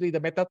 especially the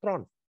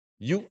Metatron.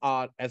 You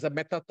are, as a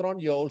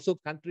Metatron, you're also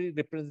country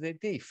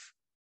representative.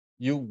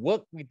 You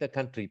work with the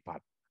country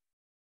part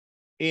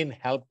in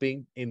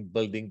helping in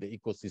building the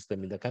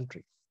ecosystem in the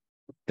country.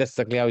 That's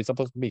exactly how it's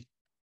supposed to be.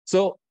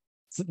 So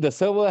the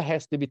server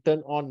has to be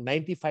turned on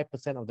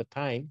 95% of the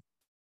time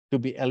to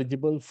be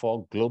eligible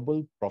for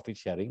global profit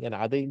sharing and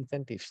other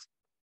incentives.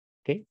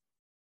 Okay.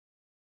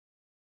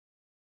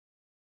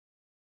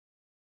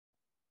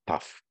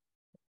 Tough.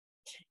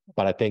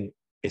 But I think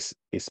it's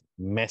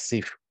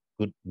massive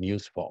good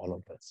news for all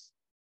of us.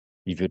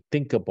 If you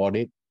think about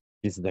it,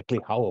 this is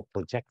exactly how a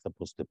project's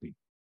supposed to be.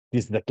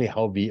 This is exactly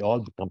how we all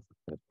become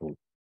successful.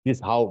 This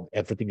is how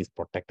everything is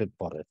protected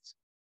for us.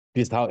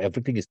 This is how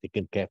everything is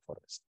taken care for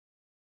us.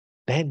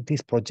 Then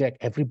this project,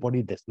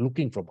 everybody that's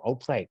looking from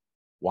outside,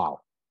 wow,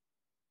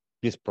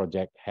 this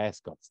project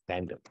has got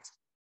standards.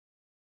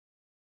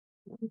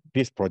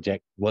 This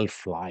project will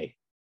fly.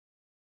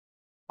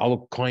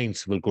 Our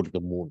coins will go to the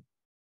moon.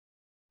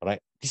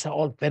 Right? These are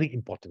all very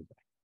important.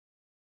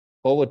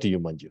 Over to you,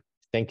 Manju.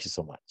 Thank you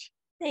so much.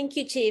 Thank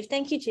you, Chief.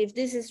 Thank you, Chief.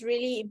 This is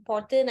really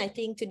important. I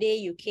think today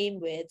you came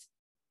with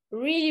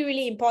really,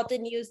 really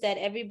important news that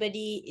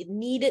everybody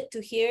needed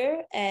to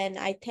hear. And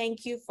I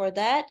thank you for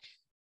that.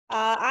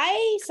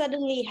 I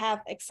suddenly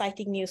have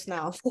exciting news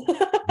now.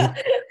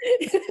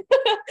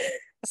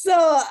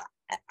 So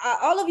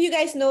all of you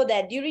guys know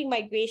that during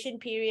migration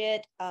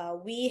period,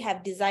 we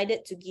have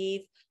decided to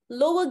give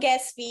lower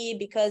gas fee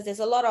because there's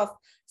a lot of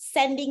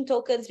sending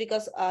tokens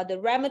because the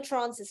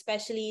Ramatrons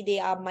especially, they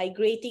are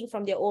migrating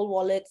from their old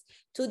wallets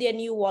to their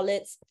new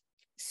wallets.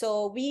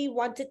 So we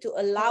wanted to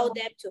allow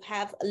them to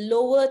have a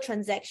lower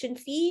transaction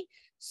fee.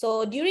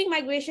 So during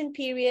migration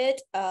period,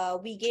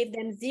 we gave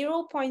them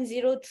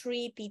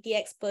 0.03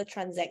 PTX per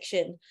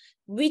transaction,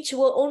 which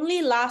will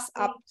only last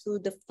up to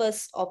the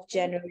 1st of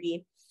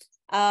January.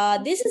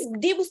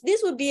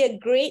 This would be a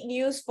great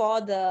news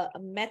for the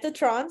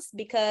Metatrons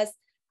because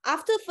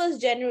after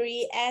 1st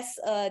January, as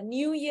a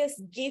New Year's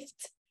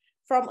gift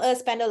from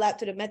us, Panda Lab,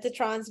 to the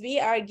Metatrons, we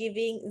are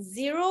giving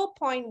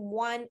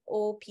 0.10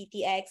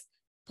 PTX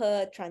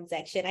per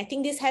transaction. I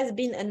think this has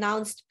been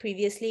announced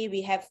previously.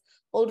 We have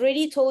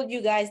already told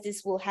you guys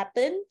this will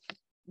happen,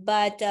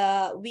 but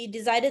we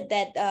decided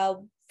that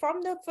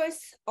from the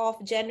 1st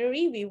of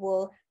January, we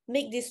will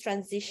make this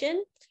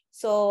transition.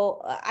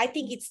 So I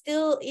think it's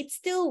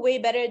still way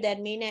better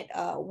than mainnet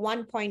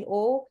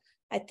 1.0.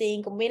 I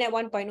think mainnet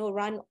 1.0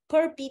 run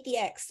per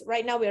PTX.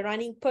 Right now we're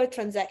running per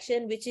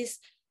transaction, which is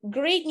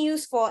great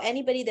news for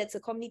anybody that's a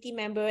community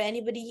member,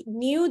 anybody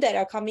new that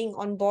are coming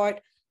on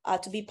board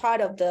to be part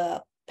of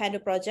the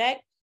PandoProject.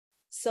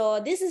 So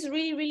this is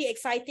really, really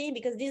exciting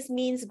because this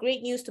means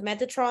great news to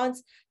Metatrons.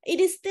 It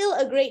is still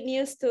a great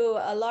news to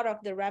a lot of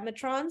the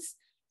Ramatrons.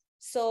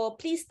 So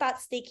please start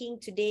staking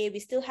today. We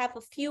still have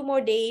a few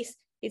more days.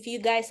 If you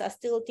guys are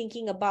still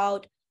thinking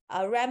about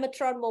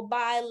Ramatron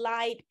Mobile,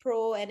 Lite,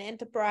 Pro, and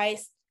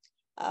Enterprise,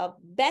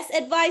 best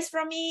advice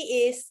from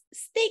me is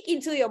stake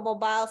into your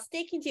mobile,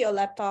 stake into your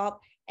laptop,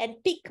 and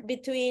pick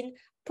between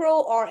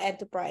Pro or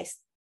Enterprise.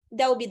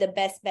 That would be the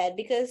best bet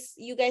because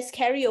you guys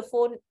carry your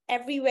phone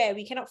everywhere.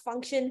 We cannot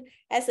function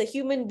as a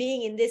human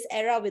being in this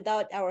era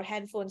without our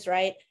handphones,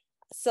 right?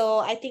 So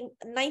I think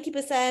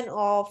 90%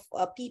 of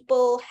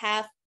people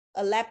have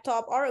a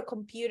laptop or a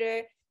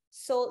computer.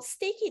 So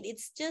stake it.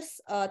 It's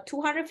just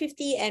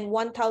 250 and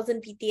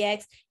 1000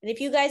 PTX. And if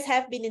you guys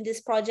have been in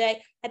this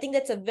project, I think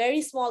that's a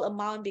very small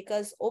amount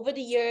because over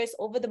the years,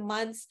 over the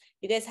months,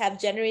 you guys have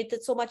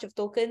generated so much of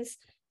tokens.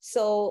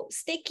 So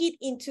stake it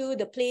into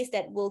the place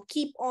that will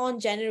keep on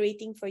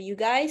generating for you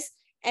guys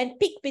and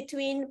pick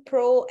between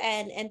Pro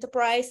and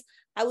Enterprise.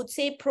 I would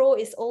say Pro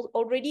is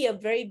already a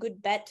very good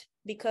bet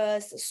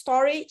because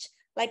storage,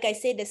 like I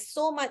said, there's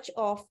so much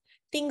of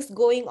things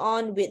going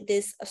on with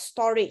this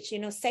storage,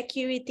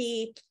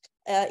 security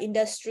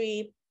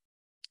industry,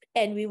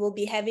 and we will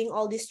be having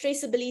all these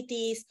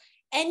traceabilities.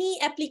 Any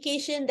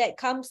application that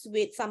comes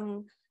with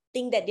something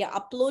that they're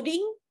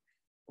uploading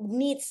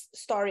needs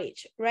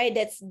storage, right?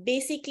 That's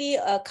basically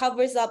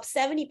covers up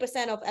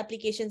 70% of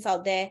applications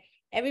out there.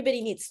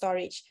 Everybody needs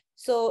storage.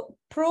 So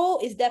Pro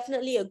is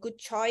definitely a good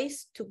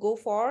choice to go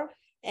for.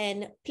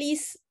 And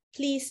please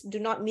do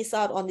not miss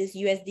out on this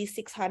USD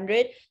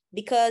 600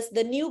 because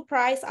the new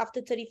price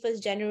after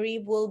 31st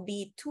January will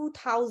be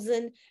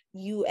 2000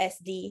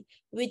 USD,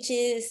 which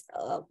is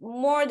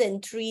more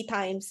than 3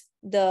 times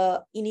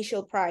the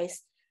initial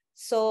price.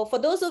 So for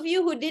those of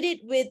you who did it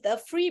with a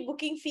free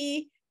booking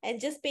fee and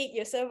just paid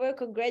your server,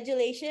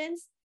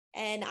 congratulations.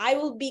 And I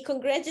will be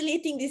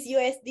congratulating this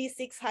USD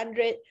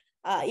 600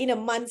 in a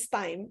month's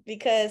time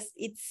because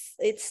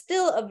it's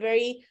still a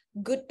very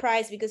good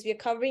price because we're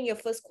covering your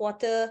first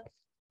quarter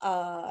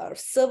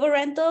server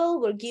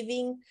rental.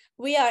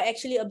 We are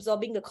actually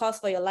absorbing the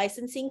cost for your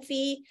licensing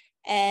fee.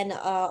 And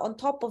on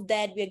top of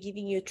that, we are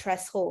giving you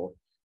threshold.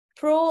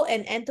 Pro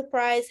and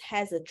Enterprise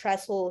has a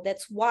threshold.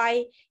 That's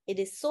why it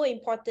is so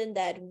important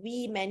that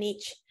we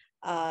manage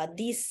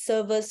these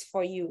servers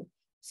for you.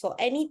 So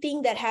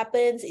anything that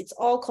happens, it's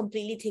all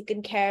completely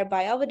taken care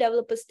by our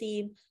developers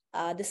team.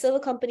 The server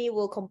company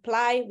will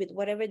comply with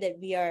whatever that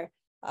we are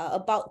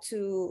about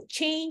to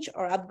change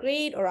or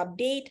upgrade or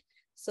update.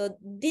 So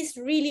this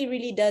really,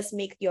 really does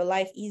make your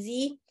life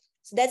easy.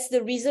 So that's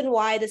the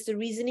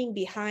reasoning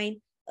behind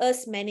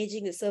us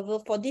managing the server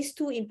for these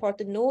 2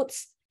 important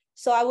nodes.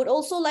 So I would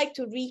also like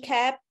to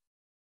recap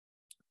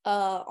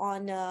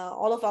on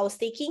all of our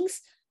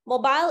stakings.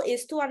 Mobile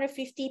is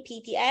 250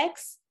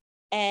 PTX.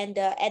 And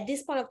at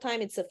this point of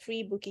time, it's a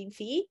free booking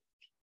fee.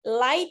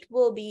 Lite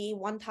will be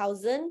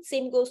 1000.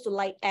 Same goes to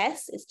Lite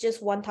S. It's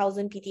just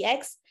 1000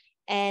 PTX.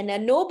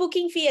 And no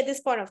booking fee at this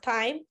point of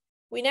time.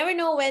 We never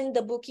know when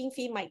the booking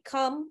fee might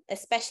come,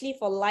 especially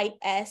for Lite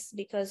S,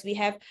 because we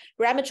have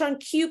Ramatron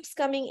cubes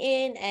coming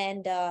in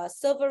and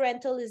server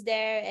rental is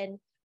there. And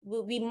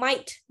we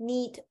might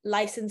need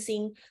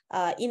licensing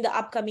in the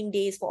upcoming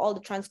days for all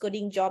the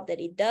transcoding job that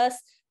it does.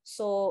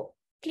 So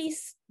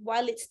please,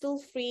 while it's still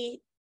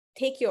free,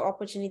 take your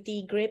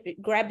opportunity,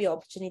 grab your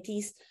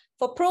opportunities.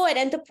 For Pro and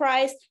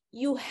Enterprise,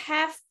 you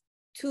have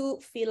to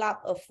fill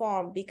up a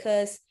form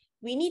because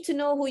we need to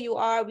know who you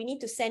are. We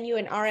need to send you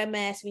an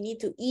RMS. We need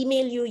to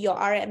email you your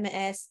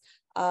RMS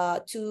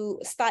to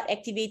start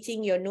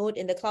activating your node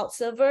in the cloud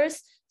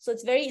servers. So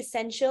it's very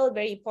essential,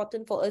 very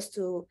important for us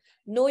to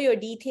know your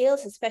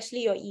details,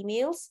 especially your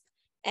emails.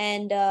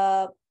 And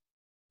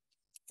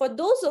for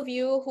those of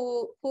you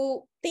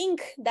who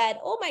think that,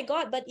 oh my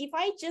God, but if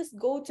I just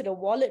go to the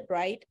wallet,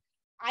 right,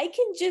 I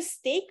can just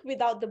stake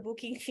without the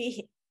booking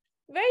fee.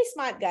 Very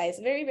smart, guys.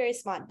 Very, very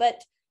smart.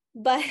 But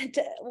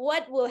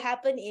what will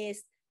happen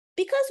is,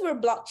 because we're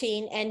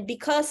blockchain and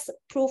because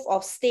proof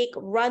of stake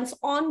runs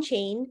on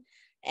chain,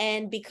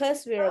 and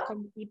because we're a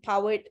community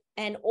powered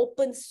and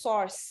open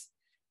source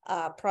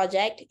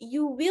project,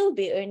 you will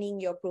be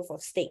earning your proof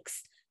of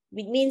stakes.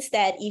 Which means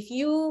that if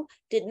you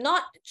did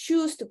not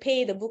choose to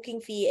pay the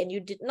booking fee and you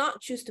did not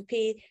choose to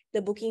pay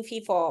the booking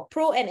fee for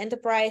Pro and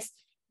Enterprise,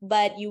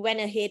 but you went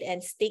ahead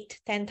and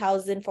staked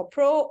 10,000 for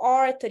Pro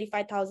or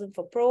 35,000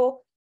 for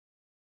Pro,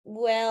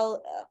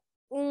 well,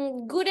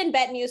 good and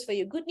bad news for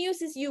you. Good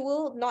news is you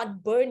will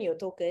not burn your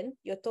token.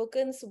 Your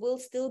tokens will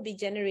still be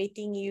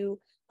generating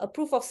you a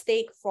proof of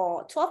stake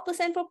for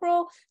 12% for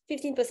Pro,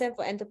 15%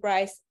 for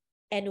Enterprise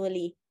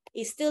annually.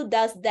 It still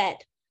does that,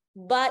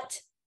 but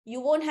you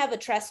won't have a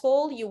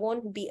threshold. You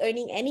won't be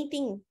earning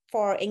anything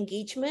for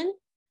engagement.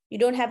 You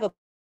don't have a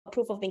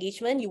proof of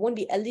engagement. You won't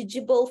be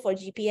eligible for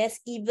GPS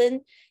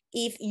even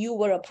if you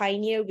were a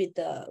pioneer with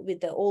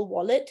the old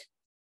wallet.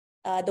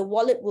 The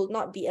wallet will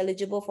not be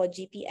eligible for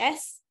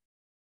GPS.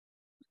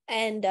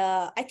 And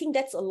I think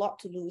that's a lot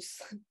to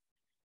lose.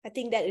 I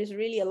think that is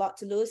really a lot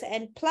to lose.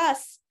 And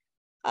plus,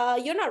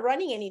 you're not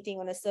running anything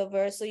on a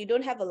server, so you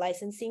don't have a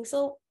licensing.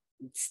 So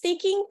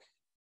staking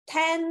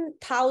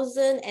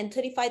 10,000 and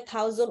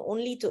 35,000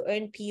 only to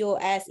earn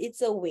POS,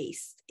 it's a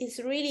waste. It's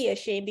really a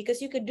shame,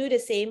 because you could do the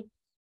same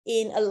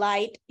in a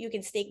light. You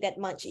can stake that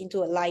much into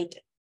a light.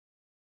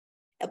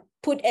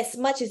 Put as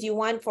much as you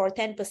want for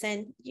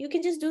 10%. You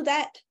can just do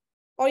that.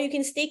 Or you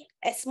can stake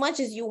as much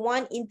as you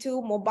want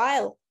into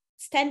mobile.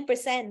 It's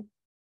 10%.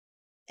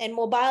 And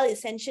mobile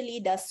essentially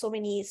does so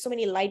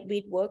many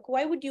lightweight work.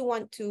 Why would you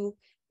want to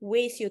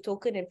waste your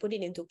token and put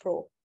it into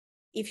Pro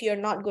if you're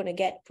not going to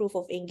get proof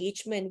of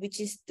engagement, which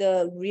is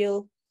the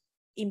real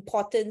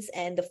importance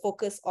and the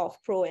focus of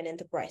Pro and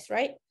Enterprise,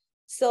 right?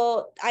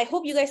 So I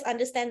hope you guys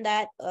understand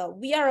that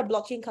we are a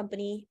blockchain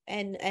company,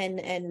 and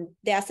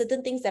there are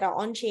certain things that are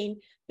on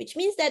chain, which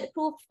means that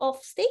proof of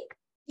stake,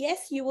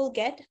 yes, you will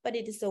get, but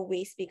it is a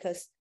waste,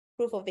 because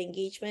proof of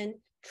engagement,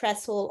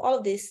 threshold, all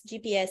of this,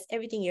 GPS,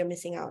 everything you're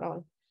missing out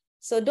on.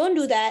 So don't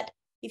do that.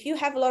 If you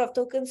have a lot of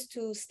tokens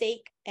to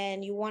stake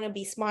and you want to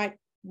be smart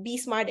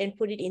and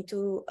put it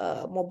into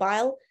a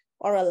mobile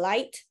or a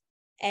light,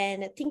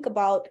 and think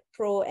about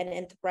Pro and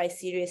Enterprise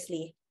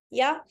seriously.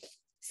 Yeah.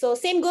 So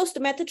same goes to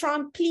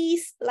Metatron.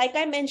 Please, like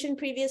I mentioned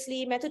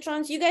previously,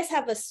 Metatrons, you guys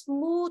have a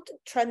smooth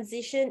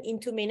transition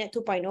into Mainnet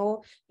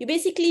 2.0. You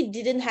basically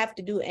didn't have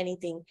to do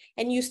anything,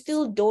 and you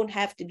still don't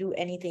have to do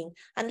anything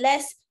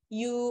unless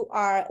you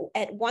are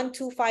at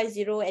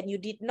 1250 and you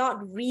did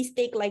not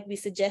restake like we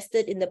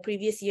suggested in the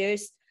previous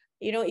years.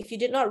 You know, if you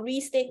did not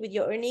restake with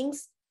your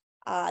earnings,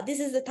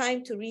 this is the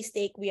time to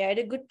restake. We are at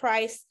a good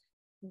price.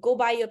 Go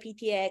buy your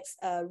PTX,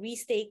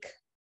 restake,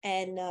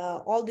 and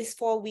all these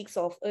 4 weeks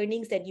of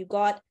earnings that you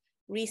got,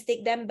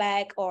 restake them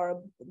back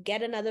or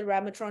get another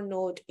Ramatron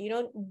node. You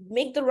know,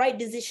 make the right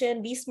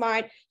decision, be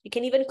smart. You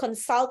can even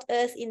consult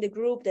us in the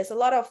group. There's a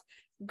lot of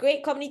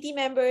great community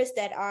members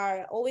that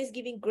are always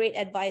giving great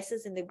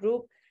advices in the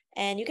group.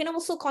 And you can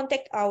also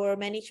contact our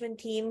management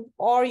team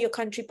or your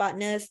country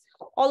partners.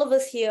 All of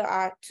us here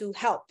are to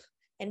help.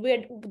 And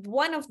we're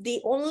one of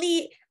the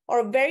only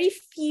or very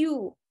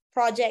few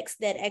projects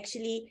that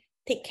actually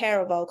take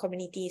care of our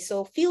community.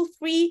 So feel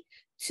free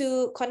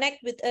to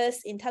connect with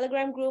us in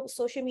Telegram groups,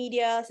 social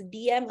media,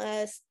 DM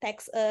us,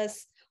 text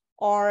us,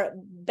 or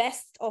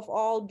best of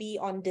all, be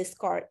on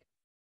Discord.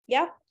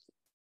 Yeah.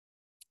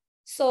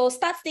 So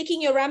start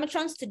staking your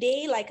Ramatrons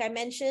today. Like I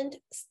mentioned,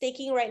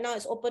 staking right now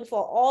is open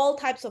for all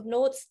types of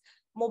nodes,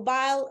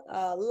 mobile,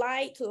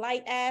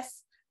 light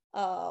S,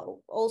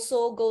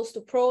 also goes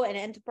to Pro and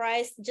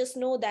Enterprise. Just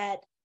know that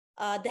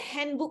the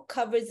handbook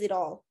covers it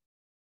all.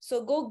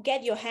 So go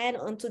get your hand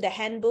onto the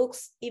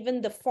handbooks.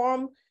 Even the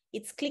form,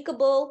 it's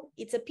clickable.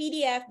 It's a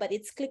PDF, but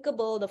it's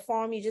clickable. The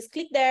form, you just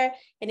click there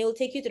and it will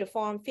take you to the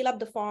form, fill up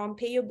the form,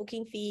 pay your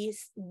booking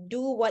fees,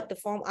 do what the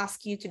form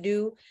asks you to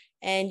do,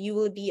 and you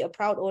will be a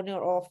proud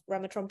owner of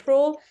Ramatron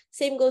Pro.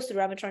 Same goes to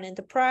Ramatron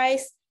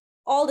Enterprise.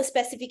 All the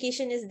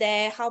specification is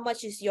there. How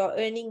much is your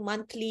earning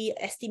monthly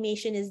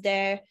estimation is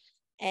there,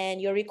 and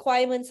your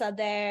requirements are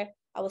there.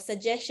 Our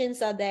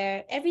suggestions are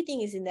there.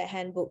 Everything is in the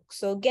handbook.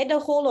 So get a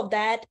hold of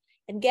that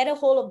and get a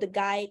hold of the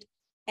guide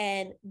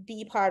and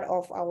be part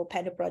of our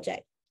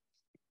PandoProject.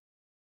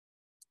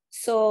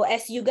 So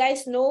as you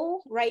guys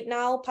know, right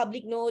now,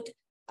 public note,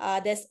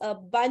 there's a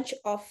bunch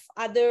of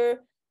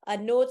other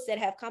nodes that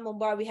have come on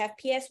board. We have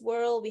PS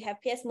World, we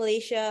have PS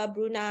Malaysia,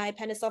 Brunei,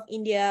 Pandasoft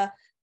India,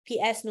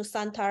 PS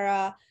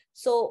Nusantara.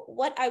 So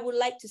what I would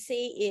like to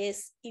say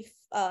is, if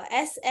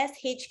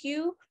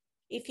SSHQ,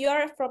 if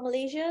you're from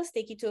Malaysia,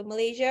 stake it to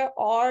Malaysia,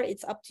 or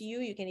it's up to you.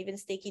 You can even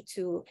stake it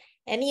to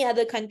any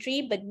other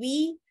country, but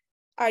we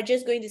are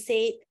just going to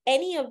say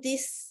any of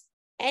this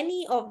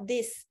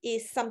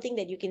is something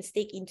that you can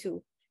stake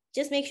into.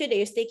 Just make sure that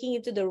you're staking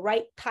into the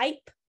right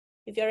type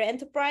If you're an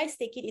enterprise,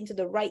 take it into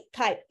the right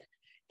type.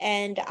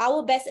 And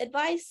our best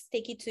advice,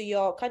 take it to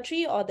your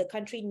country or the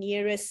country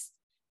nearest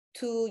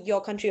to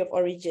your country of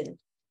origin.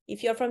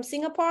 If you're from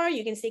Singapore,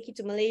 you can take it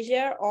to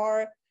Malaysia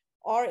or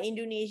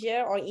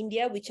Indonesia or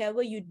India,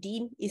 whichever you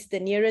deem is the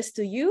nearest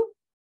to you.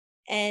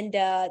 And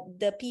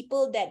the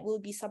people that will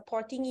be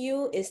supporting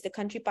you is the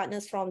country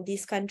partners from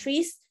these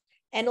countries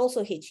and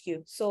also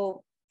HQ.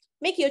 So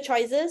make your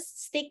choices,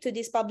 stick to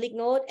this public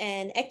node,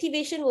 and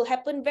activation will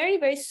happen very,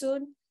 very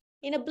soon.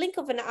 In a blink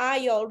of an eye,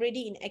 you're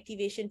already in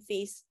activation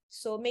phase.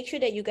 So make sure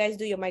that you guys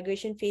do your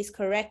migration phase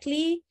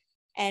correctly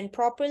and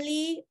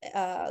properly.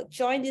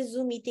 Join these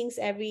Zoom meetings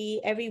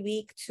every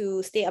week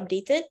to stay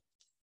updated.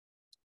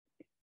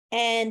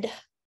 And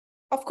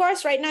of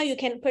course, right now you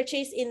can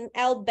purchase in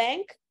L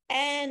Bank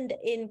and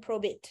in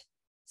Probit.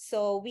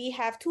 So we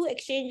have two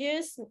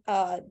exchanges.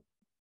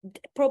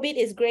 Probit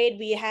is great.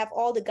 We have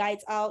all the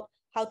guides out,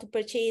 how to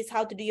purchase,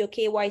 how to do your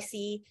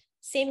KYC.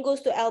 Same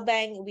goes to L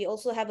Bank. We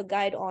also have a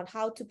guide on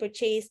how to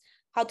purchase,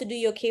 how to do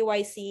your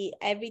KYC,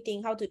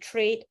 everything, how to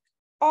trade.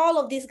 All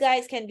of these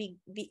guides can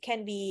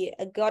be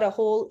got a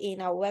hold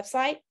in our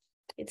website.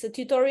 It's a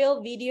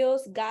tutorial,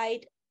 videos,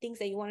 guide, things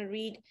that you want to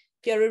read.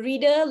 If you're a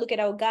reader, look at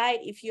our guide.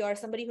 If you are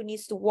somebody who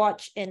needs to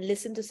watch and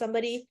listen to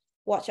somebody,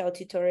 watch our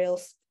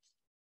tutorials.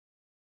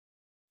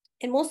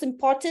 And most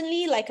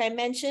importantly, like I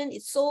mentioned,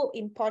 it's so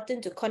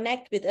important to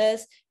connect with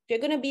us. If you're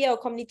going to be our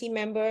community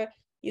member,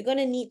 you're going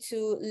to need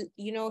to,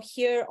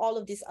 hear all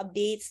of these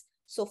updates.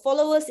 So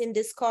follow us in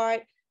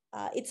Discord.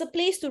 It's a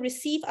place to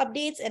receive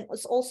updates, and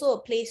it's also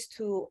a place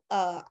to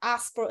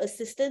ask for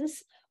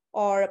assistance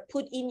or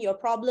put in your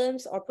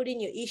problems or put in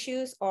your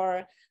issues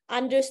or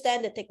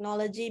understand the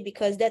technology,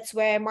 because that's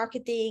where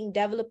marketing,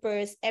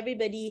 developers,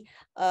 everybody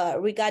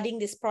regarding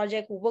this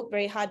project who work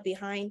very hard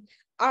behind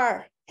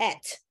are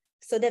at.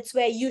 So that's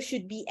where you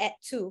should be at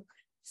too.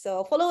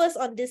 So follow us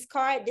on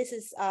Discord. This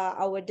is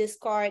our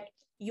Discord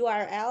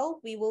URL.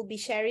 We will be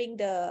sharing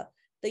the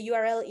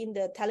URL in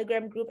the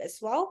Telegram group as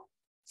well.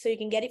 So you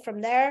can get it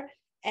from there.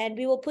 And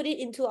we will put it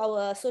into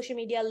our social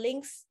media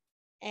links.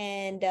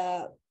 And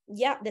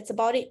yeah, that's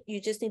about it.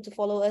 You just need to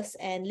follow us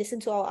and listen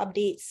to our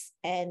updates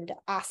and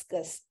ask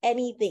us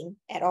anything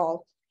at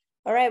all.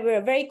 All right, we're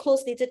a very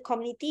close-knitted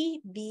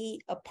community.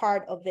 Be a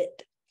part of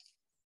it.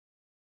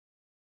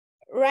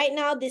 Right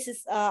now, this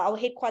is our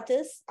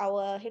headquarters.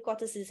 Our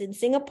headquarters is in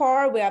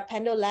Singapore. We are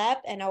Pando Lab,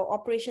 and our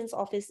operations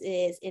office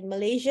is in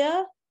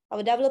Malaysia.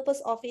 Our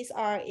developers office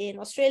are in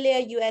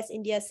Australia, US,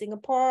 India,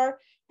 Singapore,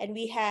 and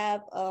we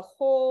have a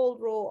whole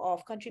row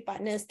of country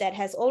partners that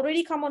has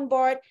already come on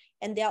board,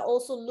 and they are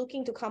also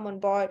looking to come on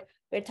board.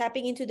 We're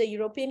tapping into the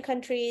European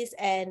countries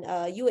and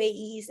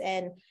UAEs,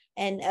 and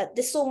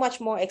there's so much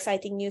more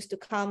exciting news to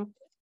come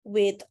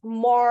with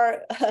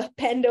more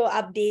Pando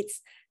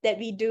updates that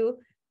we do.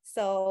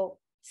 So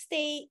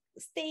stay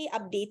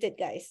updated,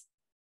 guys.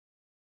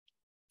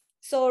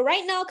 So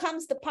right now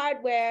comes the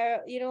part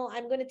where,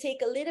 I'm going to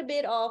take a little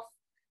bit of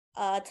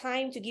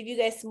time to give you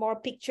guys more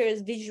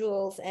pictures,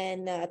 visuals,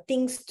 and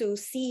things to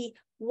see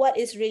what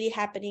is really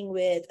happening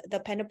with the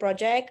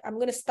PandoProject. I'm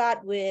going to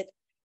start with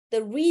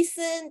the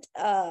recent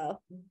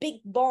big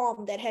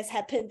bomb that has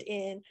happened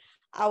in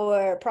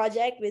our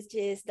project, which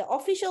is the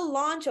official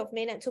launch of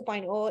Mainnet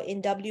 2.0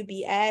 in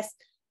WBS.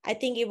 I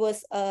think it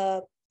was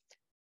a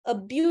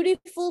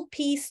beautiful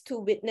piece to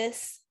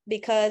witness,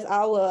 because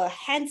our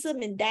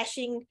handsome and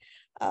dashing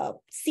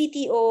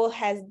CTO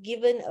has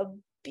given a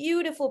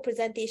beautiful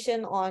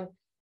presentation on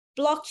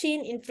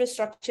blockchain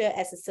infrastructure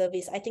as a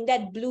service. I think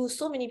that blew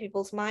so many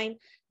people's mind,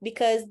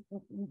 because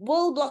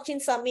World Blockchain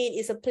Summit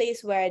is a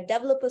place where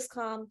developers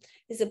come,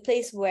 it's a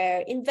place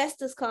where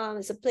investors come,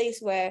 it's a place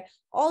where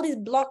all these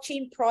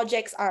blockchain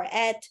projects are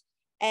at,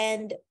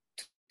 and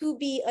to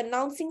be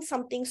announcing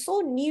something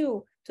so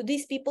new to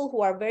these people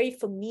who are very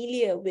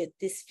familiar with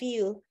this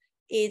field,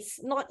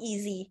 it's not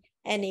easy,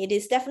 and it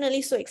is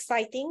definitely so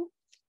exciting.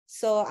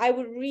 So I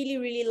would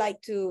really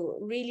like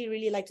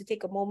to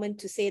take a moment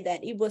to say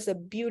that it was a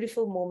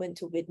beautiful moment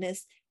to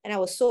witness, and I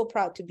was so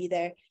proud to be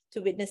there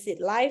to witness it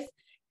live.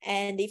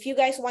 And if you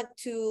guys want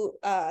to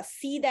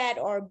see that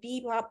or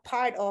be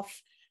part of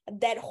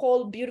that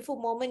whole beautiful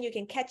moment, you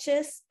can catch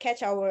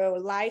our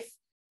live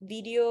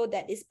video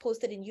that is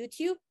posted in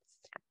YouTube.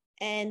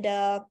 And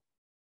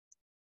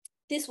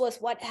this was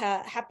what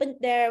happened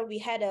there. We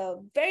had a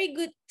very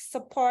good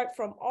support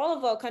from all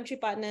of our country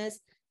partners.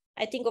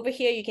 I think over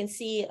here you can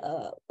see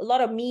a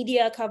lot of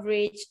media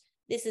coverage.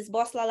 This is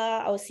Boss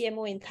Lala, our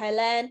CMO in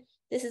Thailand.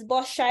 This is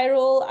Boss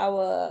Shairul,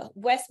 our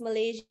West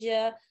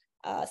Malaysia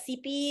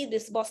CP.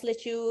 This is Boss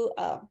Lechu,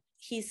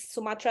 he's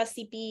Sumatra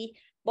CP.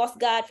 Boss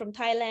Gad from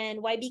Thailand.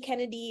 YB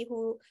Kennedy,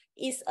 who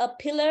is a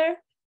pillar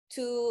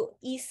to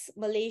East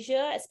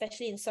Malaysia,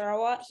 especially in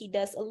Sarawak. He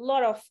does a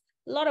lot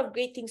of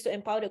great things to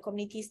empower the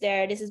communities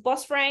there. This is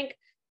Boss Frank,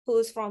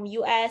 who's from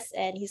US,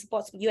 and he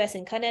supports US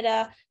and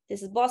Canada.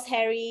 This is Boss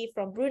Harry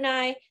from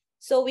Brunei.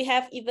 So we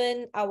have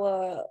even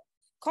our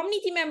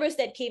community members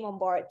that came on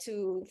board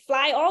to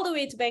fly all the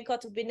way to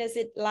Bangkok to witness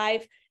it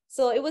live.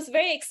 So it was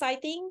very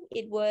exciting.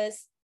 It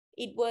was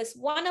It was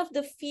one of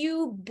the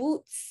few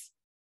booths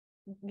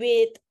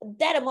with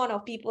that amount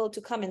of people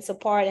to come and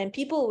support, and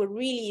people were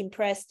really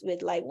impressed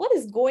with like, what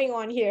is going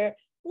on here?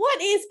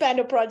 What is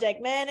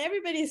PandoProject, man?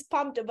 Everybody's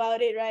pumped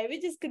about it, right?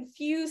 We're just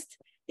confused.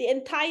 The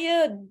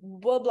entire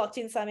World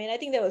Blockchain Summit, I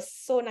think that was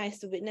so nice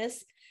to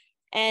witness.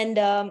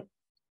 And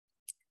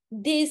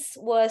this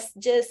was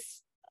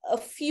just a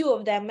few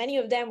of them. Many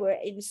of them were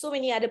in so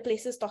many other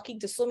places talking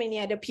to so many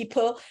other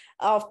people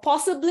of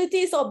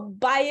possibilities of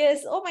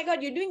buyers. Oh my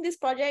God, you're doing this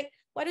project.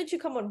 Why don't you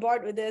come on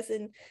board with us?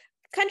 And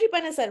country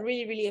partners are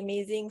really, really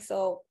amazing.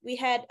 So we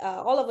had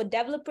all of our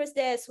developers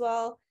there as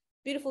well.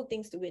 Beautiful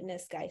things to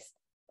witness, guys.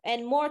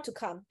 And more to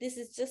come. This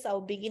is just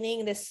our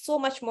beginning. There's so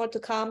much more to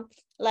come.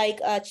 Like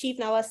Chief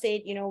Nawa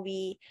said, you know,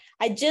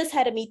 I just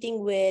had a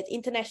meeting with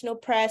international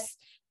press.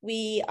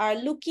 We are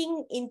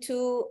looking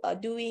into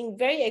doing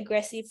very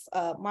aggressive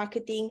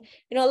marketing.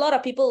 You know, a lot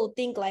of people will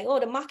think like, oh,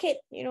 the market,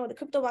 you know, the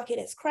crypto market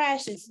has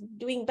crashed. It's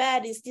doing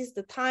bad. Is this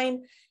the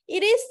time?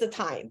 It is the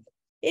time.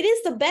 It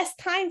is the best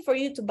time for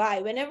you to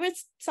buy. Whenever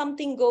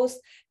something goes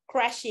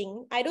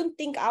crashing, I don't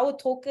think our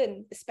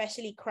token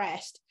especially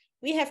crashed.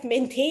 We have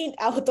maintained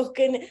our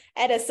token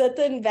at a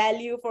certain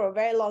value for a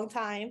very long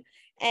time.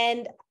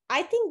 And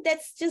I think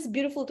that's just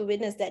beautiful to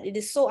witness that it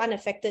is so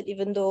unaffected,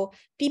 even though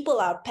people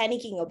are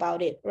panicking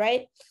about it,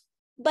 right?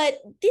 But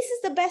this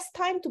is the best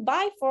time to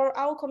buy for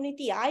our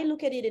community. I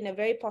look at it in a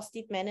very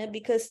positive manner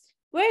because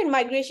we're in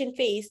migration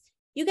phase.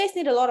 You guys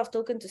need a lot of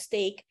token to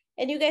stake,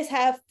 and you guys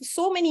have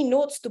so many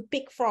nodes to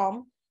pick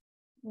from.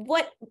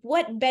 What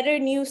better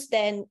news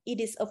than it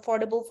is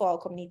affordable for our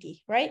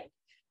community, right?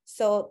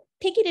 So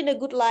take it in a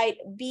good light,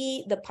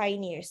 be the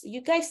pioneers.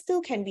 You guys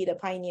still can be the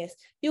pioneers.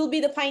 You'll be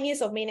the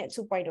pioneers of Mainnet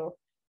 2.0.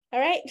 All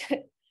right.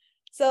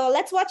 So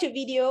let's watch a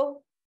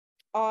video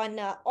on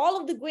all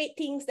of the great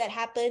things that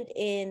happened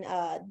in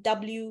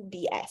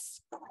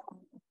WBS.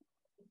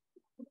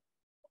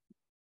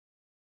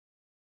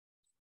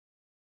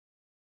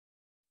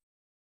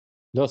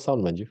 No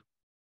sound, Manju.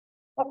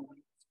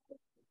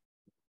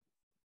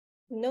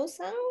 No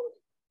sound?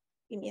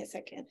 Give me a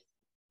second.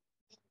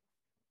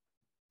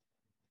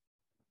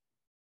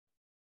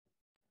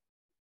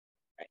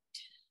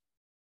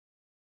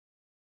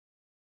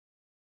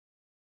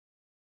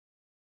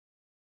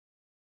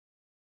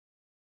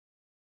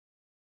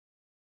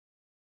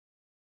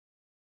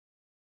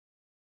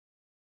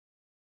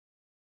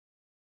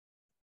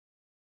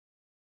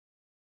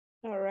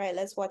 All right,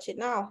 let's watch it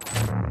now.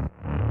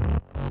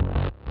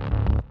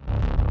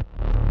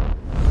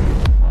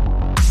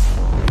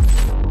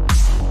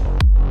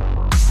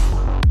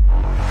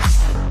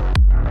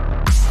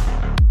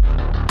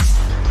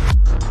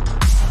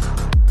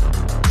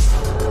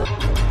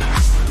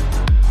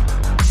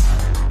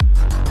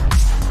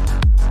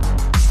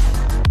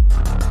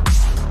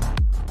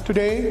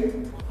 Today,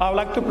 I would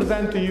like to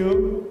present to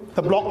you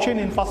the blockchain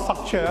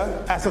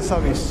infrastructure as a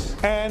service.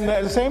 And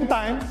at the same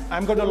time,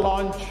 I'm going to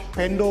launch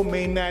Pando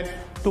Mainnet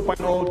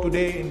 2.0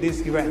 today in this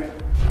event.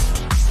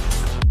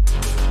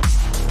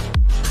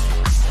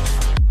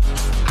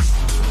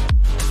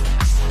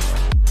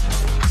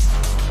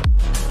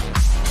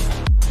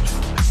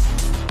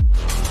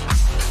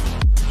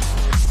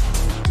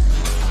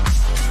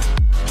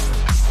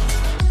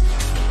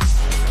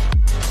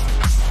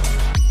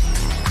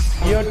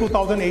 Year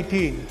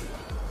 2018,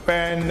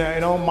 when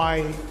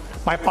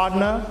my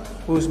partner,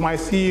 who's my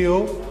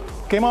CEO,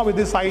 came up with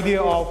this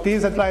idea of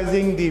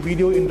decentralizing the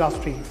video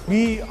industry.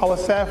 We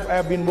ourselves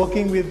have been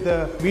working with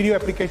the video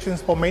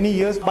applications for many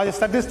years. By the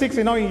statistics,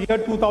 in year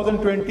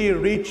 2020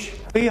 reached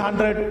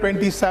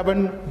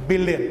 327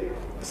 billion.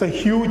 It's a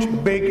huge,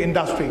 big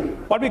industry.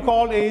 What we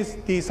call is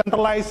the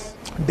centralized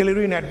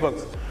delivery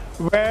networks,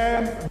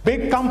 where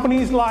big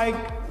companies like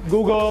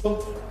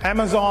Google,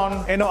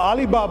 Amazon,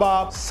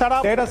 Alibaba set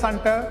up data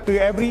center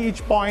to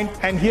each point,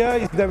 and here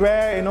is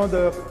where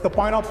the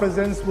point of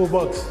presence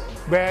works,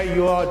 where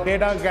your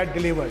data get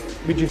delivered,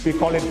 which is we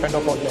call it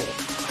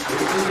PandoProject.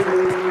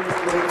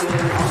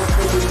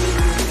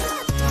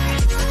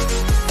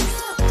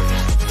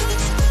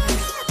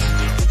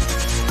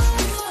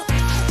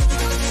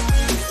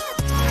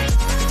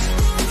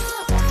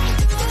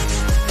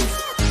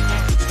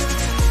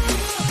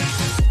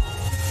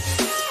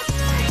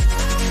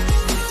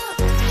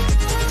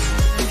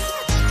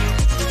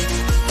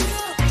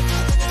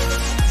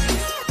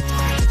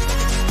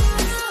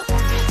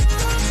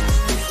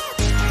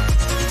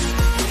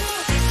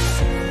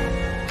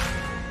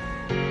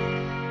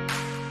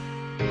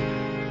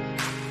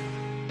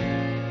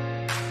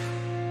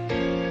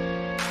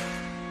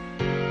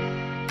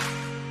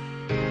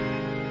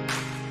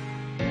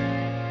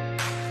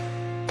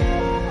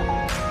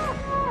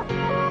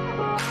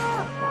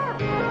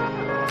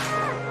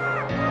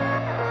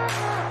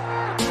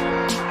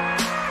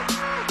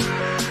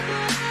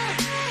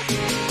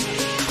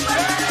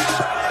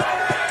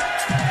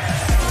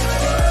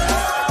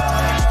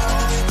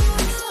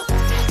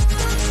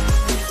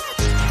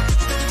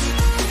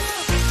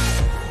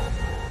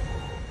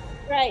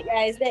 Right,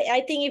 guys,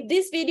 I think if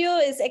this video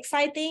is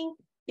exciting,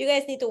 You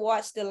guys need to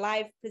watch the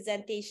live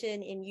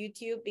presentation in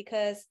YouTube,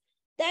 because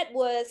that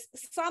was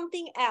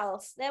something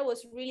else. That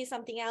was really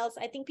something else.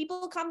 I think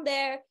people come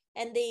there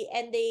and they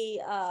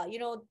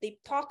they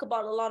talk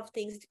about a lot of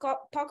things.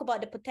 Talk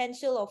about the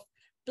potential of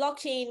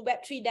blockchain,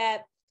 Web3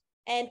 debt,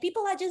 and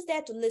people are just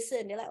there to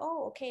listen. They're like,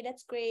 oh, okay,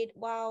 that's great.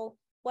 Wow,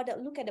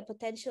 look at the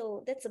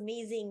potential. That's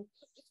amazing.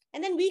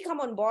 And then we come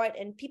on board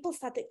and people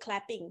started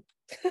clapping.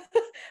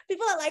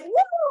 People are like,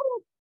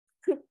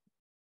 woo,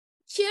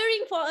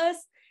 cheering for us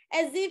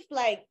as if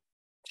like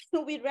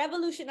we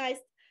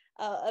revolutionized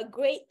a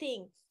great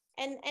thing.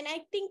 And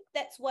I think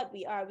that's what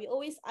we are. We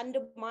always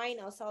undermine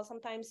ourselves.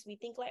 Sometimes we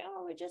think like,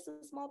 oh, we're just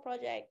a small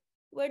project.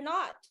 We're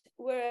not.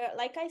 We're,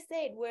 like I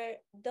said, we're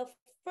the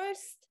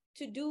first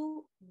to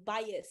do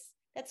bias.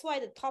 That's why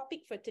the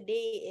topic for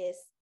today is,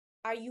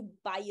 are you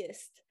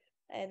biased?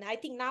 And I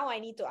think now I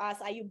need to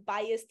ask, are you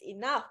biased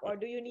enough, or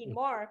do you need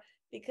more?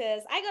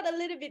 Because I got a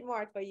little bit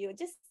more for you.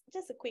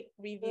 Just a quick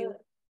review.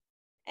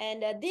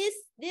 And this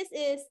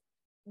is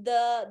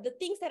the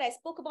things that I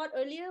spoke about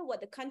earlier,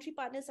 what the country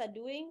partners are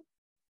doing.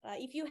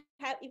 If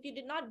you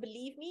did not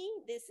believe me,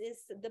 this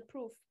is the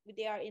proof.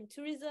 They are in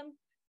tourism.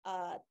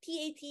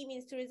 TAT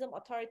means Tourism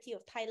Authority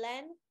of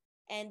Thailand,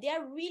 and they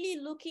are really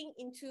looking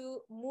into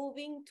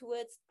moving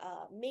towards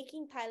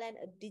making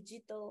Thailand a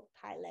digital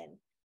Thailand.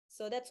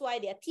 So that's why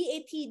they are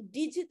TAT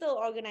Digital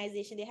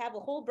Organization. They have a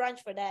whole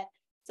branch for that.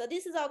 So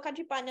this is our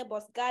country partner,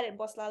 Boss Gad and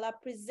Boss Lala,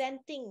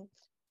 presenting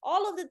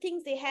all of the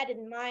things they had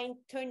in mind,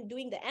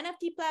 doing the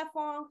NFT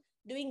platform,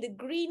 doing the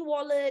green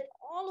wallet,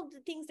 all of the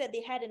things that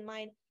they had in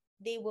mind.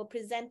 They were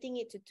presenting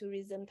it to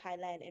Tourism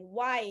Thailand, and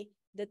why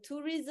the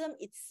tourism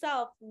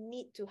itself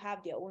need to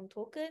have their own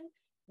token,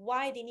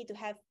 why they need to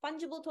have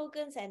fungible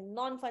tokens and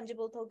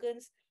non-fungible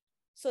tokens.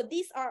 So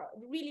these are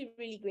really,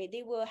 really great.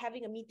 They were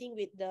having a meeting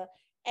with the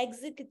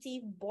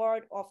executive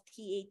board of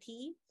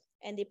TAT,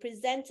 and they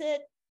presented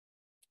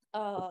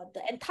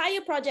the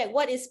entire project.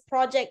 What is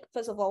project,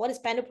 first of all? What is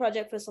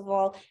PandoProject, first of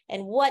all?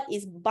 And what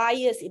is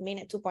Bias in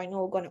Mainnet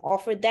 2.0 going to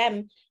offer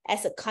them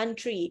as a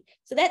country?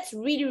 So that's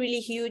really, really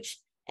huge.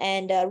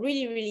 And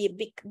really,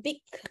 really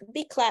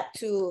big clap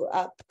to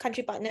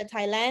country partner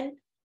Thailand.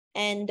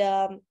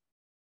 And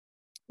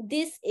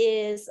this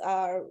is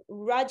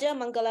Raja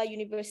Mangala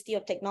University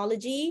of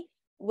Technology,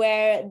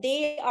 where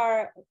they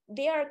are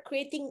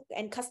creating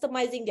and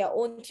customizing their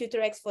own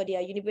TutorX for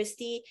their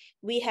university.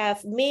 We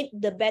have made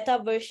the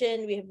beta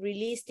version, we have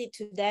released it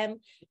to them,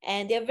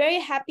 and they're very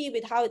happy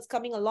with how it's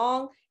coming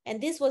along. And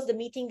this was the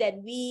meeting that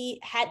we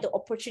had the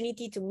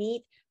opportunity to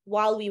meet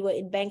while we were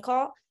in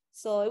Bangkok.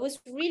 So it was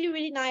really,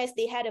 really nice.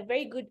 They had a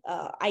very good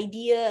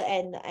idea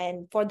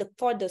and for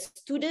the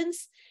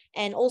students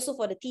and also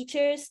for the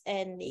teachers.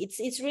 And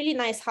it's really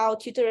nice how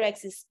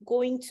TutorX is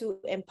going to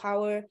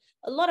empower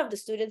a lot of the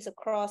students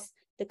across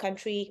the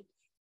country,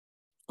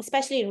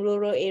 especially in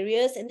rural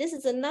areas. And this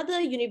is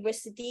another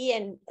university,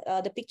 and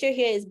the picture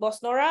here is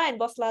Boss Nora and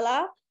Boss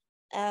Lala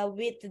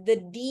with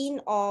the dean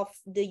of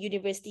the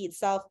university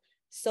itself.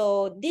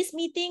 So this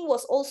meeting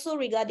was also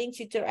regarding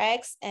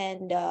TutorX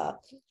and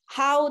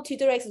how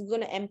TutorX is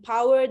going to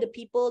empower the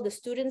people, the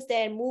students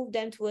there, and move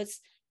them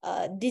towards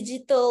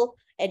digital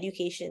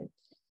education.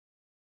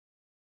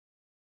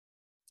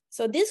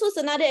 So this was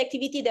another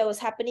activity that was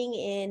happening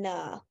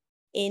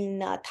in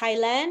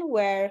Thailand,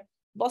 where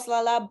Boss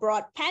Lala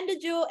brought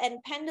PandoJo and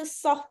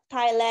PandoSoft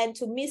Thailand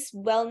to Miss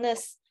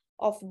Wellness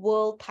of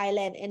World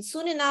Thailand. And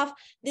soon enough,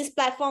 these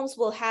platforms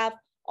will have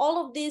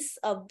all of these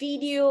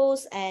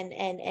videos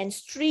and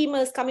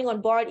streamers coming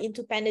on board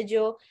into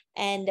PandoJo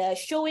and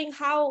showing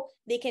how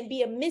they can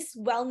be a Miss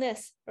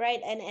Wellness,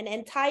 right? And an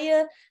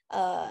entire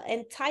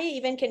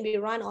event can be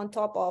run on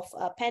top of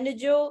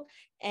PandoJo.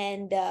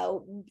 And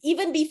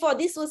even before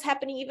this was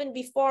happening, even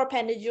before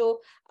PandoJo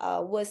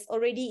was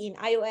already in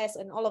iOS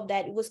and all of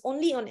that, it was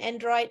only on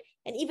Android.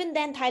 And even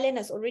then, Thailand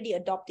is already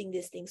adopting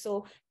this thing.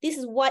 So this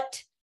is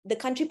what the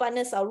country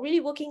partners are really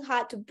working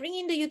hard to bring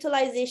in the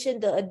utilization,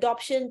 the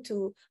adoption,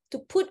 to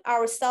put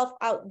ourselves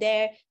out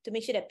there to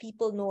make sure that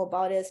people know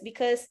about us.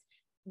 Because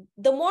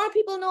the more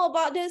people know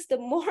about this, the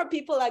more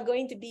people are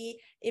going to be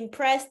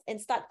impressed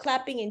and start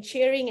clapping and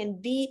cheering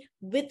and be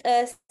with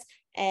us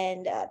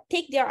and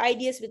take their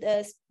ideas with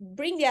us,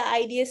 bring their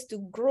ideas to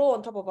grow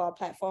on top of our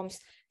platforms.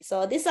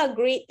 So these are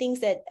great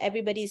things that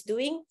everybody is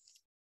doing.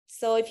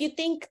 So if you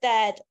think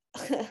that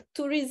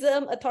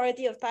Tourism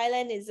Authority of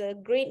Thailand is a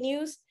great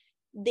news,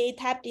 they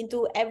tapped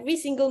into every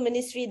single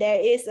ministry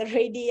there is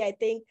already, I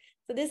think.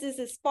 So this is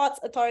the Sports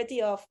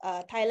Authority of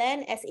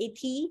Thailand,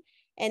 SAT,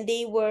 and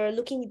they were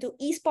looking into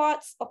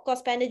esports. Of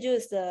course, PandoJo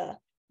is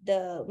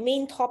the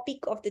main topic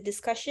of the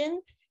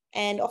discussion.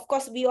 And of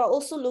course, we are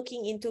also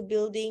looking into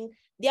building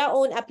their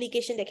own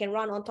application that can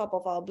run on top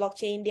of our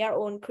blockchain, their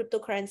own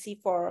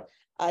cryptocurrency for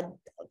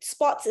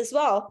sports as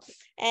well.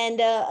 And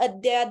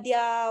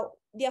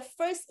their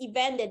first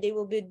event that they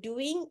will be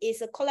doing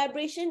is a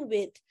collaboration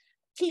with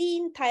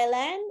Clean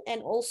Thailand,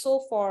 and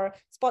also for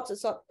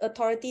Sports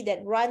Authority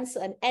that runs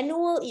an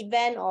annual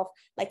event of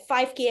like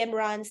 5 km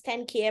runs,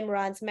 10 km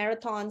runs,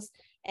 marathons.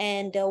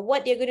 And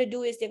what they're going to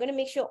do is they're going to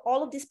make sure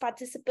all of these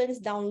participants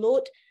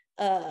download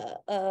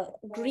a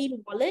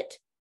green wallet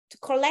to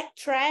collect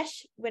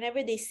trash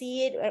whenever they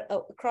see it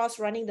across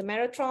running the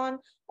marathon,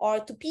 or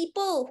to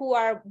people who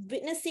are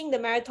witnessing the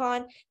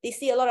marathon, they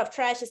see a lot of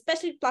trash,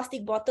 especially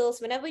plastic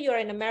bottles. Whenever you're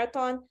in a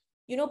marathon,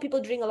 you know,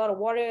 people drink a lot of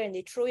water and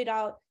they throw it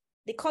out.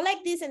 They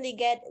collect this and they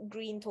get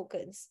green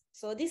tokens.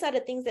 So these are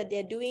the things that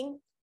they're doing.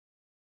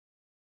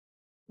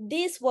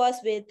 This was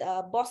with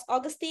Boss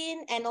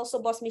Augustine and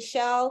also Boss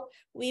Michelle.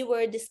 We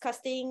were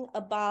discussing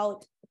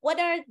about what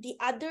are the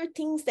other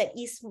things that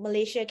East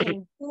Malaysia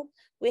can do.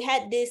 We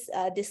had this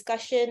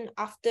discussion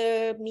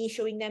after me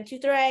showing them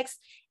TutorX,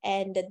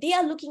 and they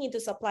are looking into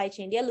supply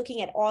chain. They are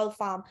looking at oil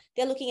farm.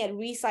 They're looking at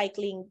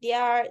recycling.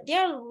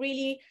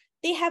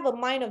 They have a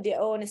mind of their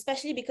own,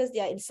 especially because they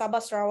are in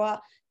Sabah,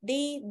 Sarawak.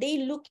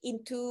 They look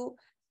into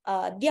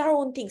their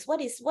own things.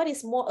 What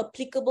is more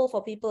applicable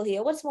for people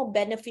here? What's more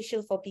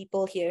beneficial for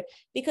people here?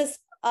 Because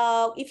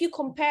if you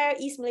compare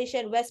East Malaysia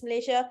and West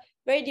Malaysia,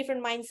 very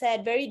different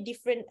mindset, very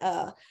different.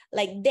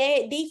 Like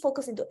they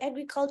focus into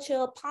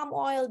agriculture, palm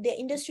oil. Their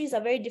industries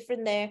are very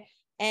different there,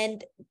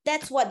 and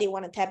that's what they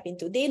want to tap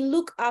into. They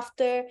look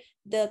after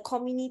the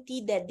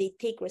community that they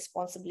take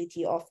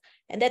responsibility of,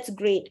 and that's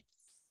great.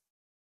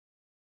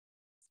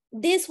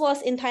 This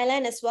was in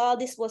Thailand as well.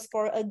 This was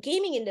for a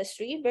gaming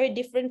industry, very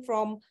different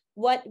from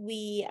what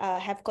we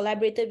have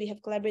collaborated. We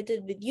have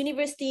collaborated with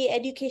university,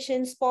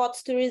 education,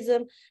 sports,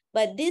 tourism,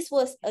 but this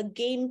was a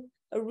game,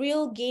 a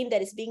real game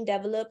that is being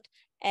developed,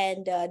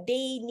 and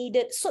they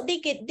needed, so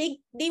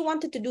they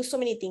wanted to do so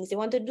many things. They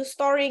wanted to do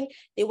storing.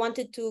 They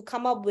wanted to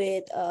come up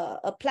with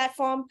a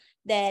platform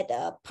that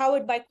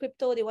powered by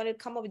crypto. They wanted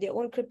to come up with their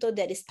own crypto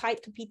that is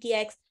tied to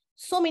PTX.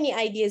 So many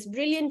ideas,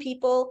 brilliant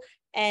people.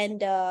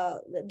 And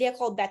they're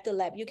called Battle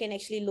Lab. You can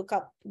actually look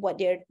up what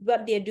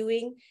they're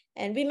doing.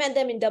 And we met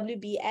them in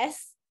WBS.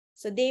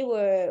 So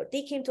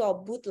they came to our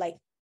booth like,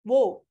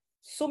 whoa,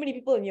 so many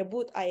people in your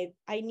booth. I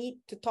need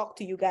to talk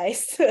to you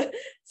guys.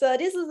 So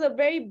this is a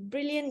very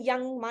brilliant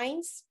young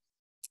minds.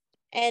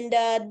 And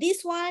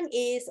this one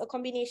is a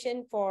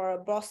combination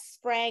for Boss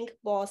Frank,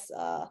 Boss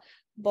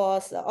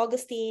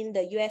Augustine,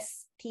 the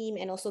US team,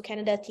 and also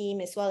Canada team,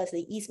 as well as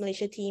the East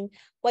Malaysia team.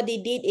 What they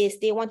did is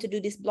they want to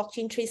do this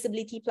blockchain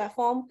traceability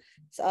platform.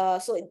 So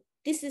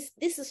this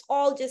is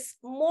all just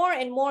more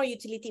and more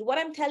utility. What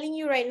I'm telling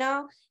you right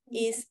now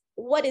is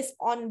what is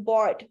on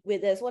board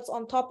with us, what's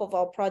on top of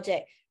our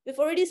project. We've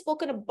already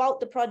spoken about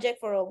the project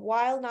for a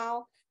while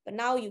now, but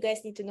now you guys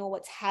need to know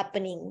what's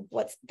happening,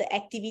 what's the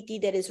activity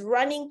that is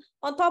running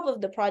on top of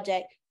the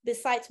project,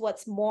 besides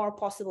what's more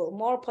possible,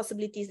 more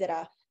possibilities that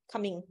are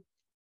coming.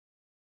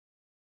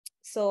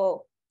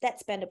 So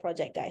that's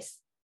PandoProject, guys.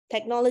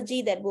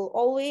 Technology that will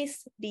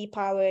always be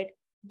powered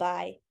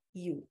by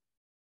you.